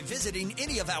available by visiting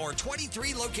any of our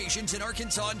 23 locations in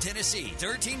Arkansas and Tennessee.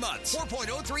 13 months,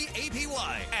 4.03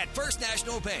 APY at First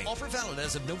National Bank. Offer valid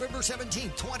as of November 17,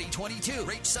 2022.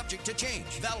 Rate subject to change.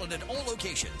 Valid at all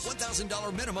locations.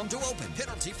 $1,000 minimum to open.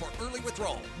 Penalty for early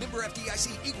withdrawal. Member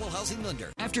FDIC, equal housing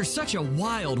lender. After After such a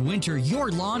wild winter, your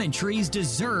lawn and trees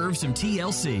deserve some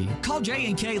TLC. Call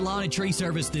J&K Lawn and Tree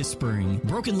Service this spring.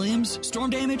 Broken limbs, storm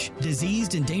damage,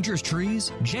 diseased and dangerous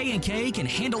trees? J&K can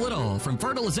handle it all, from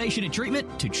fertilization and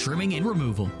treatment to trimming and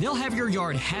removal. They'll have your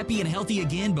yard happy and healthy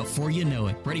again before you know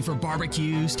it. Ready for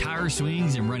barbecues, tire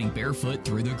swings, and running barefoot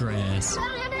through the grass.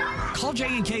 Call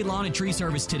J&K Lawn and Tree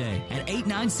Service today at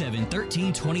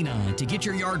 897-1329 to get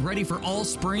your yard ready for all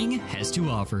spring has to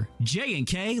offer.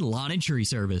 J&K Lawn and Tree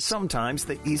Service. Sometimes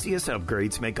the easiest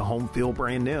upgrades make a home feel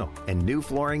brand new, and new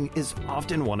flooring is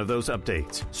often one of those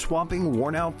updates. Swapping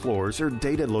worn-out floors or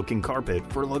dated-looking carpet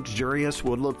for luxurious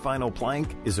wood-look vinyl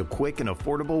plank is a quick and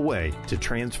affordable way to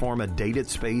transform a dated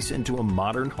space into a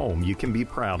modern home you can be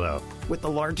proud of. With the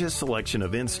largest selection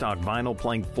of in-stock vinyl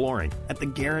plank flooring at the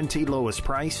guaranteed lowest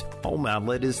price, Home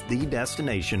Outlet is the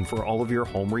destination for all of your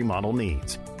home remodel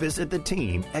needs. Visit the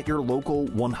team at your local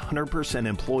 100%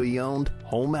 employee-owned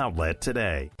Home Outlet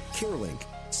today. CareLink,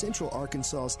 Central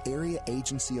Arkansas's area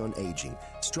agency on aging,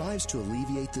 strives to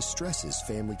alleviate the stresses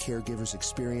family caregivers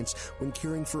experience when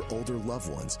caring for older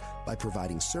loved ones by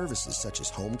providing services such as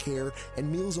home care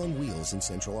and Meals on Wheels in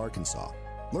Central Arkansas.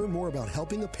 Learn more about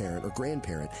helping a parent or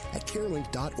grandparent at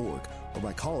carelink.org or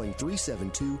by calling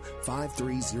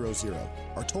 372-5300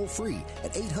 or toll free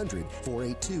at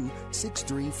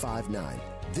 800-482-6359.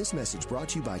 This message brought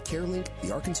to you by CareLink,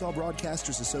 the Arkansas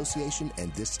Broadcasters Association,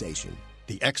 and this station.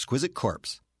 The Exquisite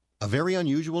Corpse. A very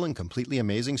unusual and completely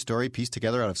amazing story pieced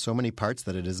together out of so many parts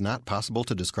that it is not possible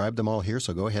to describe them all here,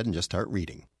 so go ahead and just start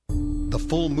reading. The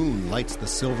full moon lights the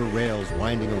silver rails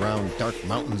winding around dark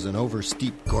mountains and over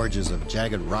steep gorges of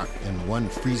jagged rock and one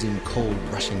freezing cold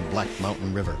rushing black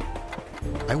mountain river.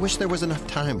 I wish there was enough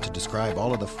time to describe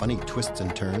all of the funny twists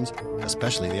and turns,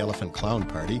 especially the elephant clown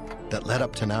party, that led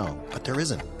up to now, but there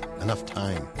isn't enough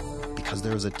time because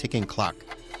there is a ticking clock,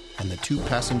 and the two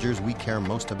passengers we care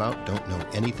most about don't know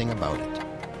anything about it.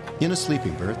 In a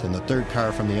sleeping berth in the third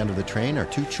car from the end of the train are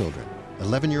two children,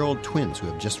 11-year-old twins who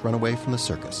have just run away from the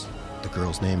circus. The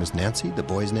girl's name is Nancy, the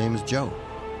boy's name is Joe.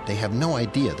 They have no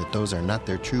idea that those are not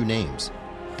their true names,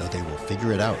 though they will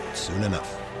figure it out soon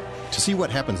enough. To see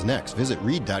what happens next, visit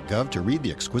read.gov to read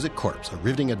The Exquisite Corpse, a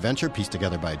riveting adventure pieced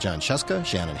together by John Shuska,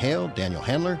 Shannon Hale, Daniel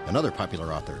Handler, and other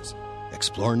popular authors.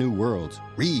 Explore new worlds.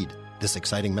 Read. This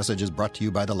exciting message is brought to you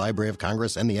by the Library of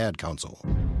Congress and the Ad Council.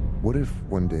 What if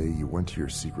one day you went to your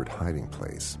secret hiding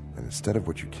place, and instead of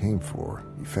what you came for,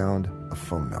 you found a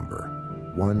phone number?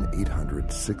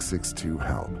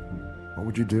 1-800-662-HELP. What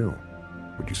would you do?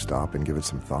 Would you stop and give it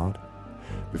some thought?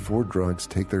 Before drugs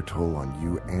take their toll on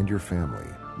you and your family,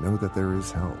 know that there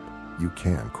is help. You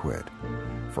can quit.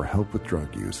 For help with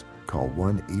drug use, call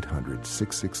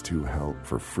 1-800-662-HELP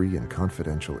for free and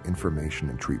confidential information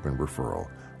and treatment referral,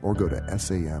 or go to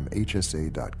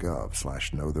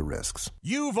samhsa.gov/knowtherisks.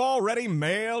 You've already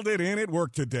mailed it in at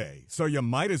work today, so you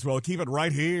might as well keep it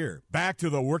right here. Back to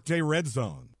the Workday Red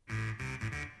Zone.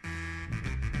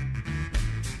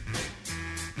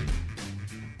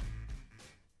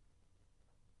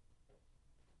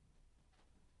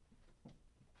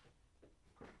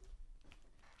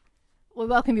 We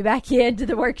welcome you back into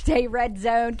the Workday Red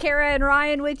Zone. Kara and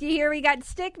Ryan with you here. We got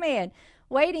Stickman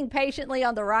waiting patiently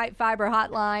on the Right Fiber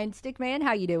hotline. Stickman,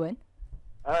 how you doing?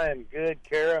 I'm good,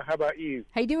 Kara. How about you?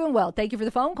 Hey, doing well. Thank you for the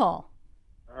phone call.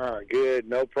 Good.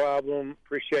 No problem.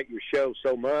 Appreciate your show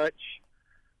so much.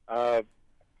 Love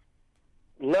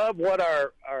what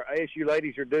our ASU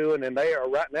ladies are doing, and they are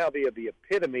right now the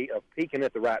epitome of peaking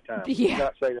at the right time. Yeah.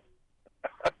 Not say that.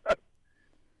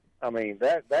 I mean,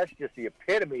 that's just the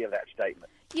epitome of that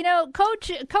statement. You know,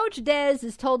 Coach Dez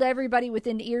has told everybody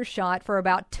within earshot for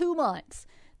about 2 months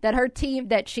that her team,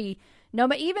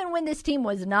 even when this team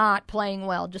was not playing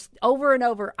well, just over and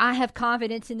over, I have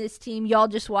confidence in this team. Y'all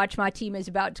just watch, my team is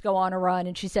about to go on a run.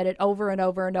 And she said it over and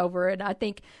over and over. And I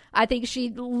think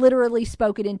she literally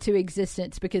spoke it into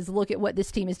existence, because look at what this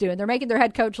team is doing. They're making their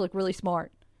head coach look really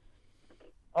smart.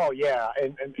 Oh, yeah.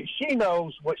 And she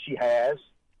knows what she has.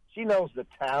 She knows the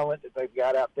talent that they've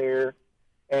got out there,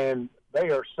 and they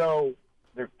are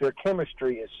their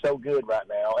chemistry is so good right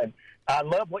now. And I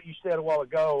love what you said a while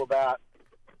ago about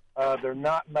they're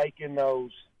not making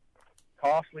those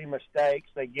costly mistakes.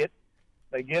 They get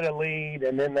a lead,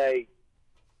 and then they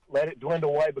let it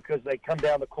dwindle away because they come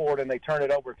down the court and they turn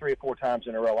it over 3 or 4 times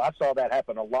in a row. I saw that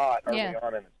happen a lot early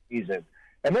on in the season,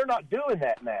 and they're not doing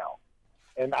that now.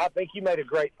 And I think you made a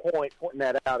great point pointing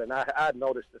that out, and I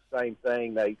noticed the same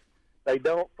thing. They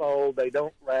don't fold, they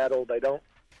don't rattle, they're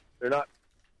not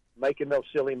making those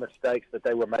silly mistakes that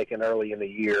they were making early in the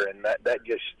year, and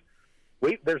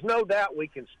there's no doubt we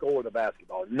can score the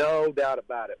basketball, no doubt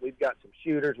about it. We've got some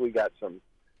shooters, we've got some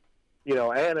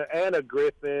Anna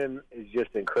Griffin is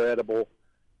just incredible.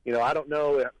 I don't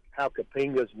know how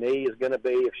Kapinga's knee is going to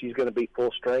be, if she's going to be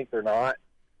full strength or not.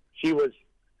 She was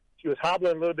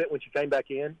hobbling a little bit when she came back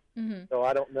in, so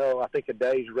I don't know. I think a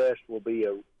day's rest will be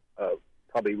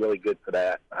probably really good for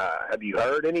that. Have you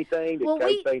heard anything? Did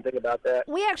Cade say anything about that?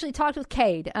 We actually talked with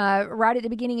Cade right at the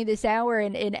beginning of this hour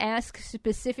and asked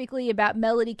specifically about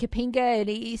Melody Kapinga, and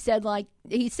he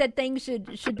said things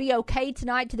should be okay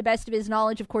tonight to the best of his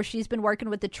knowledge. Of course, she's been working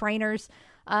with the trainers.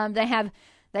 They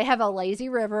have a lazy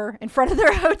river in front of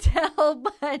their hotel,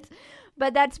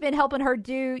 but that's been helping her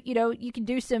do. You can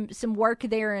do some work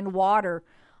there in water.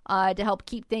 To help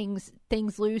keep things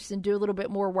loose and do a little bit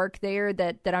more work there,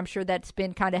 that I'm sure that's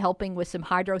been kind of helping with some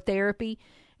hydrotherapy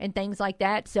and things like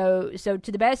that. So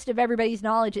to the best of everybody's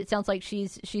knowledge, it sounds like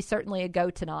she's certainly a go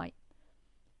tonight.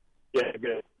 Yeah,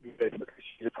 good. Because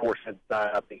she's a force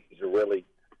inside. I think she's really,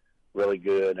 really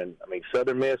good. And I mean,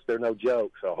 Southern Miss, they're no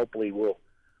joke. So hopefully we'll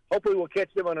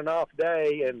catch them on an off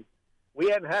day. And we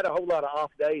hadn't had a whole lot of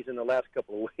off days in the last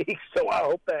couple of weeks. So I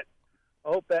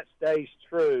hope that stays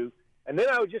true. And then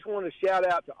I just want to shout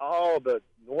out to all the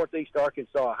Northeast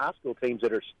Arkansas high school teams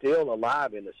that are still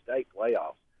alive in the state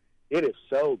playoffs. It is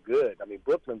so good. I mean,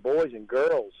 Brooklyn boys and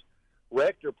girls,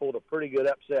 Rector pulled a pretty good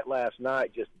upset last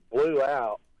night, just blew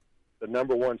out the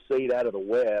number one seed out of the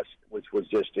West, which was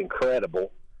just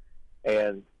incredible.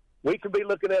 And we could be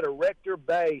looking at a Rector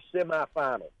Bay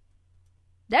semifinal.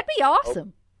 That'd be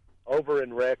awesome. Over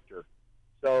in Rector.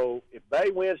 So if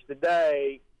Bay wins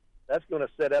today, that's going to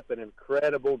set up an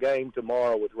incredible game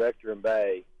tomorrow with Rector and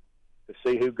Bay to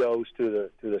see who goes to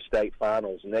the state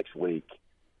finals next week.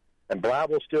 And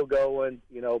Blyville's still going.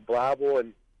 Blyville,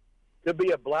 and could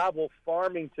be a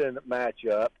Blyville-Farmington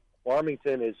matchup.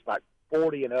 Farmington is like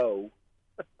 40-0.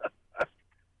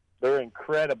 They're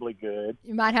incredibly good.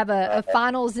 You might have a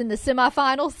finals in the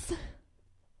semifinals.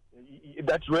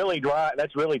 That's really right.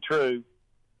 That's really true.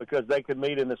 Because they could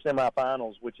meet in the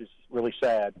semifinals, which is really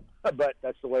sad, but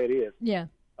that's the way it is. Yeah.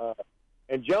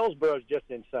 And Jonesboro is just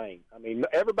insane. I mean,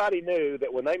 everybody knew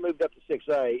that when they moved up to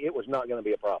 6A, it was not going to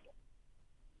be a problem.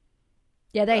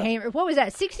 Yeah, they hammered. What was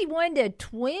that?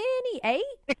 61-28?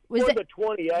 Was it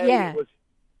 28? Yeah.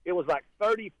 It was like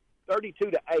 32-8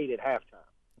 at halftime.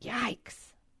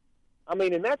 Yikes! I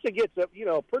mean, and that's against a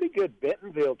pretty good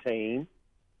Bentonville team.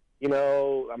 I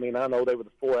know they were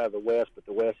the 4 out of the West, but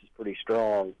the West is pretty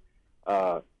strong.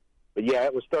 But, yeah,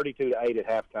 it was 32-8 at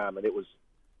halftime, and it was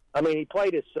 – he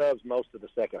played his subs most of the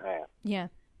second half. Yeah.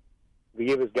 To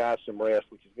give his guys some rest,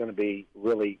 which is going to be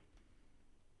really,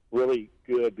 really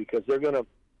good because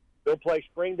they'll play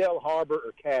Springdale Harbor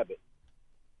or Cabot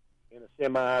in the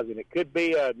semis, and it could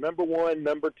be a number 1,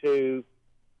 number 2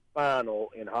 final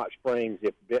in Hot Springs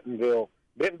if Bentonville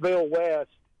West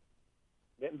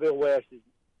is,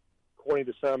 according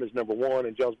to some, is number 1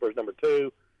 and Jonesboro's number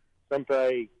 2. Some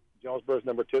say Jonesboro's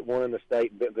number 1 in the state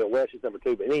and Bentonville West is number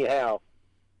 2. But anyhow,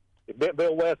 if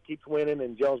Bentonville West keeps winning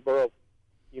and Jonesboro,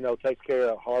 takes care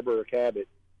of Harbor or Cabot,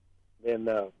 then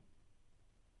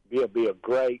it'll be a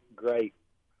great, great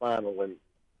final. And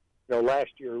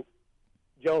last year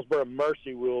Jonesboro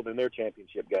mercy ruled in their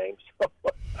championship games.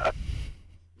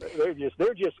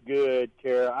 they're just good,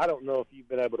 Kara. I don't know if you've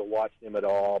been able to watch them at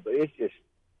all, but it's just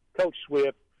Coach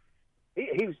Swift.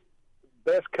 He's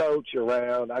best coach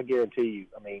around. I guarantee you.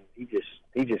 I mean, he's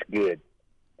just good,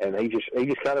 and he just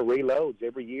kind of reloads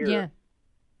every year. Yeah,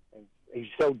 and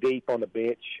he's so deep on the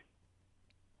bench.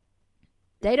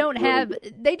 They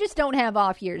just don't have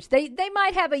off years. They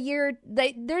might have a year.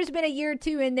 There's been a year or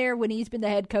two in there when he's been the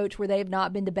head coach where they have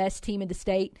not been the best team in the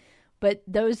state, but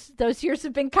those years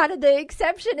have been kind of the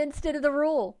exception instead of the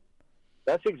rule.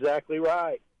 That's exactly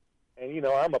right. And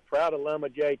I'm a proud alum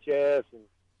of JHS, and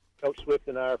Coach Swift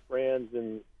and I are friends,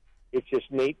 and it's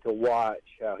just neat to watch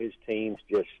how his teams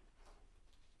just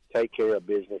take care of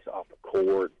business off the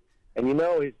court. And,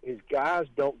 his guys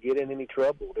don't get in any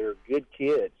trouble. They're good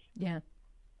kids. Yeah.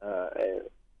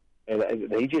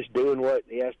 And he's just doing what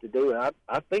he has to do. And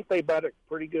I think they got a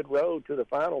pretty good road to the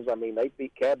finals. I mean, they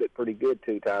beat Cabot pretty good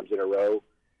 2 times in a row.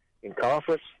 In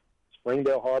conference,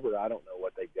 Springdale Harbor, I don't know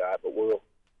what they've got, but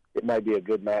it may be a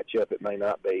good matchup. It may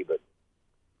not be, but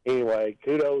anyway,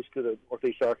 kudos to the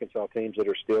Northeast Arkansas teams that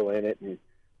are still in it, and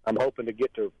I'm hoping to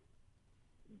get to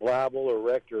Blyville or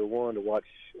Rector or one to watch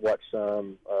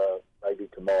some maybe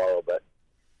tomorrow. But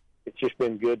it's just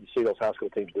been good to see those high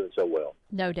school teams doing so well.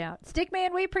 No doubt.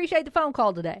 Stickman, we appreciate the phone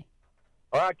call today.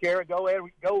 All right, Kara, go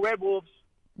Red Wolves.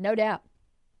 No doubt.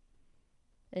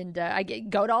 And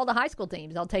go to all the high school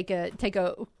teams. I'll take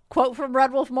a quote from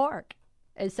Red Wolf Mark,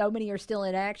 as so many are still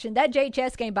in action. That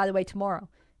JHS game, by the way, tomorrow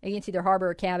against either Harbor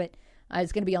or Cabot.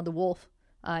 is going to be on the Wolf,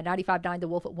 95.9 The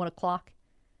Wolf at 1 o'clock.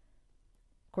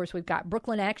 Of course, we've got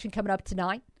Brooklyn action coming up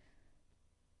tonight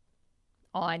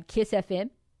on Kiss FM.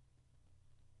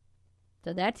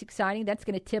 So that's exciting. That's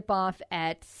going to tip off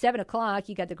at 7 o'clock.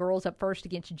 You got the girls up first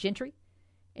against Gentry.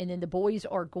 And then the boys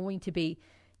are going to be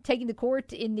taking the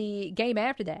court in the game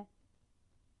after that.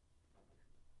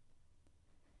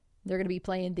 They're going to be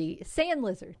playing the Sand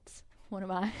Lizards. One of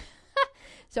my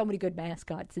so many good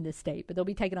mascots in this state. But they'll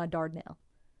be taking on Dardanelle.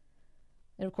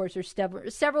 And, of course, there's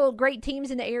several great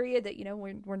teams in the area that,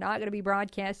 we're not going to be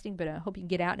broadcasting. But I hope you can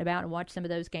get out and about and watch some of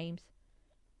those games.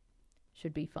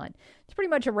 Should be fun. It's pretty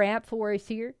much a wrap for us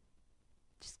here.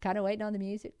 Just kind of waiting on the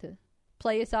music to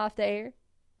play us off the air.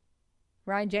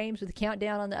 Ryan James with the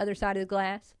countdown on the other side of the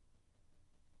glass.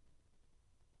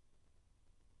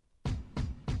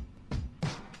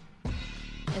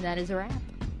 And that is a wrap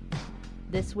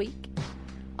this week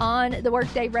on the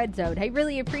Workday Red Zone. Hey,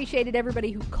 really appreciated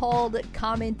everybody who called,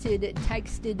 commented,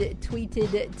 texted,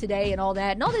 tweeted today and all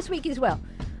that. And all this week as well.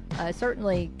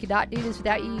 Certainly could not do this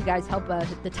without you. You guys help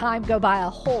the time go by a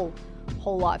whole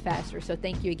lot faster. So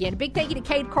thank you again. A big thank you to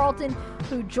Cade Carlton,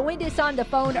 who joined us on the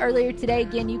phone earlier today.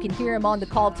 Again, you can hear him on the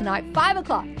call tonight, 5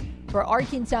 o'clock, for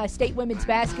Arkansas State women's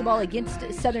basketball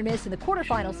against Southern Miss in the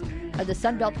quarterfinals of the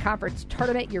Sun Belt Conference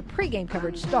Tournament. Your pregame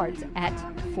coverage starts at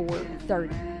 4:30.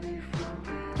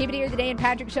 Keep it here. The Dan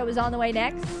Patrick Show is on the way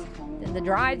next. Then the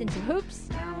drive, then some hoops.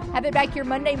 Have it back here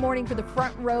Monday morning for the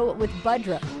front row with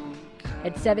Budra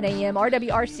at 7 a.m.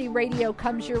 RWRC Radio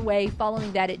comes your way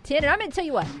following that at 10. And I'm going to tell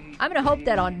you what, I'm going to hope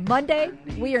that on Monday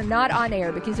we are not on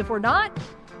air, because if we're not,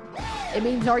 it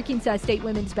means Arkansas State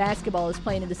women's basketball is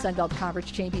playing in the Sun Belt Conference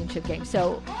Championship game.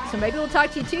 So maybe we'll talk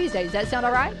to you Tuesday. Does that sound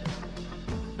all right?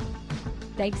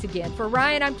 Thanks again. For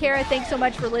Ryan, I'm Kara. Thanks so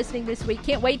much for listening this week.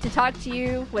 Can't wait to talk to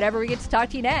you whenever we get to talk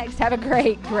to you next. Have a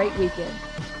great weekend.